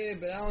be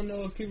scared, but I don't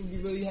know if people be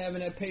really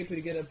having that paper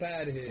to get up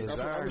out of here. That's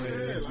what I was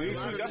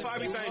saying. That's what I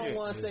be thinking. I don't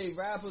want to say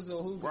rappers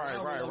or who, Right.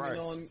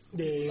 on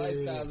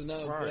lifestyles and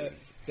nothing, but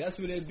that's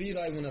what it be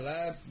like when a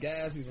lot of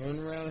guys be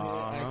running around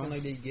here acting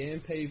like they getting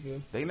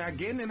paper. They not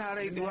getting it how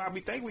they do. How we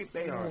think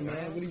they are.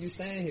 Man, what are you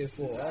staying here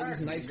for? All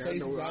these nice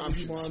places, why would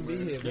you want to be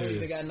here? Why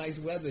they got nice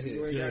weather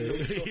here?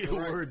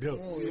 Word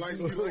though.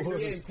 You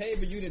getting paid,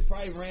 but you done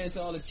probably ran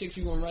to all the chicks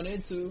you gonna run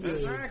into.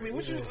 Exactly.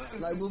 What you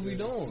like? What we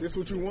doing? This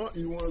what you want?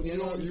 You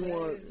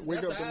want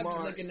wake up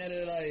tomorrow? Looking at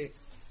it like.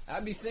 I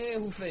be saying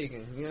who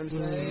faking. You know what I'm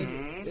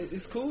saying?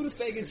 It's cool to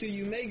fake it till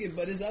you make it,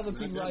 but there's other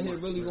people out here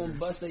really gonna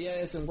bust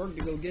their ass and work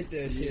to go get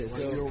that shit.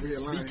 So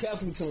be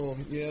careful to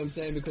them. You know what I'm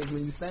saying? Because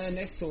when you stand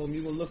next to them,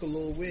 you gonna look a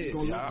little weird.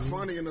 You're gonna look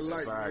funny in the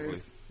light,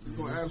 man. You're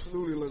gonna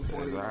absolutely look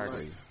funny in the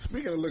light.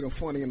 Speaking of looking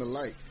funny in the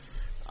light,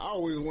 I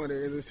always wonder,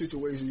 is a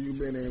situation you've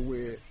been in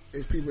where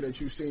it's people that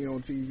you seen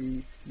on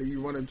TV that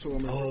you run into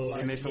them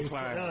and they some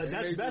clients.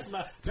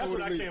 That's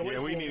what I can't wait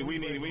for. We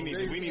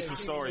need some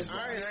stories.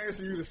 I ain't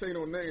asking you to say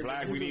no names.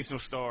 Black, we need some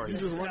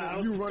stories.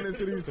 You run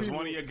into these people.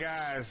 One of your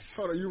guys.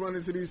 Hold on, you run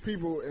into these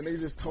people and they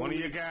just totally. One of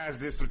your guys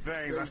did some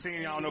things. I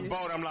seen y'all on the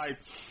boat. I'm like,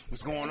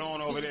 what's going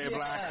on over there,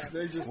 Black?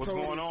 What's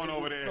going on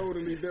over there?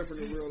 Totally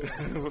different in real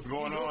life. What's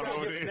going on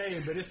over there?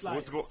 Name, but it's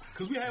like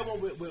because we had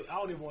one with I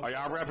don't even want. Are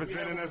y'all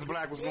representing us,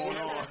 Black? What's going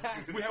on?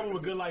 We had one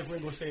with Good Life. We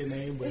ain't gonna say a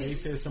name, but they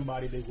said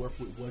somebody they worked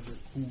with wasn't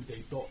who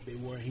they thought they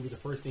were. And he was the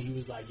first thing he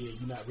was like, yeah,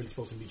 you're not really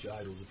supposed to meet your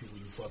idols, the people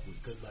you fuck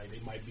with, because like they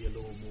might be a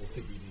little more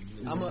picky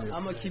than you.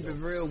 I'm gonna keep it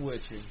real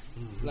with you.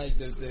 Like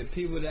the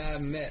people that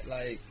I've met,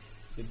 like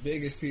the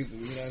biggest people,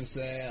 you know what I'm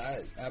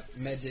saying? I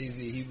met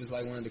Jay-Z. He was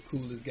like one of the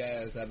coolest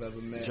guys I've ever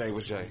met. Jay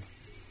was Jay.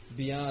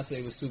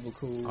 Beyonce was super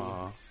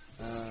cool.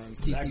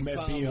 Black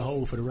met being a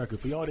hoe for the record.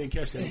 For y'all didn't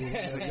catch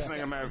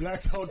that.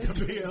 Black talked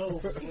to being a hoe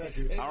for the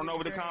record. I don't know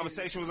what the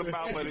conversation was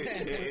about, but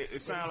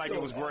it sounded like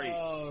it was great.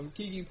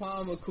 Keke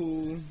Palmer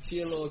cool.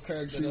 She a little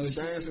character. She was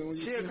dancing.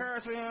 She a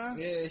character,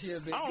 yeah, she a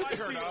big. I don't like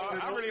her, dog.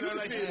 I really don't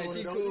like her.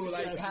 She cool.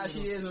 Like how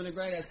she is on the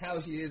ground, that's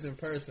how she is in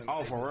person.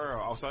 Oh, for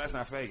real? Oh, so that's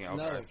not faking. Okay.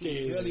 No,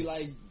 she really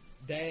like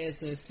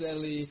dancing,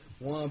 silly,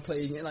 one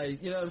play,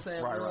 like, you know what I'm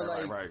saying?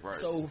 Right.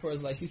 Soul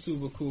person, like she's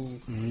super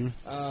cool.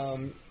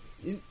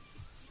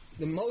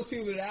 The most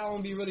people that I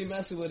won't be really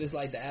messing with is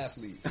like the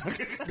athletes.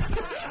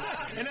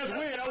 And that's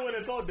weird. I wouldn't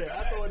have thought that.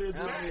 I thought it'd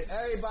be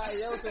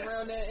everybody else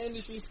around that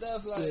industry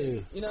stuff, like,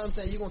 you know what I'm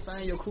saying? You're going to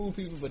find your cool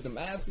people, but them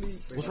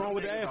athletes. What's wrong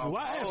with the athletes?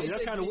 Why athletes?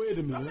 That's kind of weird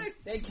to me.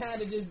 They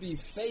kind of just be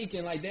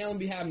faking, like they don't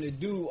be having to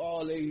do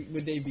all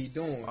what they be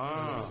doing. You know what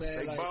I'm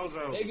saying? Like,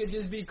 they could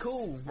just be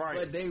cool,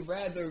 but they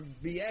rather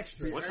be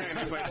extra. What team do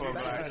they play for,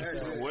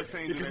 Black? What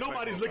team do they play for? Because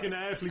nobody's looking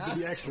at athletes to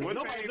be extra.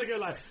 Nobody's looking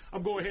like,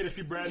 I'm going here to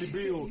see Bradley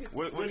Beal.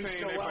 What team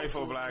they play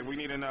for, Black? We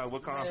need to know.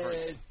 What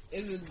conference?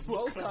 It's in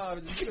both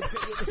conferences. You can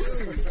pick and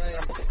choose.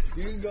 Like,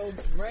 you can go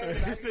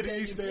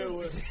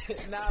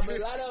Nah, but a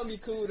lot of them be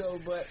cool though.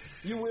 But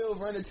you will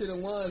run into the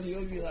ones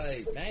you'll be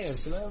like, damn,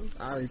 Slim.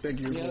 I didn't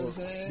think you know what I'm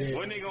saying? Yeah.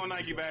 What nigga on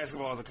Nike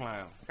basketball is a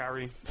clown?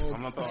 Kyrie?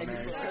 I'm not throwing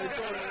names.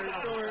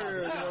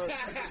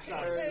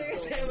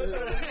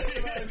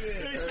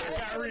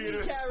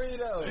 Kyrie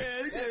though.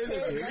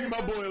 Leave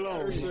my boy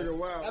alone.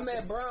 I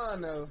met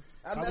Bron though.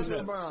 I messed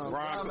with Bron.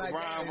 Bron.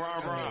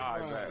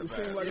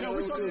 You know,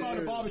 we talking about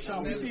the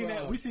barbershop. We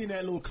seen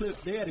that little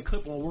clip. They had a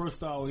clip on World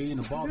Star where he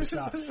in the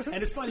barbershop.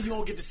 And it's funny, you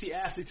don't get to see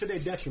athletes to their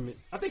detriment.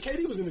 I think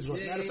KD was in the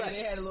joint. Matter of fact,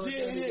 they had a little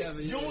thing together.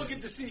 You don't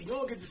get to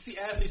see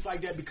athletes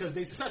like that because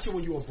especially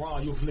when you're a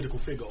Bron, you're a political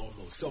figure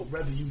almost. So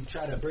whether you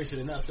try to embrace it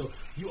or not, so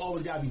you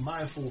always gotta be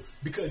mindful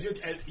because you're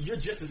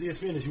just as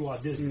ESPN as you are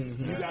Disney.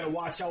 You gotta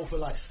watch out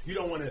for you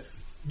don't want to.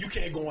 You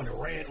can't go on a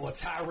rant or a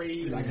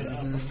tirade, like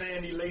a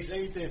profanity lace,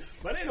 anything.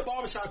 But in the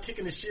barbershop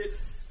kicking the shit,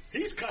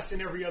 he's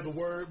cussing every other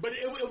word. But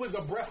it was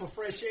a breath of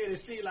fresh air to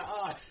see, like,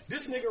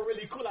 this nigga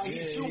really cool. Like,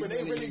 he's human.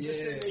 They really just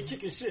sitting there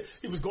kicking shit.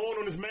 He was going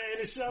on his man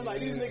and shit. I'm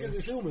like, these niggas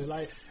is human.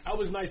 Like, that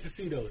was nice to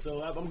see, though.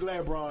 So I'm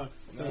glad, Bron.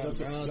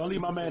 Don't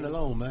leave my man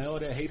alone, man. All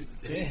that hate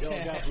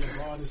y'all got for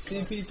LeBron.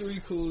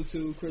 CP3 cool,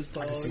 too. Chris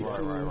Paul, cool.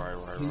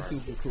 Right. He's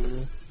super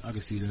cool. I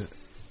can see that.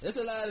 There's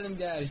a lot of them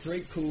guys.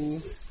 Drake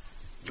cool.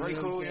 Drake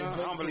cool, yeah? I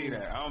don't believe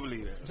that.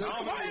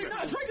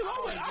 Drake is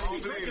always. I see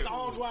Drake is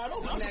arms wide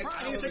open. I'm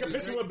surprised he didn't take a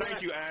picture with Black.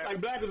 Thank you, Ad.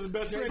 Like Black was his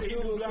best friend. He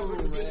knew Black was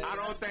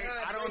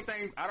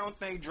I don't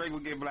think Drake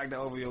would get Black the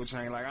OVO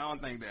chain. Like, I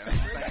don't think that.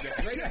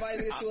 Drake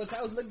invited us to his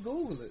house. Look,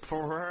 Google it.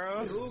 For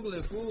her? Google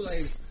it, fool.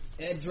 Like,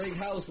 at Drake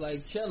house,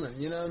 like, chilling.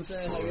 You know what I'm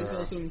saying? Like, it's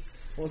on some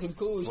cool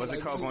shit. Was it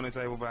coke on the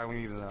table, Black?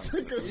 We need to know.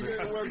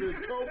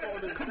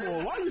 Come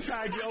on, why you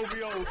trying to get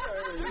OVO?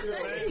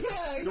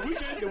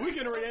 The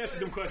weekend already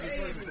answered them questions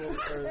first of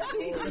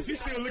all. Because he's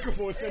still looking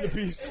for a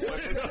centerpiece.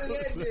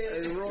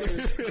 Hey, Roy.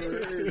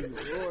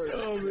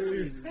 Oh,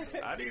 man.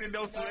 I need to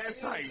know some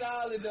insight.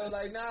 Solid, though.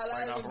 Like, a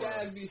lot of them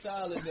guys be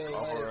solid, though.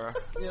 Like,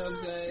 you know what I'm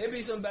saying? It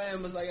be some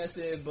bammers, like I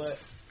said, but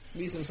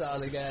be some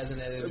solid guys in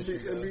that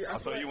industry. I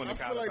saw you in the I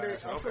feel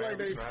like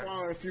they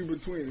far and few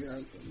between.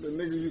 The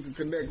niggas you can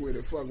connect with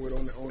and fuck with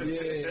on the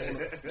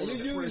and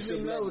you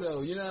usually know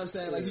though. You know what I'm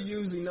saying? Like you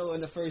usually know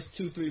in the first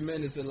 2-3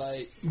 minutes of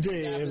like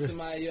snapping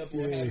somebody up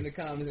or having the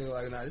comment and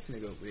like, nah, this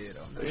nigga weird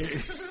on that. I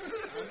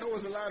know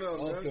it's a lot of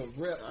them. Off the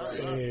rip,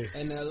 right?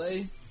 In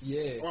LA,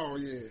 Oh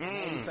yeah.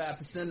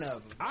 95%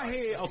 of them. I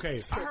hear.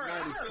 Okay.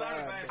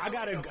 I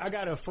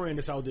got a friend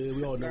that's out there.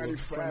 We all know,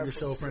 friend of the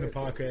show, friend of the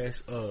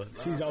podcast.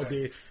 She's out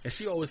there, and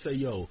she always say,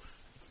 "Yo,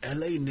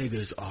 LA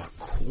niggas are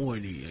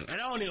corny," and I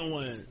don't even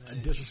want to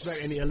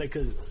disrespect any LA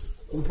because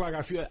We probably got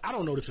a few. I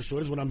don't know this for sure.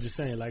 This is what I'm just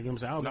saying. Like, you know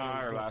what I'm saying? I don't Nah,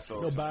 I heard a lot of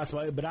stories. No bias,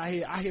 but I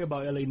hear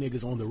about LA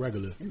niggas on the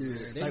regular. Yeah,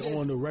 they like just,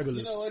 on the regular.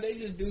 You know what? They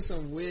just do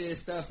some weird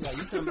stuff. Like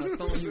you talking about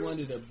throwing you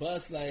under the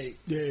bus. Like,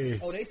 yeah.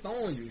 Oh, they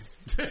throwing you.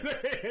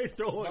 They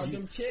throwing about you.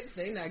 them chicks,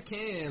 they not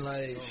can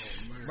like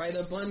right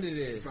up under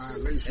there.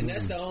 Violation. And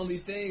that's the only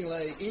thing.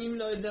 Like, even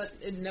though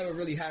it never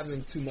really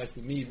happened too much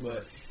with me,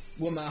 but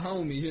with my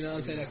homie, you know what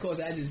I'm saying? Of course,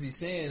 I just be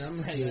saying,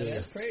 I'm like,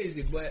 that's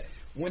crazy. But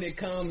when it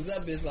comes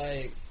up, it's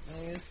like,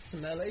 it's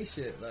some LA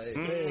shit. Like,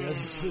 you know what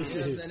I'm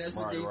saying? That's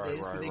what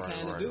they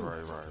kind of do.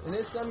 And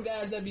there's some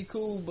guys that be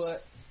cool,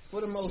 but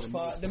for the most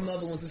part, them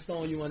other ones are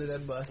throwing you under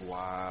that bus.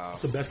 Wow.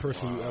 What's the best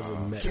person you ever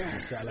met?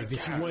 Like,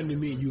 if you wanted to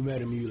meet, you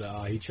met him, you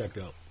like, he checked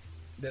out.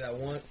 That I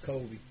want?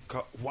 Kobe.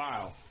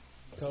 Wow.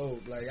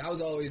 Kobe. Like, I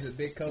was always a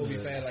big Kobe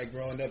fan, like,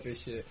 growing up and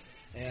shit.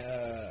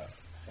 And,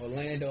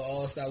 Orlando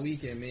All-Star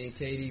Weekend, me and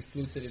KD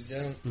flew to the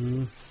gym.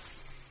 Mm-hmm.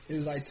 It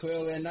was like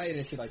 12 at night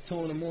and shit, like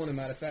 2 in the morning,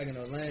 matter of fact, in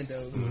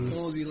Orlando. As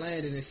soon as we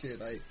landed and shit,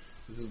 like,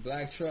 it was a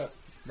black truck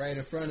right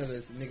in front of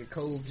us. Nigga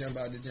Cole jump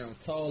out the gym,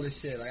 tall as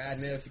shit. Like, I'd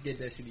never forget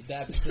that shit. He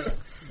dapped as fuck.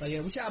 Like, yeah,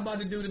 what y'all about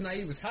to do tonight?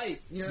 He was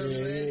hype. You know what I'm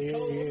saying? It's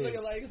Cole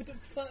looking like, what the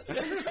fuck? You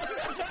know what I'm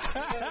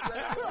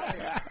saying?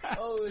 Like,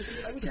 oh,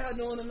 shit. Like, what y'all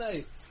doing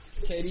tonight?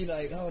 KD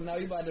like, oh, no,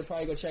 you about to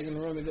probably go check in the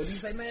room and go.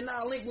 He's like, man,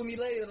 nah, link with me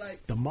later.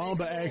 Like, the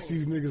Mamba asked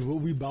these niggas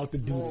what we about to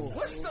do.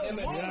 What's the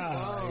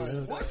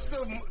Mamba? What's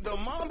the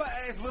Mamba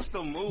asked? What's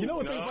the move? You know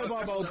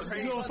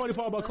what's funny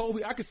part about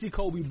Kobe? I could see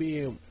Kobe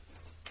being.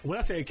 When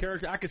I say a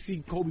character, I can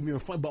see Kobe being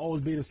fun, but always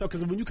being himself.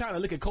 Because when you kind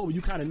of look at Kobe,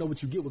 you kind of know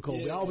what you get with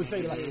Kobe. I always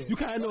say that, like, you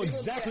kind of know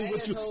exactly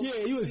what you.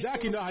 Yeah, you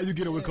exactly know how you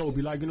get it with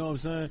Kobe. Like, you know what I'm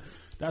saying?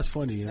 That's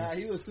funny. You know? Nah,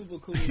 he was super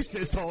cool. He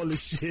said tall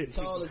as shit.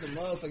 Tall as a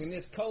motherfucker. And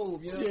this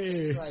Kobe, you know?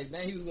 Yeah. Like,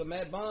 man, he was with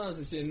Matt Barnes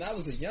and shit. And I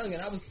was a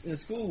youngin'. I was in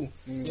school.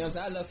 You know what I'm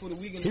saying? I left for the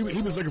weekend. He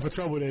was looking for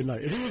trouble that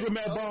night. If he was with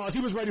Matt Barnes,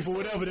 he was ready for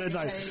whatever that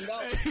night.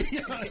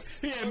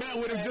 He had Matt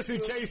with him just in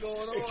case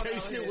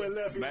shit went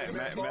left.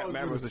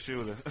 Matt was the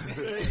shooter.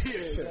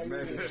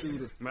 Matt was the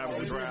shooter. Matt was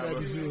the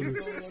driver.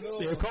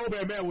 Yeah, Kobe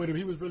had Matt with him.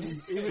 He was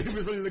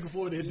really looking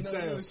forward to hitting the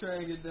town. He was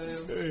trying to get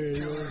down.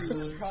 He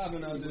was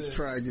popping out there.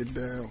 Try to get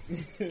down.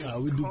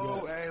 We do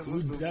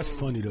that. That's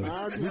funny though.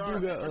 I just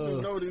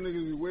know these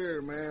niggas be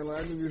weird, man. Like,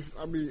 I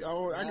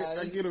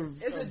get a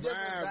it's a different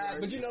vibe.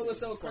 But you know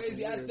what's so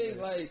crazy? I think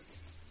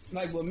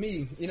like with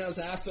me, you know what I'm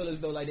saying? I feel as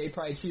though like they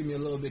probably treat me a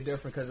little bit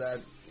different because I,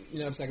 you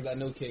know what I'm saying? Because I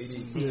know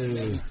KD.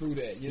 Let me through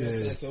that. You know what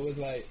I'm saying? So it's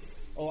like,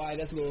 oh, all right,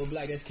 that's a little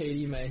black. That's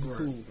KD, man. He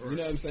cool. You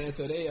know what I'm saying?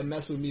 So they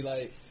mess with me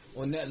like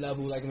on that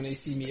level, like when they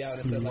see me out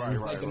and stuff.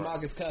 Like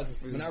DeMarcus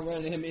Cousins. When I run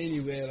into him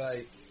anywhere,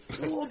 like,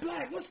 oh,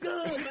 black, what's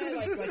good,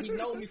 man? Like he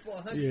know me for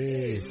 100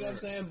 years. You know what I'm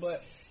saying?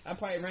 But I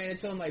probably ran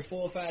into him like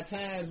 4 or 5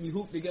 times. We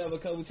hooped together a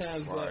couple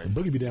times. But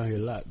Boogie be down here a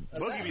lot.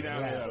 Boogie be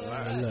down here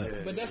a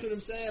lot. But that's what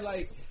I'm saying.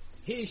 Like,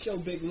 he show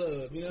big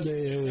love. You know what I'm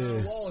saying?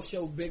 John Wall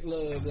show big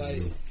love.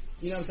 Like,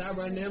 you know what I'm saying? I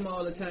run into him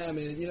all the time.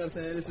 And, you know what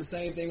I'm saying? It's the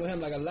same thing with him.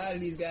 Like, a lot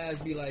of these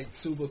guys be, like,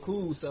 super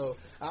cool. So,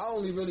 I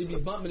only really be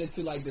bumping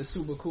into, like, the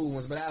super cool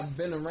ones. But I've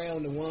been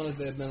around the ones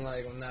that have been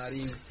like, oh, nah,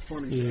 these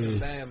funny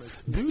families.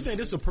 Do you think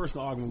this is a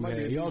personal argument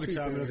we had? Y'all can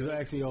chime in because I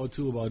asked y'all,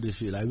 too, about this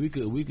shit. Like, we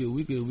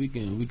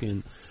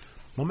can.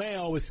 My man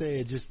always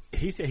said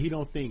he said he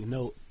don't think,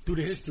 through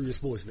the history of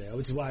sports now,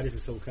 which is why this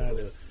is so kind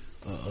of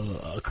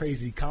a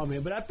crazy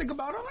comment. But I think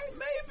about it, like,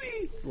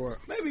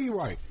 maybe you're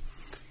right.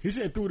 He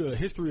said through the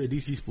history of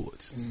DC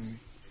sports,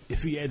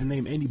 if he had to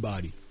name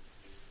anybody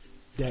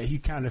that he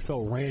kind of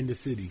felt ran the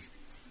city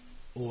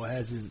or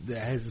has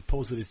his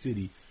pulse of the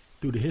city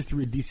through the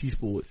history of DC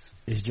sports,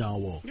 it's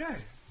John Wall. Yeah.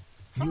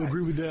 You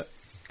agree with that?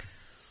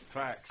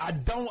 Facts. I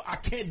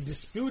can't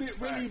dispute it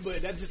really,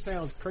 but that just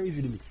sounds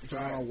crazy to me.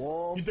 John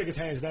Wall. You think it's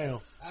hands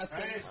down?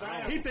 Hands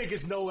down. He think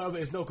it's no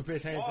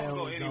comparison. Hands down.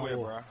 Wall go anywhere,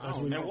 bro.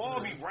 And Wall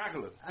be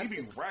regular. He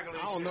be regular.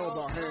 I don't know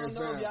about hands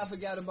down. I don't know if y'all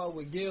forgot about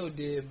what Gil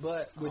did,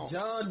 but what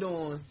John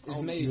doing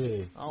is major.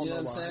 You know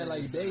what I'm saying?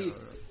 Like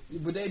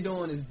what they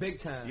doing is big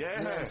time. Yeah.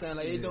 You know what I'm saying?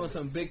 Like they doing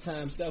some big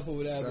time stuff or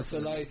whatever. Definitely.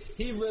 So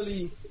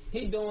like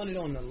he doing it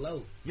on the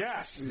low.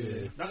 Yes.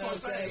 Yeah. That's what I'm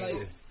saying.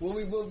 Like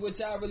what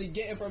y'all really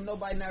getting from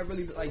nobody not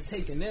really like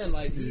taking in.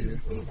 Like he's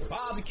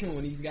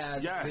barbecuing these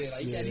guys. Yes.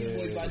 Like he got these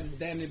boys about to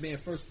damn near be in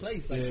first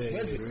place. Like the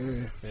Wizards.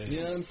 You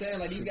know what I'm saying?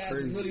 Like these guys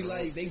really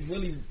like they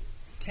really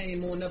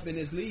came on up in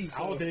this league.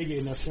 So. I don't think they get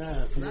enough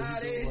shine. Nah,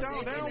 they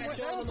don't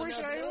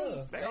appreciate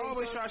him. They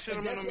always try to shit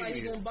him in the media. That's why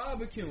he gonna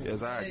barbecue.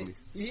 Exactly. Like,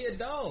 he a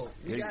dog.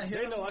 They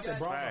know I said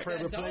Bron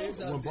forever players.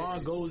 When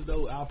Bron goes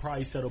though, I'll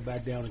probably settle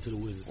back down into the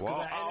Wizards. Well,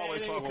 I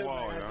always fuck with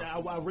Wall.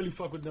 I really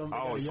fuck with them. I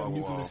always fuck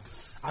with Wall.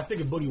 I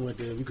think if Boogie went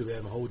there, we could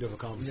have a whole different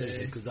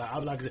conversation. Because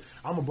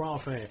I'm a Bron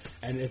fan,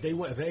 and if they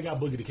got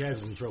Boogie, the Cavs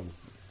was in trouble.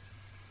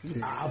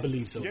 I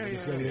believe so.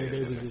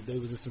 They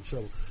was in some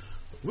trouble.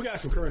 We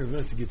got some current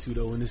events to get to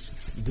though, and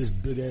this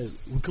big ass.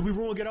 Could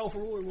we get out for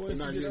Roy?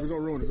 Nah, we're gonna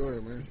ruin it. Go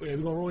ahead, man. Yeah,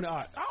 we're gonna ruin it.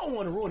 I don't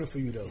want to ruin it for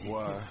you though.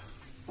 Why?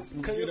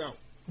 Get out.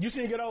 You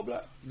seen Get Out,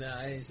 Black? Nah,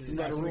 I ain't seen You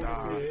about to ruin it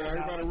for you. Nah, You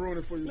about to ruin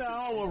it for you. No,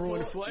 I don't want to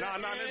ruin it for you. Nah,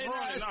 let's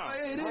ruin it. Nah,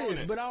 It ruin is,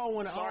 it. but I don't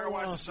want to. Sorry,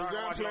 watch it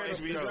on Did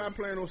y'all HBO.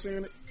 plan on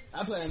seeing it?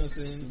 I plan on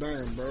seeing it.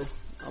 Damn, bro.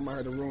 I might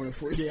have to ruin it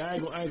for you. Yeah, I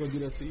ain't gonna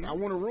get up to you. I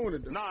want to ruin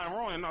it, though. Nah, I'm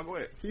ruining. No, go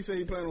ahead. He said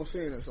he planned on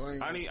seeing it, so I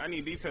ain't... I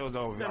need details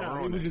though.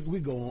 No, we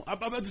go on.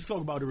 I'll just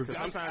talk about the review.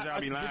 Sometimes y'all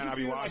be lying, Did you I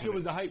be feel watching like it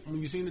was it. the hype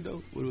when you seen it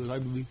though. What it was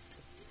hype to be?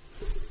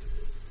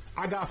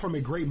 I got from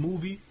a great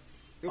movie.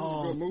 It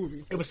was a good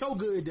movie. It was so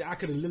good that I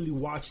could have literally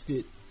watched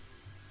it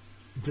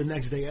the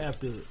next day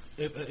after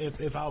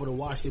if I would have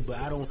watched it. But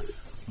I don't.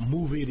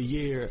 Movie of the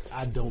year,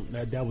 I don't.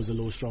 That was a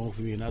little strong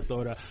for me, and I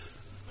thought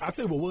I'll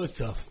tell you what was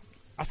tough.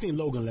 I seen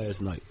Logan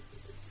last night.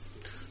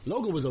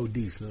 Logan was OD,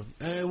 man.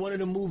 And one of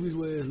the movies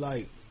where it's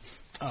like,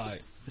 all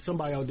right,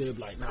 somebody out there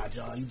be like, nah,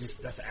 John,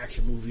 that's an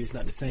action movie. It's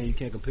not the same. You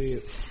can't compare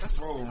it. That's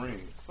Wolverine.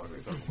 Fuck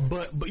they talking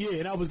about. But yeah,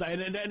 and I was like,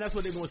 and that's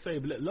what they're gonna say.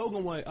 But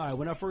Logan went, all right,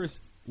 when I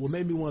first, what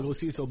made me want to go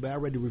see it so bad, I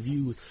read the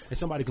reviews, and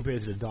somebody compared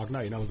it to The Dark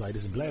Knight, and I was like,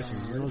 this is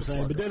blasphemy. You know what I'm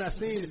saying? But then I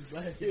seen it,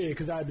 yeah,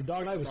 because The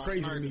Dark Knight was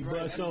crazy to me.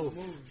 But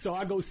so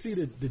I go see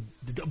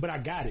but I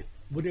got it.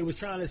 What they was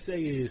trying to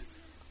say is,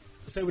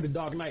 say with The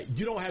Dark Knight,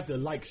 you don't have to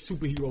like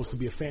superheroes to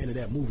be a fan of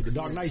that movie. The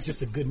Dark Knight's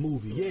just a good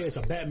movie. Yeah, it's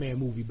a Batman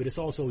movie, but it's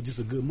also just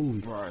a good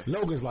movie. Right.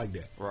 Logan's like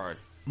that. Right.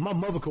 My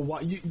mother could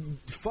watch.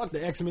 Fuck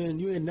the X-Men.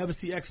 You ain't never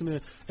see X-Men.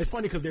 It's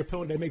funny because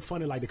they make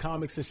fun of like the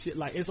comics and shit.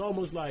 Like it's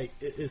almost like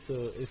it's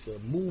a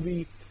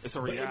movie. It's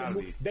a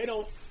reality. They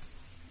don't.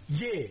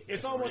 Yeah,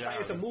 it's almost like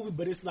it's a movie,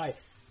 but it's like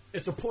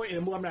it's a point in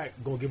the movie. I'm not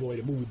gonna give away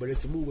the movie, but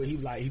it's a movie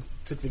where he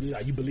took the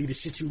like you believe the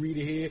shit you read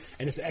in here,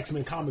 and it's an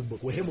X-Men comic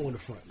book with him on the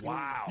front.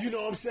 Wow. You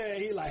know what I'm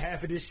saying? He like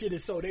half of this shit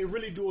is so they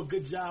really do a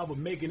good job of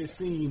making it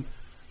seem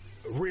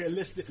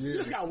realistic. You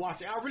just gotta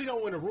watch it. I really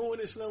don't want to ruin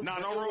this. Don't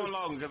ruin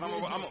Logan because I'm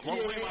one of my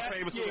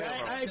favorite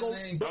superheroes. I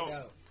ain't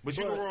gonna. But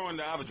you can ruin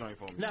the other joint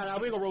for me. Nah,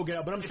 we ain't gonna roll Get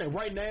Out. But I'm saying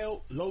right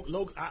now,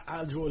 Logan,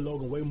 I enjoy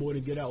Logan way more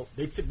than Get Out.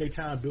 They took their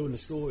time building the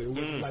story. It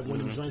wasn't like one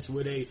of them joints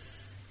where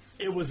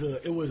it was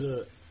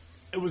a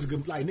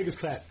good, like niggas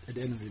clap at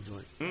the end of the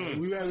joint.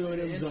 We had one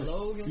of them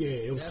Logan? Yeah,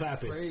 it was That's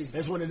clapping. crazy.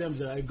 That's one of them.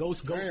 Go.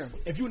 Damn.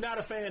 If you're not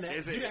a fan, you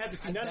didn't have to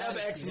see none of the other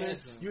X-Men.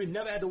 You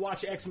never had to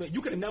watch the X-Men.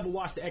 You could have never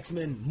watched the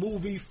X-Men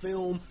movie,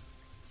 film,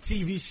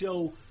 TV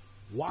show.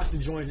 Watch the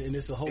joint, and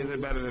it's a whole. Is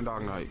it better than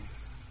Dark Knight?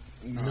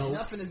 No.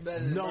 Nothing is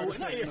better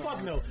than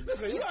Fuck no.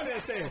 Listen, you gotta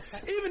understand.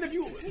 Even if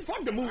you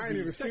fuck the movie, I ain't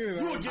even seen it.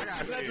 You will get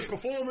Spencer's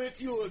performance.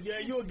 You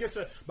will get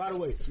some. By the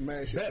way,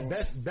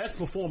 best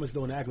performance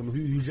though in the Ackerman.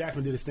 Hugh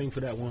Jackman did his thing for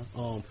that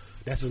one.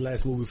 That's his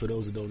last movie for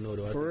those that don't know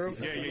though. For real?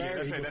 Yeah.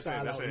 That's it. That's his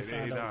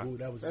last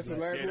one.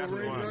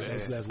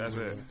 That's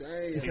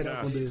it. He said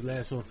that's gonna be his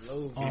last one.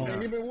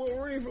 And he been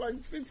Wolverine for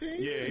like 15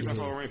 years? Yeah, he been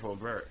Wolverine for a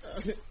very.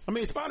 I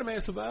mean, Spider-Man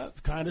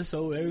survived, kinda.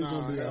 So everyone's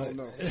gonna be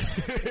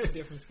alright.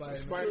 Different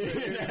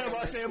Spider-Man.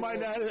 I say might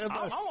not.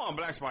 I want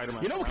Black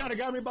Spider-Man. You know what kind of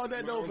got me about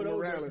that though? For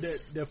those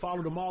that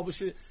follow the Marvel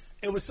shit,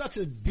 it was such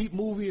a deep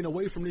movie and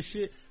away from this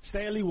shit.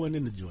 Stan Lee wasn't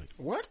in the joint.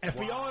 What? And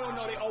for y'all don't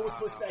know, they always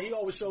put Stan. He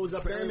always shows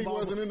up. Stan Lee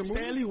wasn't in the movie?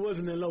 Stan Lee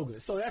wasn't in Logan.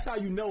 So that's how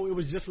you know it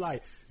was just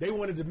like they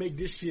wanted to make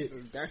this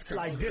shit That's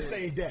like this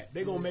ain't that.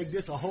 They gonna make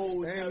this a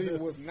whole. Stan Lee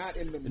was not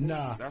in the movie.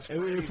 Nah, That's it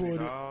was crazy,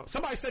 dog.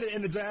 somebody said it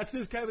in the draft.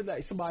 Since Kevin,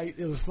 like somebody,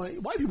 it was funny.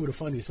 White people are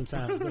funny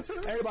sometimes.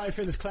 But everybody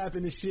finished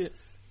clapping this shit.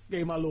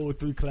 Gave my little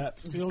 3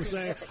 claps. You know what I'm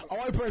saying? A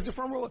white person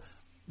from row,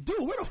 dude,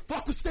 where the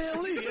fuck was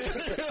Stan Lee?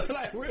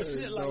 Like real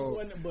shit.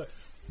 Like, but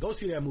go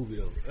see that movie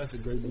though. That's a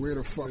great movie. Where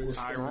the fuck was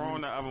I Stan Lee?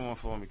 ruined the other one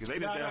for me because they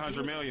did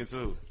 $100 million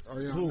too. Oh,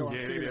 yeah, Who? no, I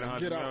Yeah, see they did it. $100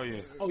 Get out.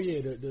 million. Oh yeah,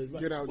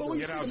 Get Out Well, when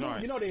you Get see Out the movie,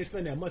 joint. you know they didn't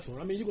spend that much on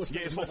it. I mean, you gonna spend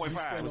Yeah, it's as much as you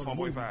 1.5. spend It's on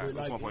the movie, 1.5. but, It's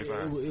like,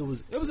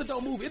 1.5. It was a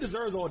dope movie. It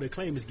deserves all the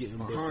acclaim it's getting.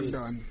 but I'm it-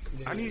 done.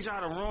 I need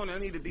y'all to ruin it. I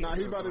need the Nah, details.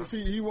 he about to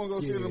see. He won't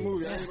go see the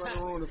movie. I ain't about to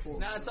ruin it for him.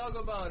 Now talk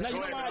about it. Now, you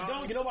know why I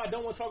don't? You know why I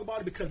don't want to talk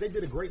about it? Because they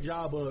did a great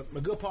job of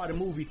a good part of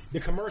the movie. The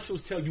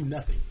commercials tell you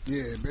nothing.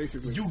 Yeah,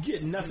 basically. You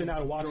get nothing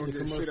out of watching the You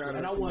don't get shit commercial, out of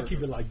and I the want to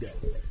keep it like that.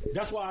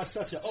 That's why it's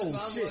such a why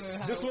I'm shit.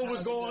 wondering This how- one was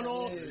how going that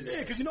on. is. Yeah,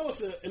 because you know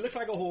it looks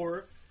like a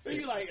horror. And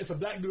you like it's a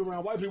black dude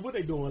around white people. What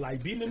they doing?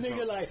 Like beating a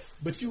nigga? Like,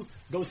 but you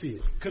go see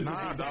it because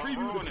Nah, the dog, previews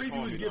ruin it for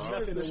give me, dog.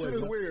 nothing This away. shit is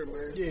bro. weird,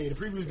 man. Yeah, the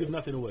previews give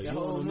nothing away. The You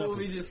don't whole know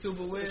movie nothing. just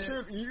super weird.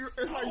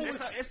 It's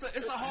like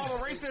It's a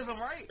horror racism,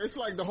 right? it's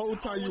like the whole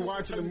time you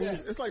watching the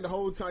movie. It's like the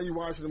whole time you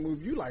watching the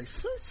movie. You like,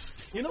 shit.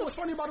 You know what's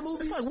funny about the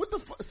movie? It's like what the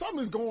fuck?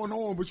 Something's going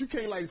on, but you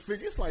can't like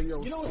figure. It's like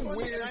yo, You know what's some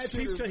funny? weird And I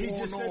shit peeped is till he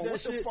going just on. said that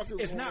What the shit. fuck is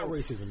It's going not on?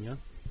 racism, yeah.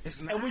 It's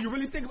not. And when you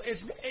really think about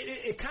it,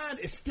 it kind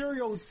of is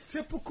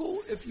stereotypical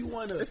if you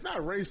want to. It's not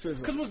racism.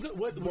 Because was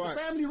the But-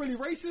 family really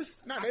racist?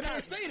 Nah, I they can't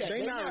not say that.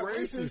 They not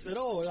racist at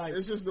all. Like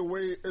it's just the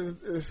way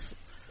it's.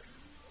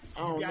 I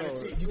you don't gotta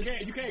know.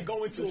 see. You can't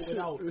go into The it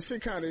without. The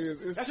shit kind of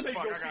is. It's, That should make you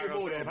Fuck, go I see gotta it go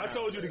more. see Though. it If I now.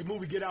 told you the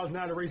movie Get Out is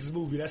not a racist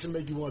movie, that should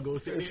make you want to go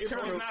see it. It's It's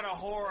not a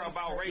horror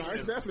about no, it's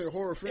racism. definitely a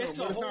horror film, It's a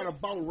but it's horror- not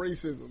about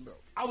racism though.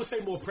 I would say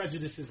more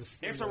prejudices.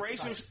 It's a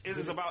racial.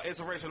 It's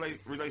a racial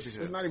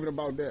relationship. It's not even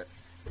about that.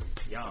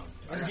 Young.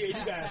 Yeah, you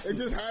guys. It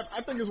just happened.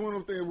 I think it's one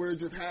of them things where it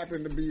just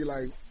happened to be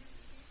like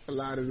a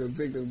lot of the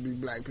victims be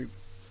black people.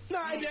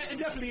 Nah, it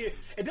definitely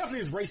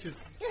is racist.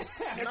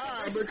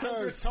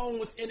 Because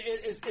tones and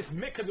it's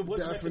mixed because it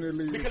wasn't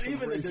definitely because some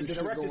even the racist shit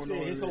director going said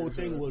on his in whole there,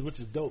 thing so. was, which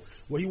is dope.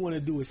 What he wanted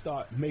to do is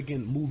start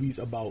making movies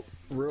about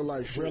real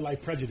life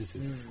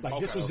prejudices. Like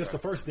this was just the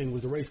first thing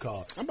was the race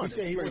car. I'm He about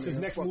said to he wants his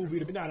explain next it. movie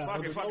to be Fuck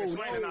it,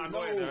 explain it now.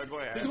 Go ahead, go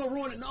ahead. He's gonna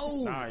ruin it.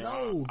 No. I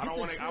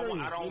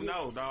don't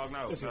know, dog.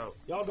 No. Listen,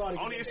 y'all gotta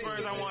Only get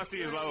experience I want to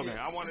see is Logan.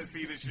 I want to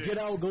see this shit. Get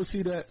out, go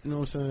see that. You know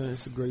what I'm saying?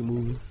 It's a great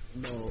movie.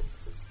 No.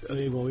 We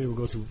ain't gonna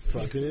go too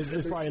fuck it.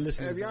 It's probably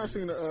listening. Have y'all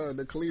seen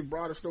the Khalif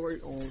Browder story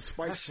on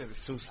Spike? That shit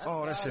is too.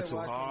 Oh, that shit too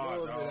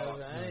hard,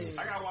 dog. I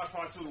gotta watch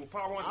part 2.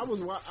 Part 1.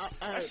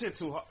 That shit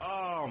too hard.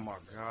 Oh my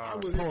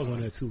god. Pause on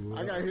that too. Bro.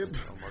 I got hip.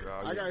 Oh my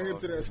god. I got hip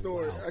to that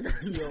story. Wow.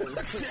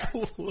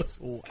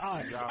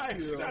 I got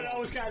That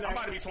was kind I'm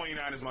about to be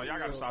 29 this month. Y'all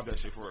gotta stop that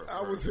shit for real.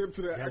 I was hip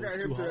to that. I got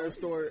hip to that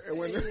story, and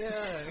when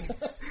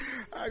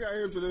I got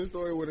hip to this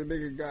story when a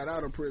nigga got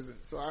out of prison.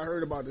 So I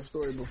heard about the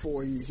story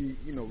before he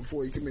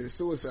committed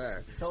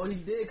suicide. Oh, he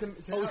did commit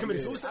suicide. Oh, he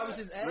committed suicide? I was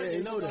just Yeah,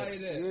 asking. know that.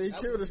 Yeah, he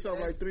killed himself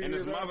like 3 And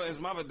years his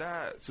after. mother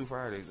died 2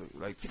 Fridays.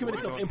 Like He committed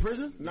himself in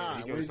prison?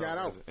 Nah, when he got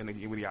out. And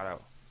when he got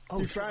out. Oh,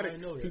 He shit, tried I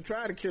didn't know to that. he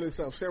tried to kill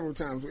himself several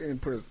times in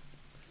prison.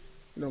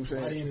 You know what I'm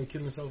Why saying? didn't he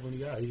kill himself when he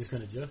got out? He just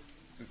couldn't adjust.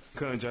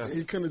 Couldn't just.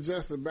 He couldn't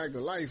adjust it back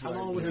to life. How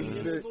long was he in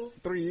prison for?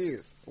 3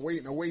 years.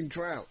 Awaiting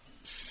trial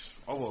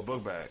Over a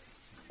book bag.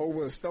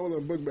 over a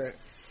stolen book bag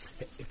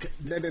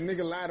that the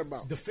nigga lied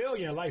about. The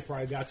failure in life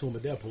probably got to him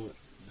at that point.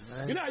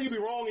 You know how you be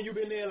wrong and you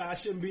been there like I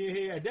shouldn't be in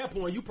here. At that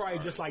point, you probably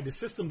just like the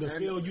system to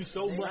fail you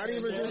so much. Not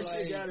even that just-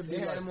 shit gotta They be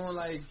had like, him on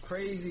like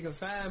crazy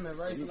confinement,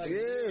 right? For, like,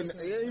 Yeah,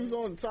 he was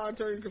on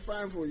solitary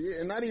confinement for a year,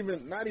 and not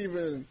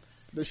even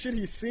the shit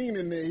he seen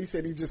in there. He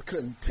said he just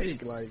couldn't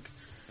take. Like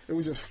it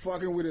was just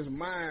fucking with his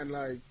mind.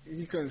 Like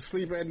he couldn't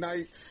sleep at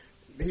night.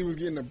 He was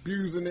getting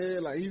abused in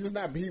there. Like he's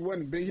not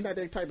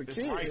that type of It's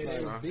kid. right,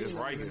 Like, man. It's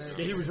right.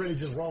 yeah, he was really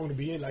just wrong to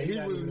be in. Like he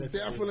not was even that-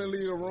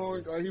 definitely the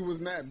wrong. He was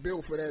not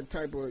built for that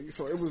type of.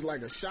 So it was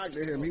like a shock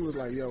to him. He was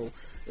like, "Yo,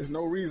 there's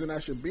no reason I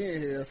should be in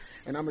here,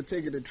 and I'm gonna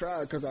take it to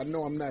trial because I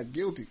know I'm not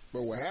guilty."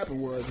 But what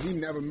happened was he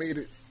never made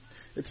it.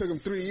 It took him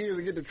 3 years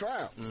to get to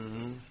trial.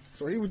 Mm-hmm.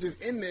 So he was just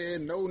in there,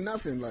 no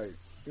nothing. Like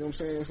you know what I'm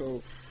saying.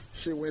 So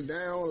shit went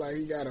down. Like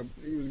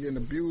he was getting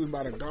abused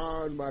by the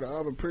guards, by the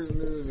other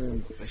prisoners,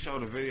 and They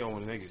showed the video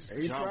when niggas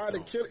he jumped tried to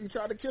on. kill. He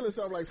tried to kill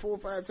himself like 4 or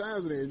 5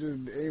 times, and it just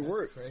ain't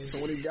work. So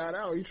when he got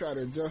out, he tried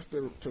to adjust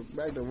to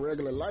back to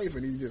regular life,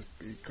 and he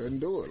couldn't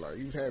do it. Like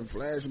he was having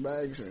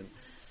flashbacks, and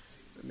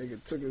the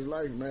nigga took his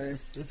life, man.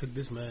 They took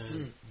this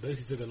man,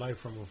 basically took a life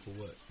from him for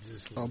what?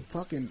 Just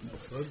Fucking.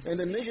 And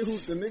the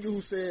nigga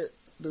who said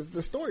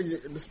the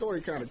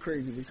story kind of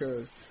crazy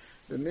because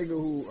the nigga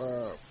who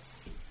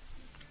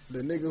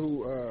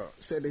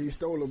said that he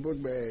stole a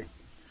book bag.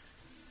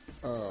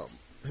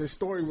 His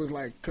story was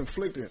like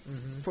conflicting.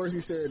 First,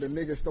 he said the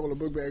nigga stole a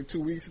book bag 2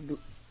 weeks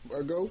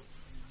ago,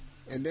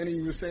 and then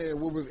he was saying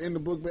what was in the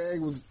book bag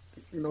was,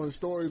 his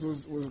stories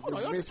was Hold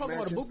on, y'all just talking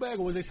about a mismatching. book bag,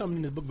 or was there something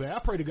in this book bag? I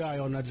pray to God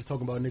y'all not just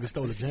talking about a nigga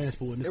stole a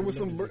transport. And this It was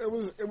and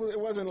that. it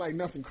wasn't like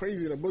nothing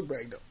crazy in the book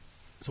bag though.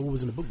 So what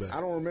was in the book bag?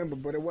 I don't remember,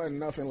 but it wasn't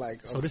nothing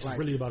like. So this is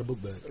really about a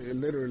book bag.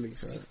 Literally,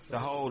 son. The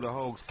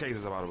whole case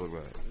is about a book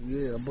bag.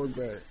 Yeah, a book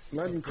bag.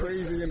 Nothing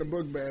crazy in the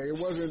book bag. It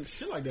wasn't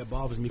Shit like that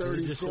bothers me. 'Cause it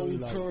 30 just show you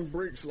gold like, ton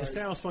bricks. it Like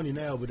sounds funny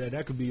now, but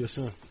that could be your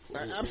son.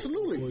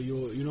 absolutely. Or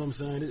your, you know what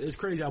I'm saying? It's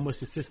crazy how much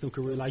the system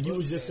can really, like you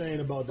was just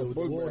saying about the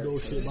book Waldo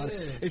bag. shit. About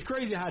it. It's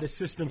crazy how the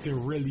system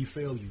can really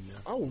fail you, man.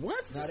 Oh,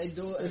 what? Now they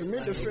do it. It's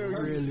meant to like, fail you.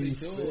 they Really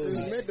do it, It's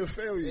like, meant to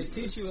fail They you.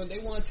 teach you. They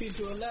want to teach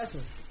you a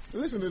lesson.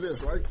 Listen to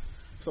this, right?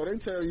 So they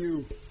tell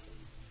you,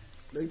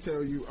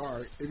 all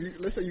right,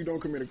 let's say you don't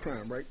commit a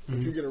crime, right? But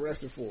you get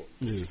arrested for it.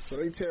 Yeah. So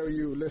they tell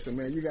you, listen,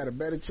 man, you got a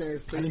better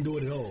chance I didn't do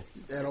it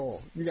at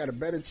all. You got a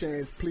better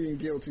chance pleading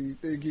guilty.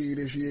 They give you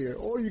this year.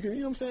 Or you can, you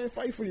know what I'm saying,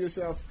 fight for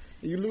yourself.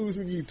 And you lose,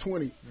 we give you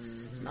 20.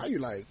 Now you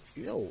like,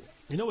 yo,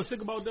 You know what's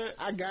sick about that?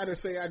 I gotta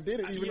say I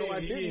did it, even though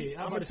I didn't.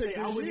 Yeah, I'm about gonna to take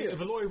say, I this wouldn't, year. if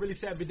a lawyer really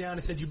sat me down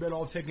and said you better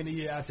off taking the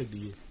year, I take the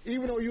year.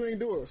 Even though you ain't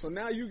do it. So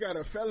now you got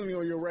a felony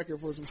on your record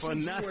for some shit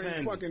you nothing.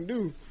 ain't fucking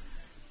do.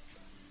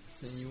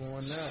 Send you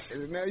on that.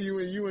 And now you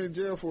in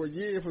jail for a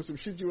year for some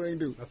shit you ain't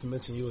do. Not to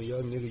mention you a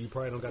young nigga, you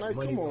probably don't got Like, the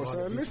money. come on, behind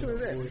son. it. Listen to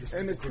that.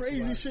 And the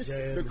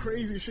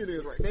crazy shit,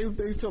 is right.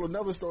 They tell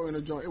another story in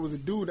the joint. It was a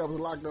dude that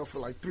was locked up for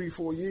like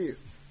 3-4 years,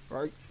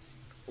 right?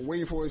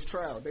 Waiting for his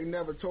trial. They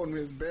never told him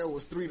his bail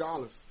was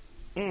 $3.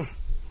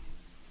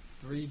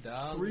 $3.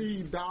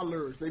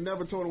 $3. They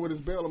never told him what his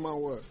bail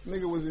amount was.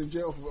 Nigga was in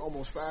jail for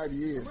almost 5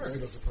 years. America Man.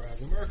 does a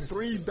problem. America's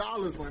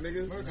 $3, my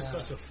nigga. America's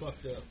such a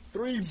fucked up,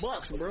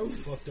 $3, bro.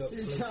 fucked up.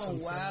 place Oh,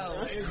 sometimes. wow.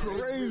 That's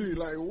crazy.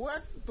 Like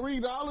what?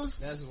 $3?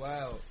 That's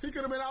wild. He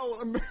could have been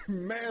out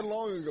mad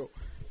long ago.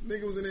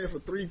 Nigga was in there for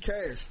 $3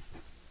 cash.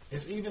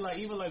 It's even like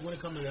when it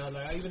comes to that,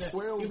 like even that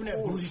 12 even that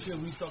points. bougie shit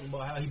we was talking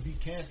about how he beat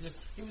cancer.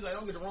 He was like,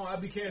 don't get it wrong, I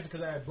beat cancer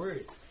because I had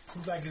bread. He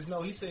was like,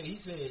 no, he said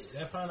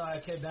that found out I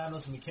kept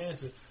diagnosing me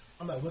cancer.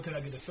 I'm like, when can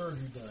I get the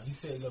surgery done? He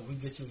said, look, we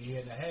get you a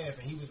year and a half.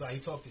 And he was like, he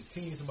talked to his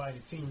team. Somebody in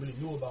his team really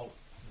knew about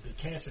the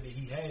cancer that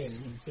he had. And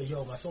he said,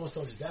 yo, my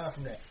so-and-so just died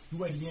from that. You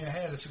wait a year and a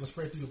half, that shit gonna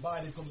spread through your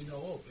body, it's gonna be no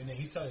hope. And then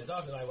he told the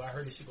doctor, like, well, I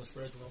heard this shit gonna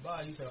spread through my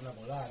body. He said, I'm not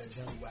gonna lie, that's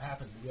generally what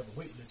happens when we have a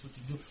wait list, what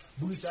you do.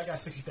 Booty said, I got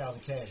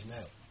 60,000 cash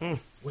now.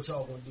 What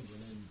y'all gonna do?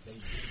 And then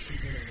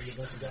they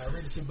eventually got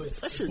rid of shit. But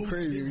that shit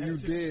crazy.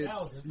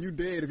 You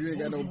dead if you ain't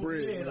got no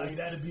bread. Yeah, like,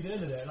 that'd be the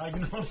end of that. Like,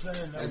 you know what I'm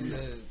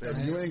saying?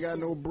 If you ain't got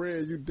no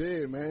bread, you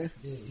dead, man.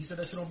 Yeah, he said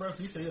that shit on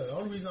breakfast. He said, yeah, the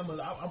only reason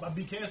I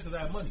beat cancer because I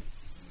have money.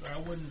 I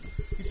wouldn't.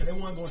 He said they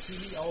weren't going to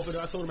see me.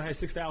 I told him I had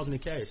 6,000 in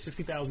cash,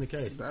 60,000 in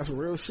cash. That's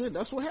real shit.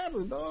 That's what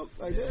happens, dog.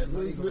 Like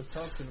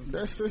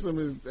that system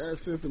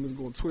is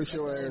going to twist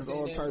your ass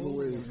all type of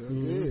ways.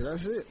 Yeah,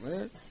 that's it,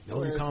 man. The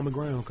only common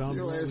ground.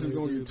 Your ass is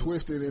going to get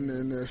twisted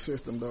in that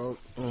system, dog.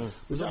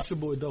 What's up, your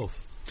boy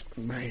Dolph?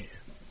 Man.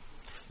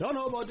 Y'all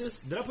know about this?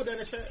 Did I put that in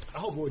the chat? I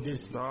hope Roy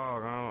did.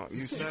 Dog,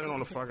 you said it on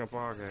the fucking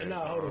podcast.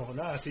 Nah, hold on.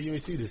 Nah, see, you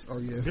ain't see this. Oh,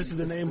 yeah. This is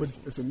the name of...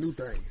 It's a new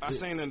thing. I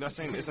seen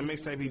it's a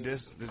mixtape he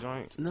dissed the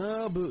joint.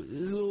 No, but it's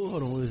a little...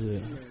 Hold on, what is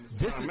it?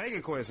 This is, make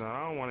it quick, son.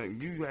 I don't want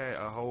to... You had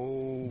a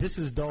whole... This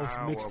is Dolph's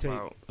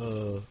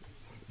mixtape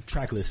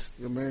track list.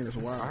 Your man is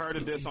wild. I heard a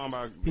diss song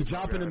about... He's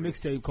dropping a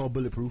mixtape called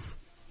Bulletproof.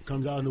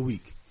 Comes out in a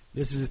week.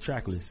 This is his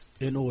track list.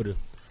 In order.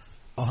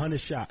 100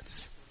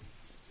 Shots.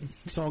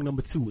 Song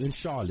number 2, In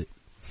Charlotte.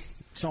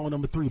 Song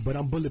number 3, But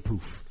I'm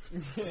Bulletproof.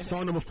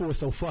 Song number 4,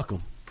 So Fuck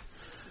 'Em.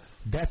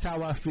 That's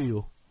How I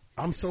Feel.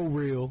 I'm so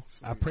real.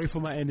 I pray for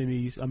my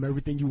enemies. I'm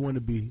everything you want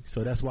to be.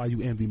 So that's why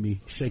you envy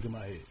me. Shaking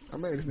my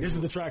head. This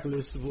is the track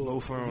list.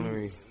 Move firm to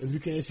me. If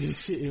you can't see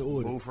shit in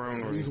order. Move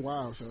firm to me. He's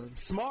wild, son.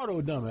 Smart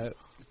or dumb, man?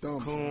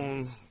 Dumb.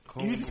 Coon.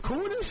 You just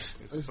coonish?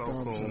 It's so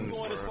coon. You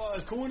going as far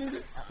as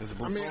cooning?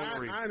 I mean,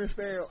 I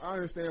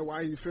understand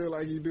why you feel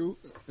like you do.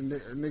 And a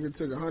nigga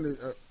took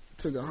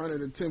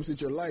 100 attempts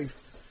at your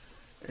life.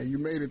 And you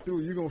made it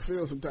through, you're going to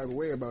feel some type of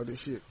way about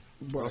this shit.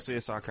 But I'll see a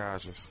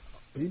psychiatrist.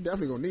 He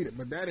definitely going to need it,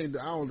 but I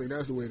don't think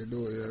that's the way to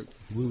do it.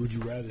 What would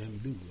you rather him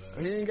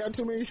do? He ain't got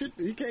too many shit.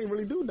 He can't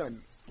really do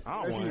nothing.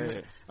 I don't want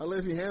it.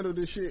 Unless he handled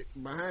this shit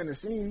behind the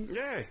scenes.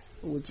 Yeah.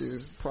 Which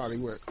is probably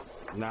what.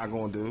 Not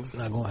going to do.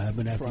 Not going to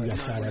happen after you got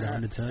shot at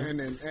 100 times. And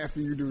then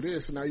after you do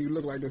this, now you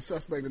look like the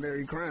suspect in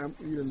every crime.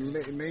 You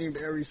done named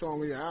every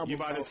song in your album. You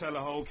about to tell the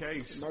whole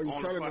case. No, you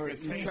telling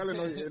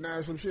her,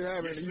 now some shit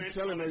happened, and you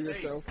telling her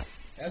yourself.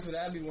 That's what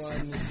I be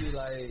wanting to see,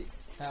 like,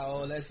 how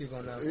all that shit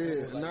gonna unfold.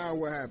 Yeah, like, now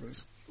what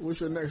happens? What's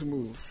your next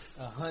move?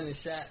 100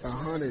 shots.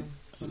 100.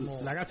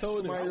 Like I told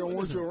somebody don't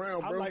want you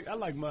around, bro. I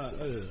like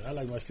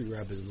my street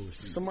rappers a little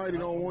street. Somebody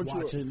don't want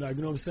you. Like,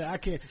 you know what I'm saying? I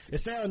can't. It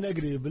sounds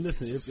negative, but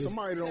listen, if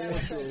somebody don't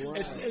want you around,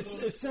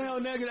 it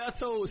sounds negative. I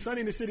told Sunny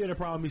in the City had a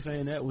problem with me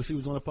saying that when she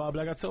was on the pod.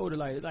 Like I told her,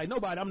 like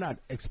nobody. I'm not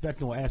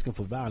expecting or asking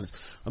for violence.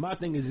 But my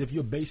thing is, if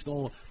you're based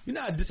on, you're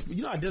not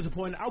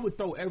disappointed. I would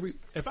throw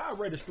if I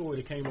read a story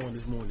that came on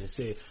this morning that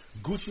said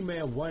Gucci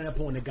Man went up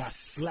on and got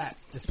slapped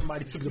and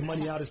somebody took the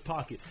money out of his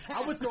pocket,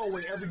 I would throw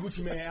away every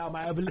Gucci Man album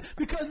I ever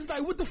because it's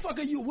like, what the fuck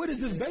are you? What is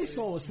this based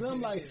on,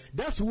 Slim? Like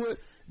that's what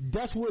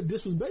this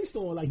was based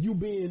on. Like you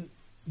being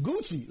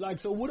Gucci. Like,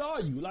 so what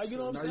are you? Like, you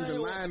know what I'm saying? You've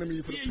been lying to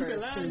me for the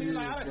past 10 years,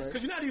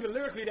 because you're not even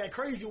lyrically that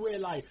crazy. Where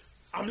like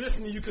I'm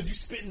listening to you because you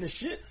spitting the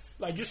shit.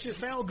 Like, your shit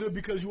sound good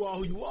because you are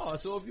who you are.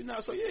 So if you're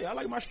not, so yeah, I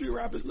like my street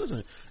rappers.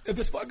 Listen, if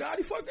it's fuck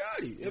Gotti, fuck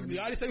Gotti. If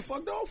Gotti say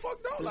fuck dog,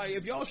 fuck dog. Like,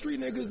 if y'all street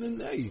niggas, then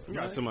hey. You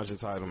got too much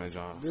entitlement,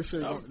 John.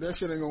 That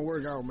shit ain't gonna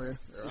work out, man.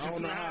 I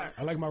don't know how.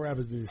 I like my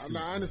rappers being street.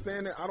 I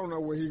understand that. I don't know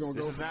where he gonna go.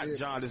 This is not,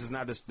 John, this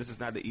is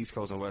not the East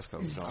Coast and West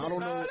Coast, John. I don't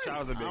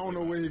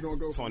know where he gonna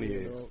go. 20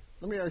 years.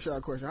 Let me ask y'all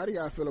a question. How do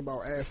y'all feel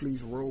about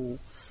athletes' role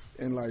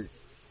in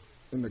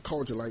the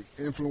culture, like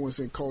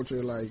influencing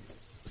culture, like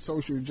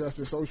social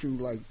justice,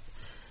 like,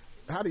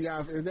 how do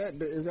y'all, is that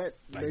like,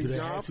 their do they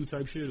job? Have to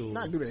type shit, or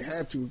not do they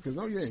have to, because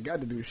no, you ain't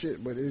got to do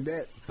shit, but is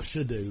that,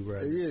 should they,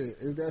 right? Yeah,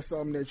 is that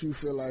something that you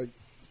feel like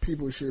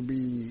people should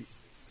be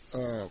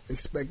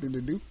expected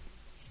to do?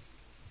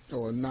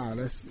 Or nah,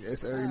 that's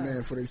every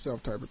man for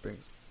themselves type of thing?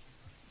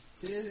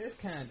 It's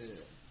kind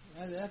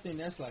of, I think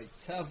that's like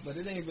tough, but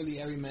it ain't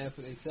really every man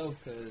for themselves,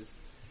 because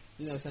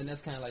you know what I'm saying,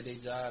 that's kind of like their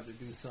job to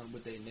do something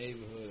with their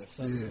neighborhood or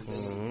something.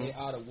 Yeah. They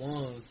are the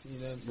ones, you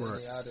know what I'm saying,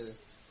 they are the,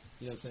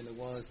 you know what I'm saying,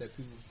 the ones that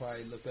people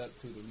probably look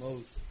up to the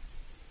most.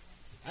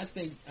 I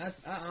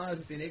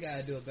honestly think they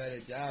gotta do a better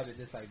job at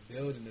just like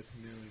building the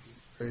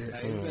community.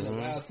 Like, it's been a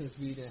while since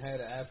we didn't had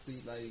an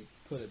athlete like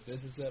put a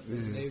business up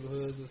in the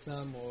neighborhoods or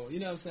something, or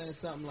you know what I'm saying,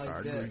 something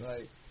like that.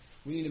 Like,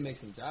 we need to make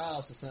some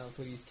jobs or something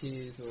for these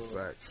kids,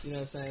 or you know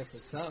what I'm saying, for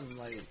something,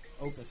 like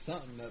open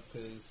something up,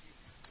 because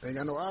they ain't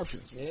got no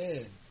options.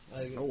 Yeah,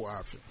 like no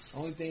options.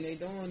 Only thing they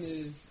doing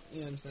is, you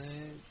know what I'm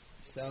saying,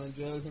 selling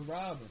drugs and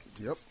robbing.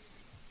 Yep.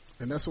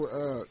 And that's what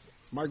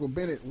Michael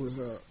Bennett was,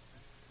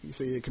 he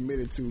said he had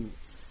committed to, you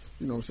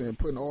know what I'm saying,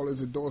 putting all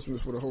his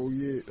endorsements for the whole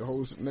year, the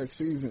whole next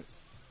season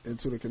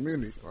into the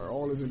community. Or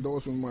all his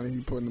endorsement money, he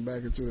putting it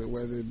back into it,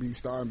 whether it be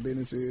starting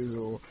businesses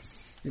or,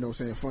 you know what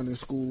I'm saying, funding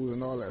schools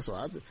and all that.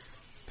 So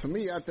to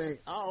me, I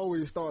think, I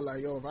always thought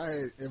like, yo,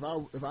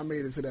 if I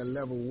made it to that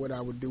level, what I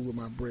would do with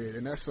my bread.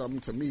 And that's something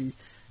to me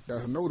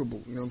that's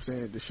notable. You know what I'm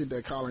saying? The shit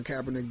that Colin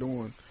Kaepernick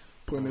doing,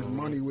 putting his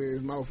money where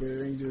his mouth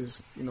is, it ain't just,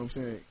 you know what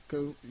I'm saying?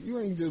 Because you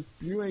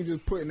ain't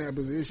just put in that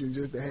position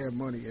just to have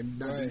money and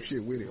not do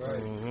shit with it.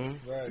 Right.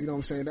 You know what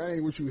I'm saying? That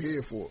ain't what you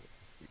here for.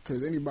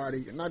 Because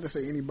anybody, not to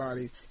say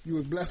anybody, you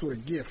was blessed with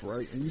a gift,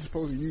 right? And you're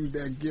supposed to use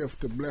that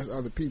gift to bless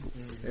other people,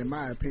 in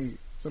my opinion.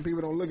 Some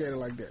people don't look at it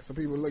like that. Some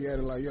people look at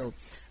it like, yo,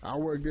 I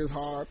work this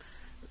hard.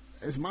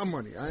 It's my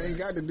money. I ain't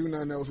got to do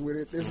nothing else with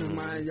it. This is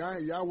mine.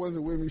 Y'all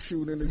wasn't with me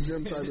shooting in the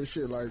gym type of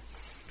shit. Like,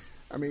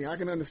 I mean, I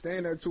can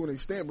understand that to an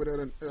extent, but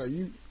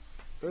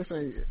this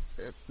ain't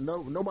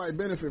nobody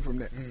benefit from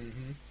that.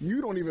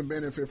 You don't even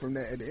benefit from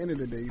that at the end of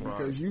the day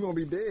because you gonna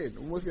be dead.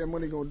 What's that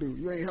money gonna do?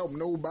 You ain't helped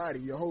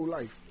nobody your whole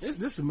life.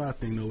 This is my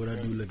thing though. What I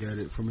do look at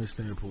it from this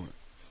standpoint.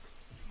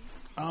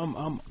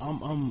 I'm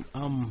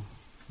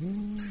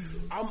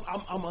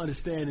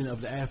understanding of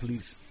the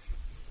athletes'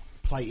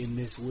 plight in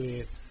this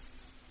where.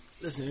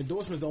 Listen,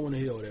 endorsements don't want to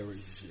hear all that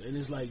racist shit, and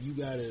it's like you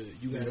gotta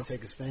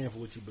take a stand for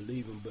what you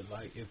believe in. But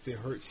like, if it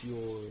hurts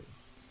your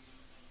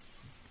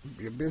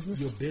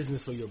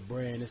business or your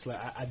brand, it's like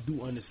I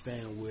do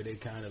understand where they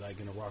kind of like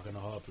in a rock and a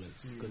hard place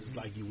because it's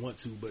like you want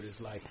to, but it's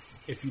like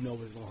if you know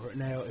it's gonna hurt.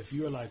 Now, if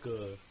you're like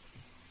a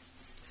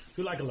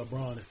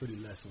LeBron, it's pretty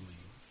less on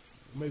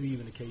you. Maybe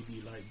even a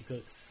KD, like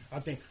because I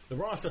think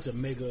LeBron's such a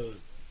mega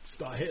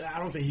star. I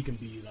don't think he can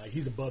be like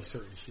he's above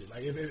certain shit.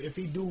 Like if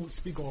he do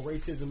speak on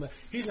racism,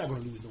 he's not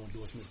going to lose no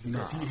endorsements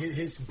because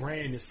his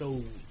brand is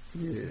so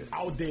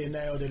out there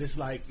now that it's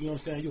like, you know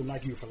what I'm saying, you'll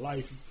like you for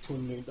life,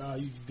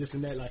 you this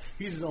and that. Like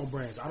he's his own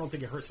brand. So I don't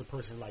think it hurts a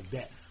person like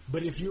that.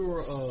 But if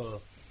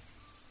you're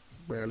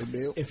Bradley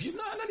Beal, if you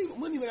not even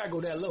we don't even gotta go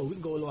that low. We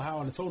can go a little higher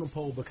on the totem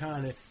pole, but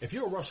kind of if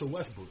you're a Russell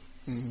Westbrook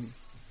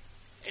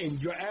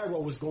and your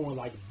arrow is going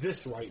like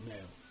this right now.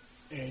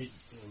 And you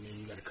know what I mean,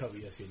 you got to cover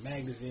your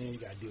magazine, you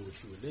got to deal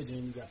with your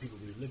religion, you got people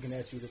really looking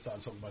at you, they're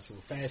starting to talk about you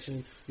in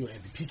fashion, you're an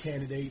MVP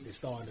candidate, they're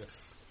starting to,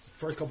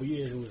 first couple of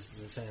years it was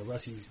saying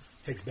Russie's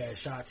takes bad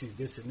shots, he's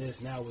this and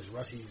this, now it's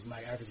Russie's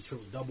might average a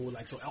triple double,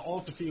 like so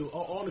off the field,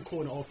 on the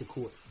court and off the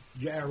court,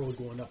 your arrow is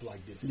going up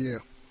like this. Yeah.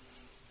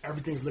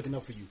 Everything's looking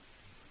up for you.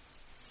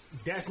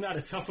 That's not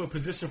a tougher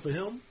position for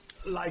him,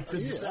 like to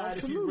decide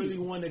if you really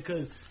want it,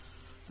 because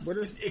but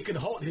it can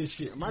halt his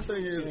shit. My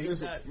thing is, I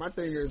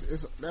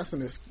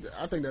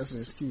think that's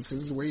an excuse because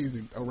there's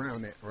ways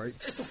around that, right?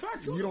 It's a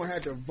fact. You don't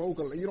have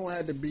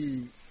to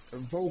be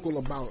vocal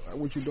about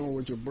what you're doing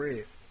with your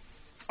bread.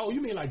 Oh,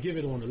 you mean like give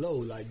it on the low,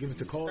 like give it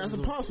to cause? That's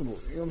impossible.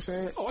 You know what I'm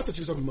saying? Oh, I thought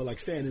you were talking about like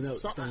standing up.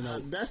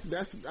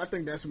 I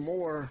think that's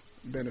more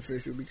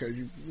beneficial because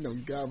you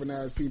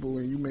galvanize people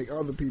and you make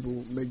other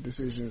people make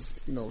decisions.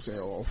 You know what I'm saying,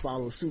 or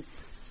follow suit.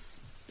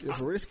 It's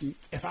risky.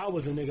 If I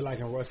was a nigga like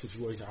in Russ'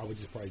 situation, I would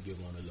just probably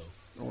give on the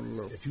low. On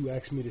the low. If you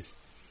ask me to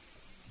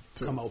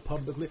come out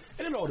publicly,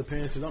 and it all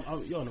depends. Cause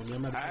y'all know me.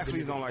 I'm not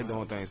athletes don't like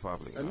doing things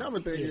publicly.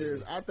 Another thing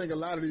is, I think a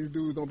lot of these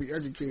dudes don't be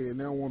educated and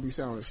they don't want to be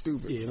sounding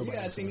stupid. Yeah, you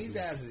gotta think these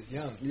guys is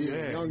young.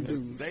 Yeah, young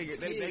dudes.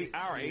 They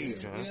our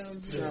age, you know what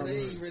I'm saying? They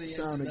ain't really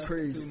sounding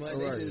crazy. Too much.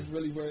 Right. They just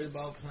really worried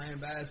about playing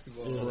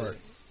basketball. Yeah, right.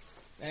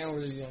 They don't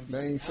really.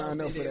 They ain't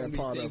signed up for that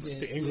part of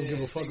it. They ain't gonna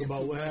give a fuck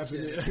about what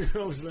happened. You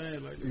know what I'm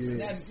saying? Like,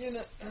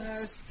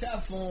 it's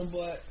tough for them,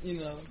 but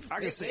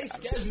they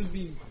schedules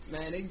be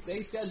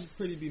they schedules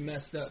pretty be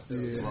messed up. Though,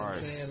 you know what I'm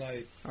saying?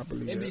 Like, I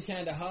believe it'd be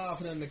kind of hard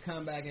for them to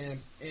come back and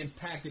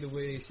impact it the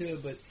way they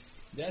should. But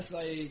that's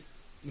like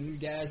when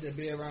guys that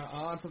be around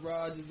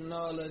entourages and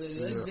all of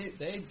that.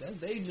 That's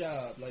their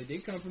job. Like they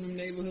come from them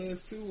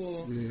neighborhoods too,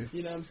 or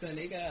you know what I'm saying.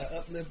 They gotta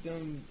uplift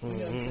them. You know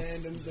what I'm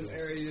saying? Them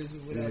areas or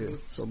whatever. Yeah.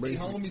 So they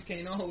homies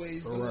can't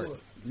always go. Right.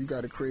 You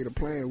got to create a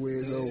plan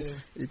where so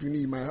if you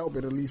need my help,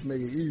 it at least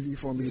make it easy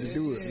for me to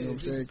do it. You know what I'm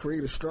saying?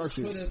 Create a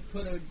structure.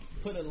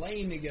 Put a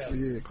lane together.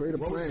 Yeah, create a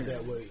Rose plan. Is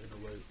that way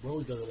in a way.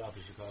 Rose does a lot for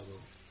Chicago.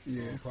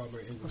 Yeah,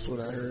 that's what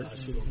I heard.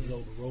 Shit on the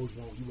low, but Rose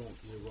won't.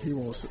 He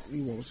won't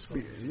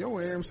speak. You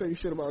don't hear him say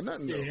shit about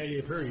nothing. Though.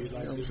 Yeah. Period.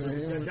 Like, you know what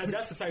I'm saying?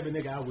 That's the type of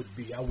nigga I would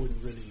be. I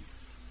wouldn't really,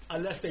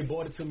 unless they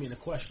brought it to me in a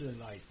question,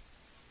 like,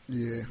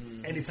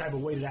 any type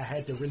of way that I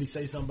had to really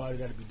say something about it,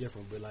 that'd be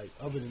different. But like,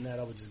 other than that,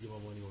 I would just give my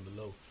money on the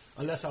low,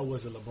 unless I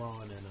was a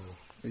LeBron and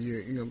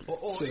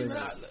or even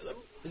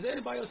is there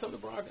anybody else on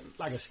LeBron?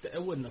 Like it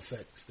wouldn't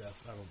affect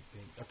Steph. I don't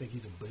think. I think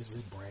his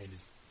brand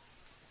is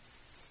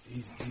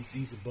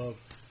he's above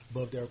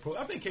their approach.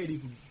 I think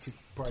KD could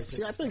probably say.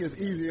 See, I think it's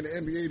easier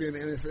in the NBA than the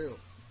NFL.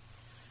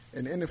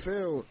 In the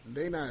NFL,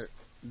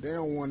 they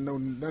don't want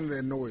none of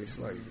that noise.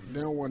 Like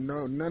they don't want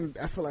none.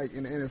 I feel like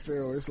in the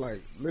NFL, it's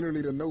like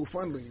literally the no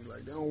fun league.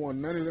 Like they don't want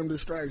none of them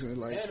distractions.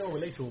 Like they don't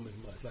relate to them as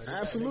much. Like,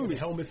 absolutely, they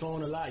helmets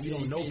on a lot. You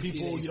don't know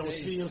people. You don't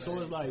see them. So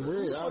it's like,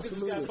 who the fuck is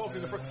this guy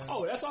talking to?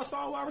 Oh, that's our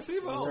star wide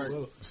receiver. Oh,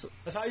 well,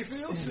 that's how you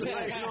feel. Like, you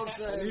know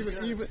what I'm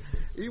saying?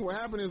 Even what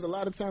happens is a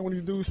lot of time when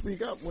these dudes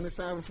speak up when it's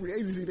time for free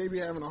agency, they be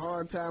having a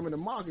hard time in the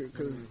market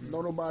because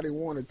nobody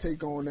want to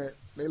take on that.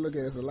 They look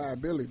at it as a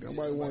liability.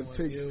 Nobody want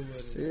to take.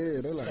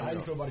 Yeah, they're like. So how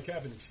you feel about the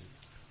Kaepernick shit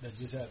that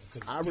just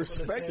happened? I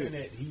respect it.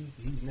 That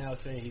he's now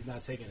saying he's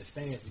not taking a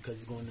stance because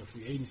he's going into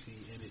free agency,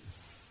 and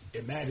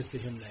it matters to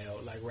him now,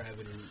 like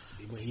rather than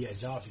when he had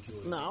job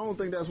security. No, I don't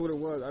think that's what it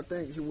was. I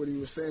think what he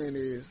was saying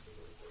is,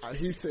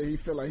 he said he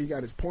felt like he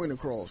got his point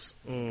across.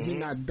 Mm-hmm. He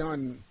not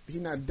done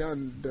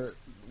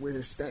with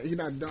his he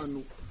not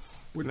done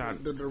with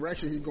the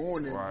direction he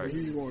going in. Right. But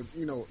he's going,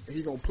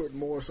 he gonna put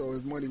more so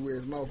his money where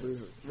his mouth is.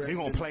 He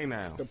gonna play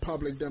now. The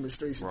public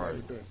demonstration type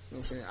of thing. You know what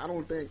I'm saying? I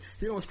don't think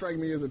he don't strike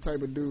me as the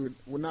type of dude,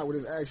 well, not with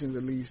his actions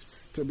at least,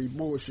 to be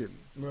bullshitting.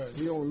 Right.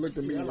 He don't look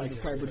to me I like as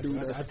the type of dude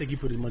that's. I think he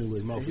put his money where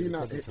his mouth. He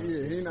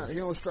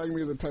don't strike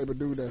me as the type of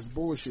dude that's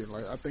bullshit.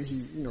 Like, I think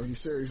he's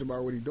serious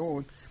about what he's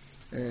doing,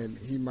 and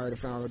he might have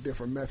found a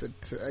different method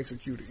to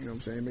execute it. You know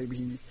what I'm saying? Maybe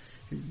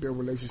he built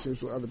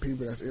relationships with other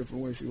people that's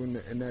influential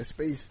in that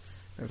space.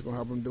 That's gonna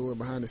help him do it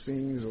behind the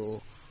scenes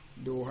or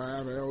do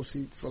however else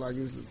he feel like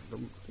is the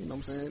you know what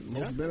I'm saying,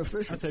 most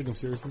beneficial. I take him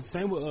seriously.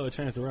 Same with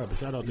Chance the Rapper.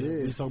 Shout out to him.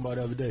 We was talking about it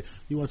the other day.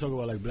 You want to talk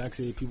about like black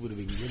city people that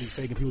be really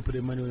faking people put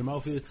their money where their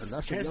mouth is?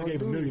 Chance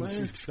gave $1 million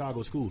to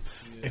Chicago schools.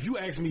 Yeah. If you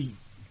ask me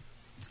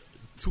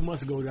 2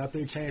 months ago that I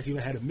think Chance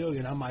even had $1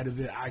 million, I might have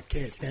been, I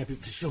can't stamp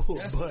it for sure.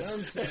 That's but what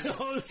I'm saying. You know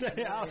what I'm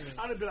saying?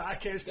 I'd have been, I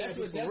can't stamp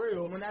it for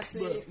real. When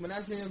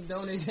I see him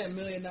donate that $1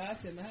 million, I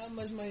said, how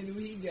much money do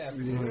he got for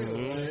real? You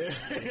know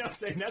what I'm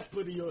saying? That's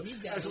putting your,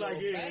 that's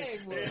like,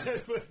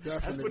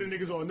 that's putting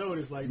niggas on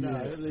notice. Like,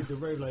 nah, the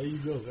rave, like, here you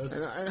go. That's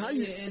and how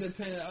you an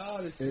independent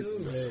artist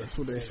too? That's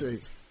what they say.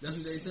 That's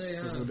what they say,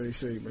 huh? That's what they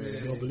say, man. You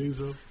don't believe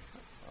so?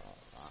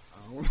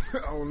 I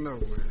don't know,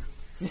 man.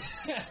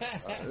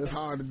 It's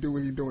hard to do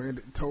what you're doing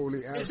totally.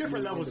 It's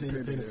different levels of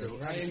independence,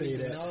 though. I can say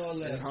that.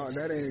 It's hard.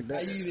 That ain't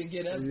that. How you even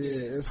get up there?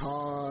 Yeah, it's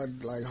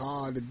hard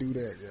to do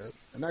that. Yeah,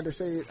 and not to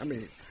say, I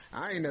mean,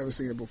 I ain't never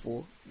seen it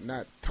before.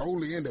 Not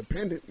totally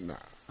independent. Nah.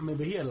 I mean,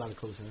 but he had a lot of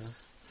cosigns.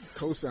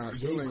 Cosigns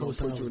still ain't gonna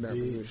put you in that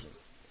position.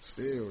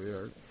 Still,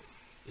 yeah.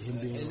 Him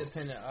being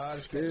independent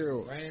artist,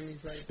 still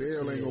ain't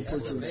gonna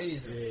put you.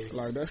 Amazing.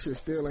 Like that shit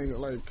still ain't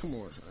like. Come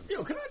on, son.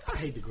 Yo, I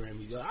hate the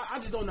Grammys. Yo. I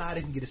just don't know how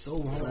they can get it so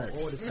wrong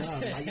all the time.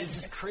 Like, it's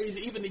just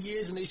crazy. Even the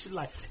years when they should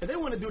if they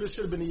want to do this,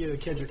 should have been the year that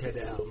Kendrick had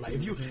the album. Like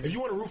if you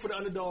want to root for the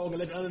underdog and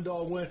let the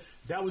underdog win,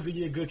 that was the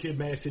year Good Kid,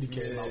 Mad City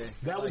came out.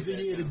 That was the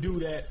year to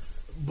do that.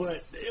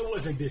 But it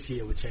wasn't this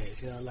year with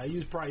Chance. You know, like it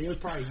was probably a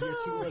year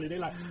too early. They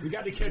like, we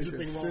got the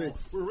Kendrick thing wrong.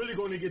 We're really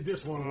going to get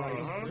this one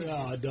right.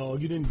 Nah,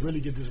 dog, you didn't really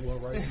get this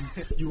one right.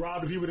 You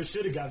robbed the people that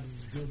should have got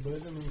it.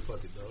 But I mean,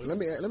 fuck it, dog. Let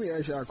me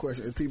ask y'all a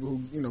question. If people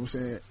who, you know what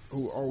I'm saying,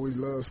 who always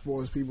love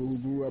sports, people who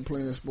grew up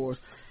playing sports,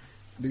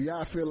 do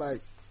y'all feel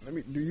like,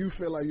 do you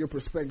feel like your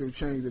perspective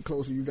changed the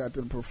closer you got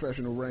to the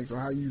professional ranks, or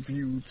how you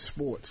viewed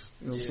sports?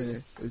 You know what I'm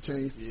saying? It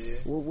changed? Yeah.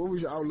 What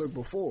was your outlook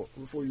before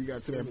you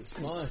got to that? It was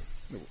fun.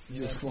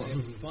 It was fun.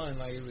 It was fun.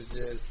 Like, it was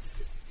just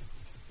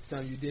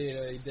something you did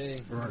every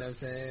day. You know what I'm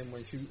saying?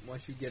 Once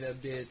you get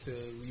up there to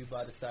where you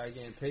about to start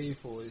getting paid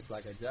for it, it's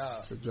like a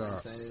job. It's a job. You know what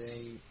I'm saying? It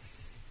ain't.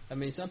 I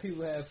mean, some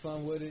people have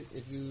fun with it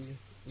if you're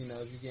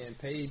getting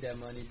paid that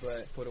money,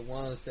 but for the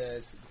ones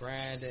that's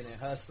grinding and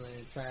hustling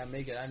and trying to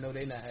make it, I know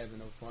they're not having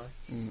no fun.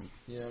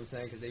 You know what I'm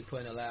saying? Because they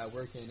putting a lot of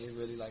work in. They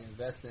really like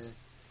investing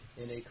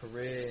in their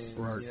career, and you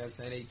know what I'm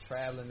saying? They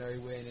traveling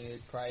everywhere, and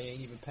it probably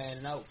ain't even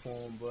panning out for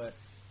them, but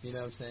you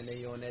know what I'm saying?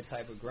 They on that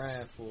type of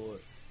grind for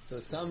it.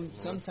 So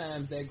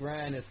sometimes that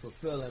grind is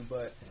fulfilling,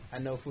 but I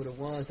know for the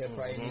ones that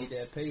probably need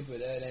that paper,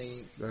 that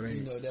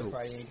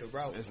probably ain't the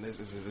route.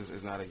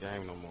 It's not a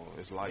game no more.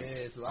 It's life. Yeah,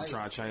 it's life. I'm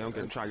trying to change.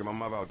 I'm trying to get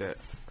my mother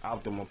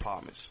out them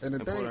apartments and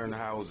put her in the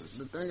houses.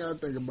 The thing I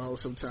think about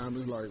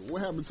sometimes is like,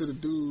 what happened to the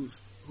dudes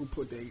who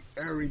put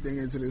everything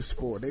into this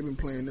sport? They've been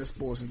playing this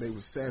sport since they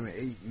was 7,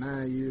 8,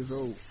 9 years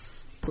old.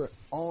 Put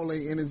all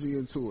their energy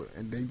into it,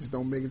 and they just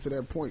don't make it to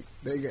that point.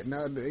 They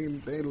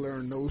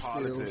learn no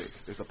politics.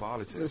 skills. It's the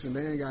politics. Listen,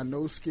 they ain't got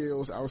no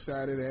skills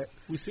outside of that.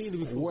 We seen it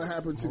before. What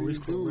happened to these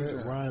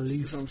dudes? Ryan Leaf.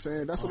 You know what I'm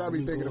saying? That's what I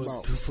be thinking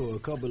about. For a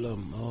couple of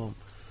them,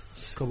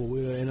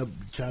 will end up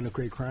trying to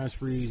create crime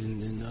sprees,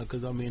 and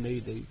because I mean,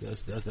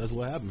 that's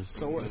what happens.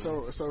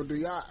 So do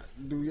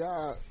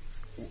y'all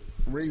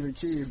raising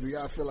kids? Do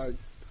y'all feel like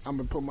I'm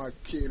gonna put my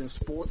kid in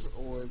sports,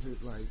 or is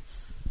it like,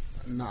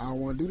 no, I don't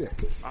want to do that?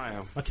 I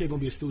am. My kid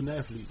gonna be a student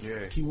athlete.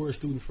 Yeah. Keyword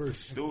student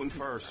first. Student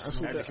first.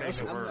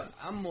 Education first.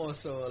 I'm more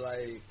so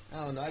like,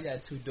 I don't know. I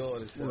got 2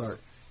 daughters, so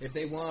if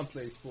they want to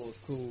play sports,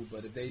 cool.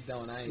 But if they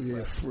don't, I ain't.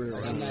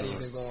 I'm not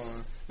even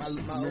going.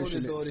 My older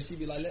daughter, she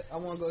be like, I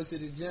want to go to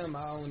the gym.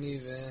 I don't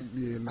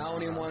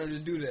even want her to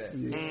do that.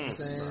 You know what I'm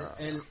saying?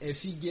 And if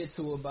she get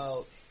to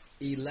about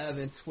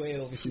 11,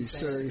 12, she's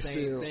saying the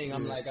same thing.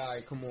 I'm like, all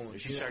right, come on.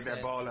 She check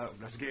that ball up.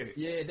 Let's get it.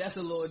 Yeah, that's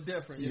a little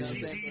different. You know what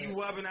I'm saying? She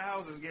you up in the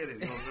house. Let's get it.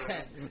 You know what I'm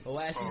saying?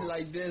 Why she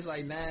like this,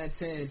 like 9,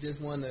 10, just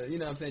want to, you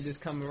know what I'm saying,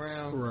 just come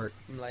around. Right.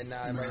 I'm like,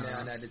 nah, right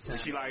now, not the time.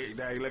 She like,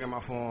 Daddy, look at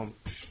my phone.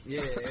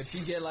 Yeah, if she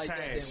get like that,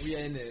 then we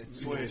in there.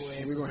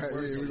 Swish. We gonna have. Yeah,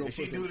 we gonna. If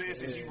she do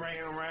this and she bring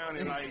him around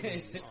and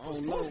like, Oh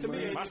no,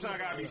 man. my son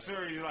gotta be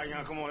serious. Like,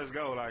 come on, let's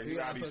go. Like, you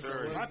gotta be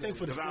serious. I think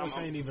for the 'Cause sports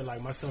ain't even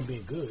like my son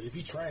being good. If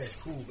he trash,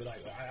 cool. But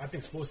like, I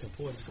think sports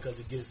important just because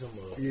it gives him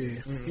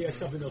he has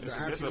something else to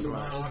Absolutely. keep his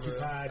mind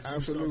occupied.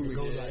 Absolutely.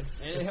 Go, Yeah. like,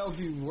 And it helps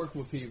you work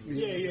with people.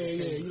 yeah.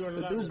 You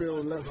don't It do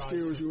build left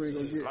skills you ain't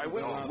gonna get. Like,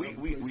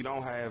 we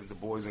don't have the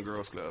Boys and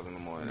Girls Club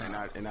anymore,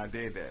 and I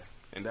did that.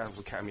 And that's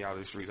what kept me out of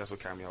the streets. That's what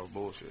kept me out of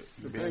bullshit.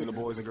 Being in the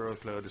Boys and Girls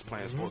Club, just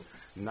playing sports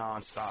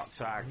non-stop.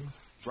 So I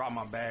drop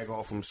my bag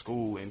off from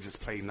school and just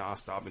play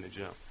non-stop in the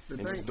gym.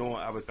 Just doing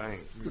other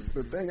things.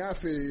 The thing I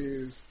feel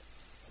is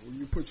when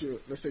you put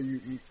let's say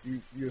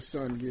your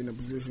son get in a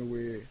position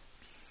where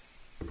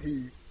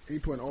he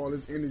putting all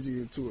his energy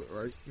into it,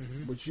 right?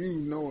 But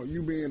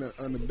you being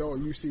an adult,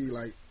 you see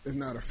like it's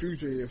not a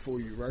future here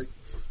for you, right?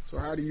 So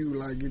how do you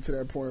like get to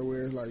that point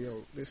where it's like,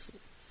 yo, this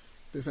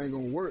ain't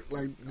gonna work?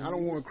 Like, I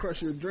don't want to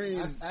crush your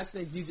dream. I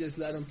think you just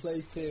let them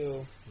play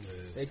till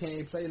they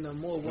can't play no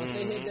more. Once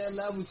they hit that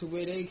level to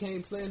where they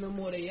can't play no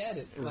more, they at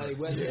it. Like,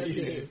 whether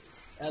it's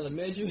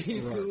elementary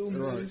school,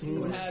 middle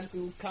school, high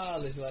school,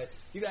 college. Like,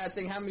 you gotta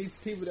think how many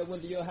people that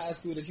went to your high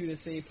school that you done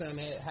seen playing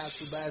that high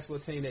school basketball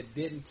team that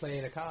didn't play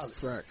in a college.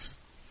 Facts.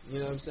 You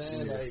know what I'm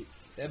saying? Yeah. Like,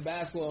 that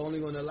basketball only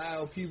going to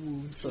allow people,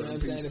 you know what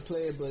I'm saying, to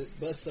play it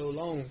but so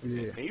long.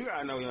 Yeah. And you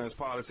gotta know, it's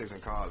politics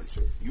in college.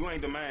 You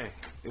ain't the man.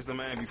 It's the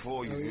man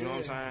before you. You know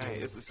what I'm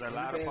saying? It's a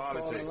lot of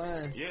politics.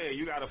 Yeah,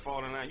 you gotta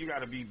fall in line. You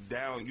gotta be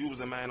down. You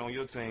was a man on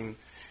your team,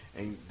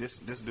 and this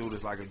dude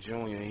is like a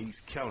junior, and he's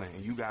killing.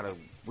 And you gotta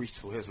reach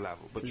to his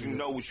level. But you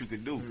know what you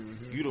could do.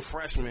 You the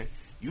freshman.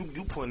 You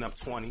putting up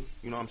 20,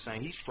 you know what I'm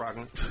saying? He's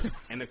struggling.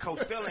 And the coach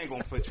still ain't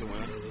going to put you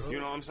in. You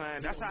know what I'm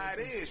saying? That's how it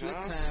is, man.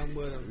 Time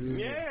with him.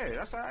 Yeah,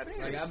 that's how it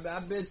is. Like,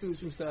 I've been through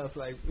some stuff,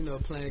 like,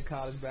 playing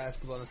college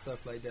basketball and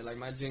stuff like that. Like,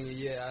 my junior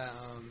year,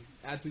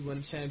 after we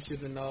won the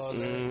championship and all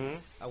that,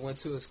 I went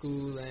to a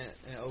school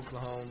in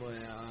Oklahoma,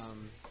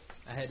 and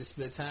I had to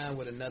split time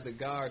with another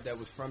guard that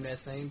was from that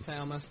same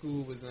town my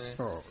school was in.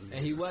 Oh, yeah.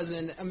 And he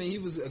wasn't, he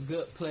was a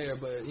good player,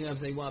 but, you know what I'm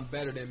saying, he wasn't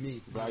better than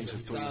me. But I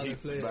used to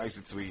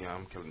tweet,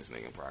 I'm killing this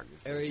nigga in practice.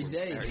 Every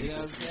day, you know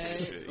what I'm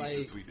saying?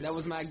 Like, that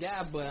was my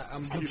guy, but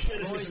I'm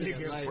pointing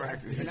him. Like,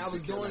 and I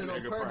was doing it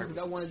on purpose because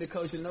I wanted the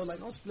coach to know, like,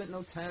 don't split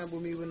no time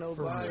with me with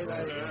nobody.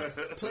 Like,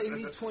 play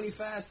me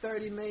 25,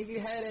 30, man. You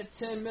had that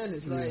 10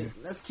 minutes. Like,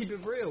 let's keep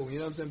it real, you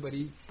know what I'm saying? But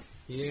he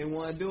didn't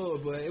want to do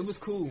it, but it was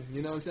cool,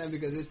 you know what I'm saying?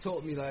 Because it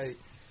taught me, like,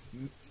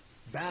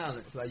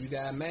 balance. Like, you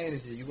got to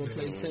manage it. You're going to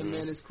play 10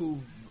 minutes, cool.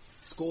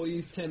 Score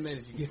these 10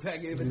 minutes. You get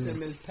back in for 10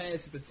 minutes,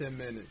 pass it for 10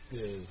 minutes.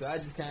 Yeah. So I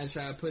just kind of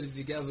try to put it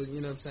together,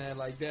 you know what I'm saying,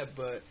 like that.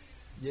 But,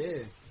 yeah,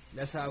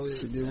 that's how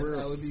it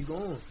be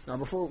going. Now,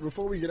 before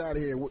we get out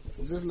of here,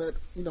 just let,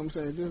 you know what I'm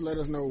saying, just let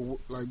us know,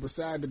 like,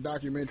 beside the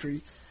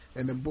documentary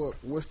and the book,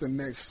 what's the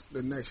next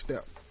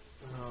step?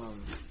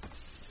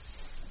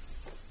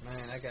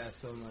 Man, I got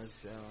so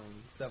much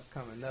stuff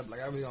coming up.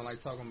 Like, I really don't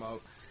like talking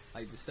about,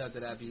 like, the stuff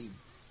that I be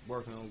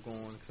working on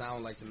going, because I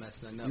don't like to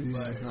mess nothing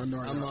up. Yeah,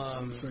 but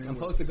I'm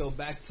supposed to go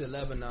back to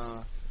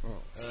Lebanon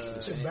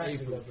in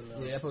April.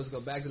 Yeah, I'm supposed to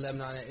go back to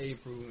Lebanon in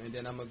April, and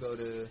then I'm going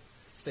to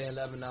stay in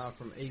Lebanon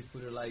from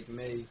April to, like,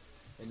 May.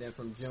 And then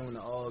from June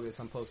to August,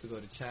 I'm supposed to go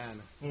to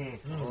China.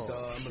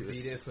 So I'm going to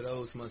be there for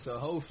those months. So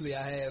hopefully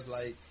I have,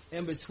 like,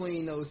 in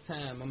between those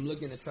times, I'm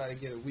looking to try to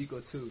get a week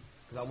or two.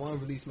 Because I want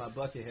to release my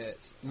bucket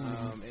hats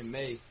in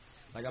May.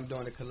 Like, I'm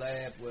doing a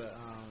collab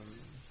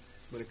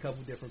with a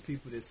couple different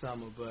people this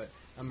summer. But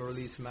I'm going to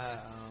release my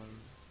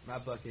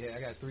bucket hat.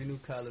 I got 3 new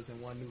colors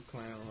and 1 new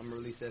clown. I'm going to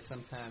release that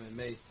sometime in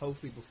May.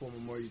 Hopefully before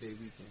Memorial Day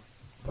weekend.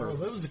 What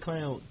was the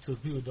clown, so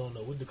people don't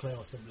know, what the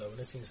clown symbol when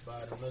they see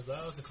Spider? I was like,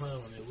 oh, it's a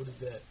clown on there. What is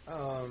that?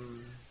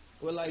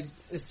 Well, like,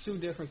 it's 2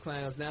 different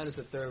clowns. Now there's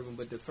a 3rd one,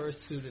 but the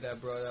first 2 that I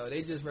brought out,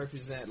 they just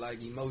represent,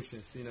 like,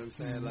 emotions, you know what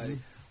I'm saying? Like,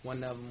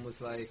 one of them was,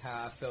 like,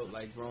 how I felt,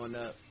 like, growing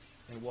up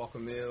in Walker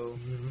Mill,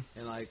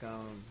 and, like, you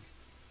know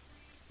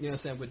what I'm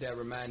saying, what that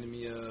reminded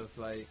me of,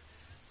 like,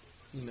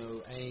 you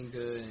know,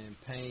 anger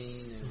and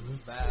pain and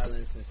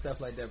violence and stuff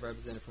like that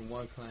represented from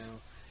one clown.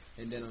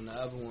 And then on the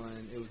other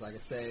one, it was like a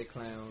sad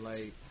clown,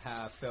 like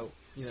how I felt,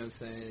 you know what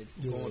I'm saying,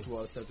 going through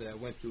all the stuff that I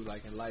went through,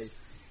 like in life,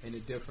 and the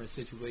different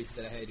situations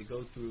that I had to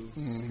go through,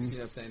 you know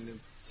what I'm saying,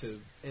 to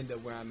end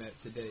up where I'm at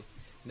today.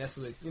 And that's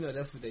what, you know,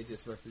 that's what they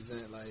just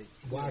represent, like.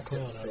 Why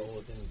clown out of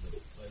all things,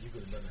 though? Like, you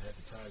could have done a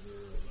happy tiger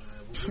or a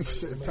lion.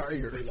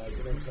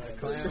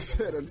 Clown.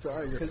 Said a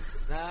tiger.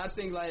 Nah, I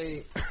think,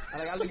 like,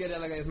 I look at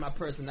that like it's my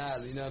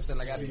personality, you know what I'm saying?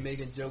 Like, I be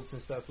making jokes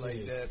and stuff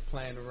like that,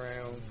 playing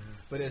around.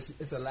 But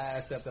it's a lot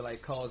of stuff that,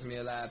 like, caused me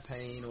a lot of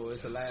pain, or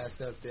it's a lot of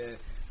stuff that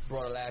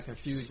brought a lot of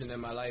confusion in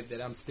my life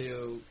that I'm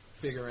still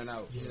figuring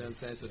out, you know what I'm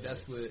saying? So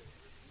that's what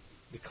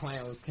the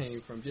clowns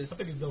came from. Just, I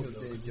think it's dope,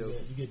 though, you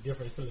get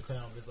different. Instead of the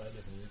clown, it's like,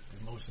 listen,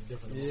 it's emotion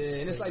different. Yeah,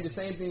 and it's like the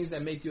same things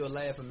that make you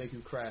laugh and make you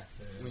cry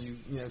when you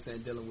know what I'm saying,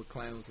 dealing with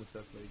clowns and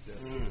stuff like that.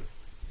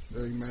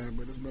 Hey, man,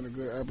 but it's been a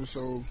good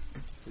episode.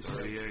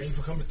 Thank you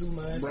for coming through,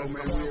 man. Bro,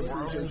 man, we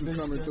appreciate you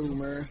coming through,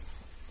 man.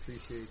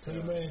 Appreciate Tell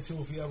your y'all. man too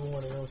if you ever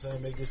want to, you know what I'm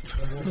saying, make this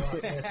number one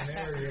podcast in the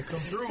area, come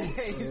through.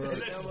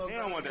 Listen, He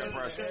don't want that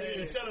pressure.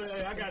 yeah, tell him,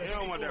 hey, I got He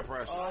don't want that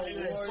pressure. All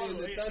Warriors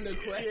and Thunder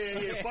Quest.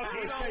 Yeah, fuck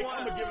this thing.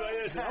 I'm gonna give it like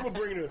this. I'm gonna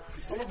bring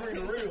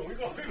the real. We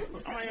gonna.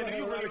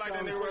 You really like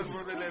that nigga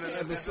Westbrook?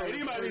 Hey,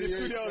 he might be in the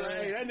studio. Like,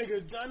 hey, that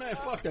nigga, nah,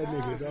 fuck that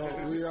nigga,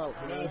 dog. We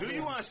out. Do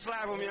you want to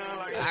slap him, young?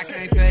 Like, I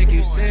can't take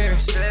you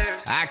serious.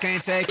 I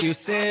can't take you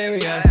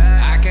serious.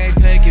 I can't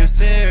take you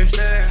serious.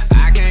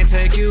 I can't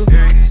take you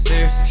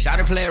serious. Shot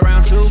to play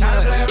around too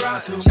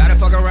much. Shot to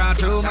fuck around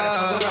too much.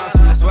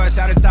 I swear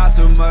shot to talk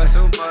too much.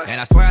 And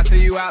I swear I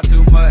see you out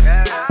too much.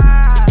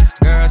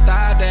 Girl,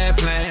 stop that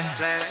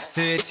playing.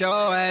 Sit your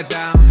ass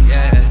down.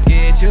 Yeah,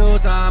 get you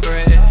some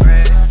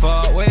bread.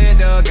 Fuck with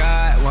the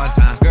guy one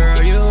time. Girl,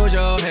 use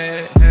your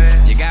head.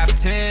 You got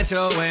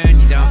potential when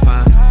you don't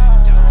find.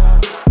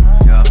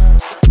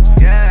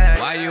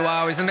 Why you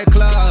always in the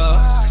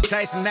club,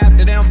 chasing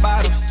after them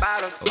bottles?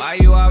 Why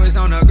you always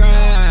on the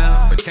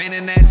ground,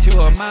 pretending that you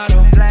a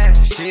model?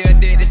 She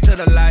addicted to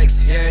the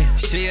likes, yeah.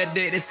 She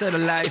addicted to the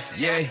life,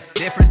 yeah.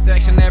 Different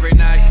section every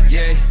night,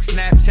 yeah.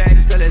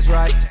 Snapchat till it's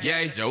right,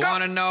 yeah. Just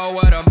wanna know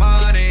where the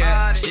money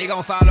at. She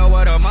gon' follow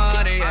where the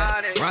money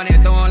at.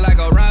 Running through 'em like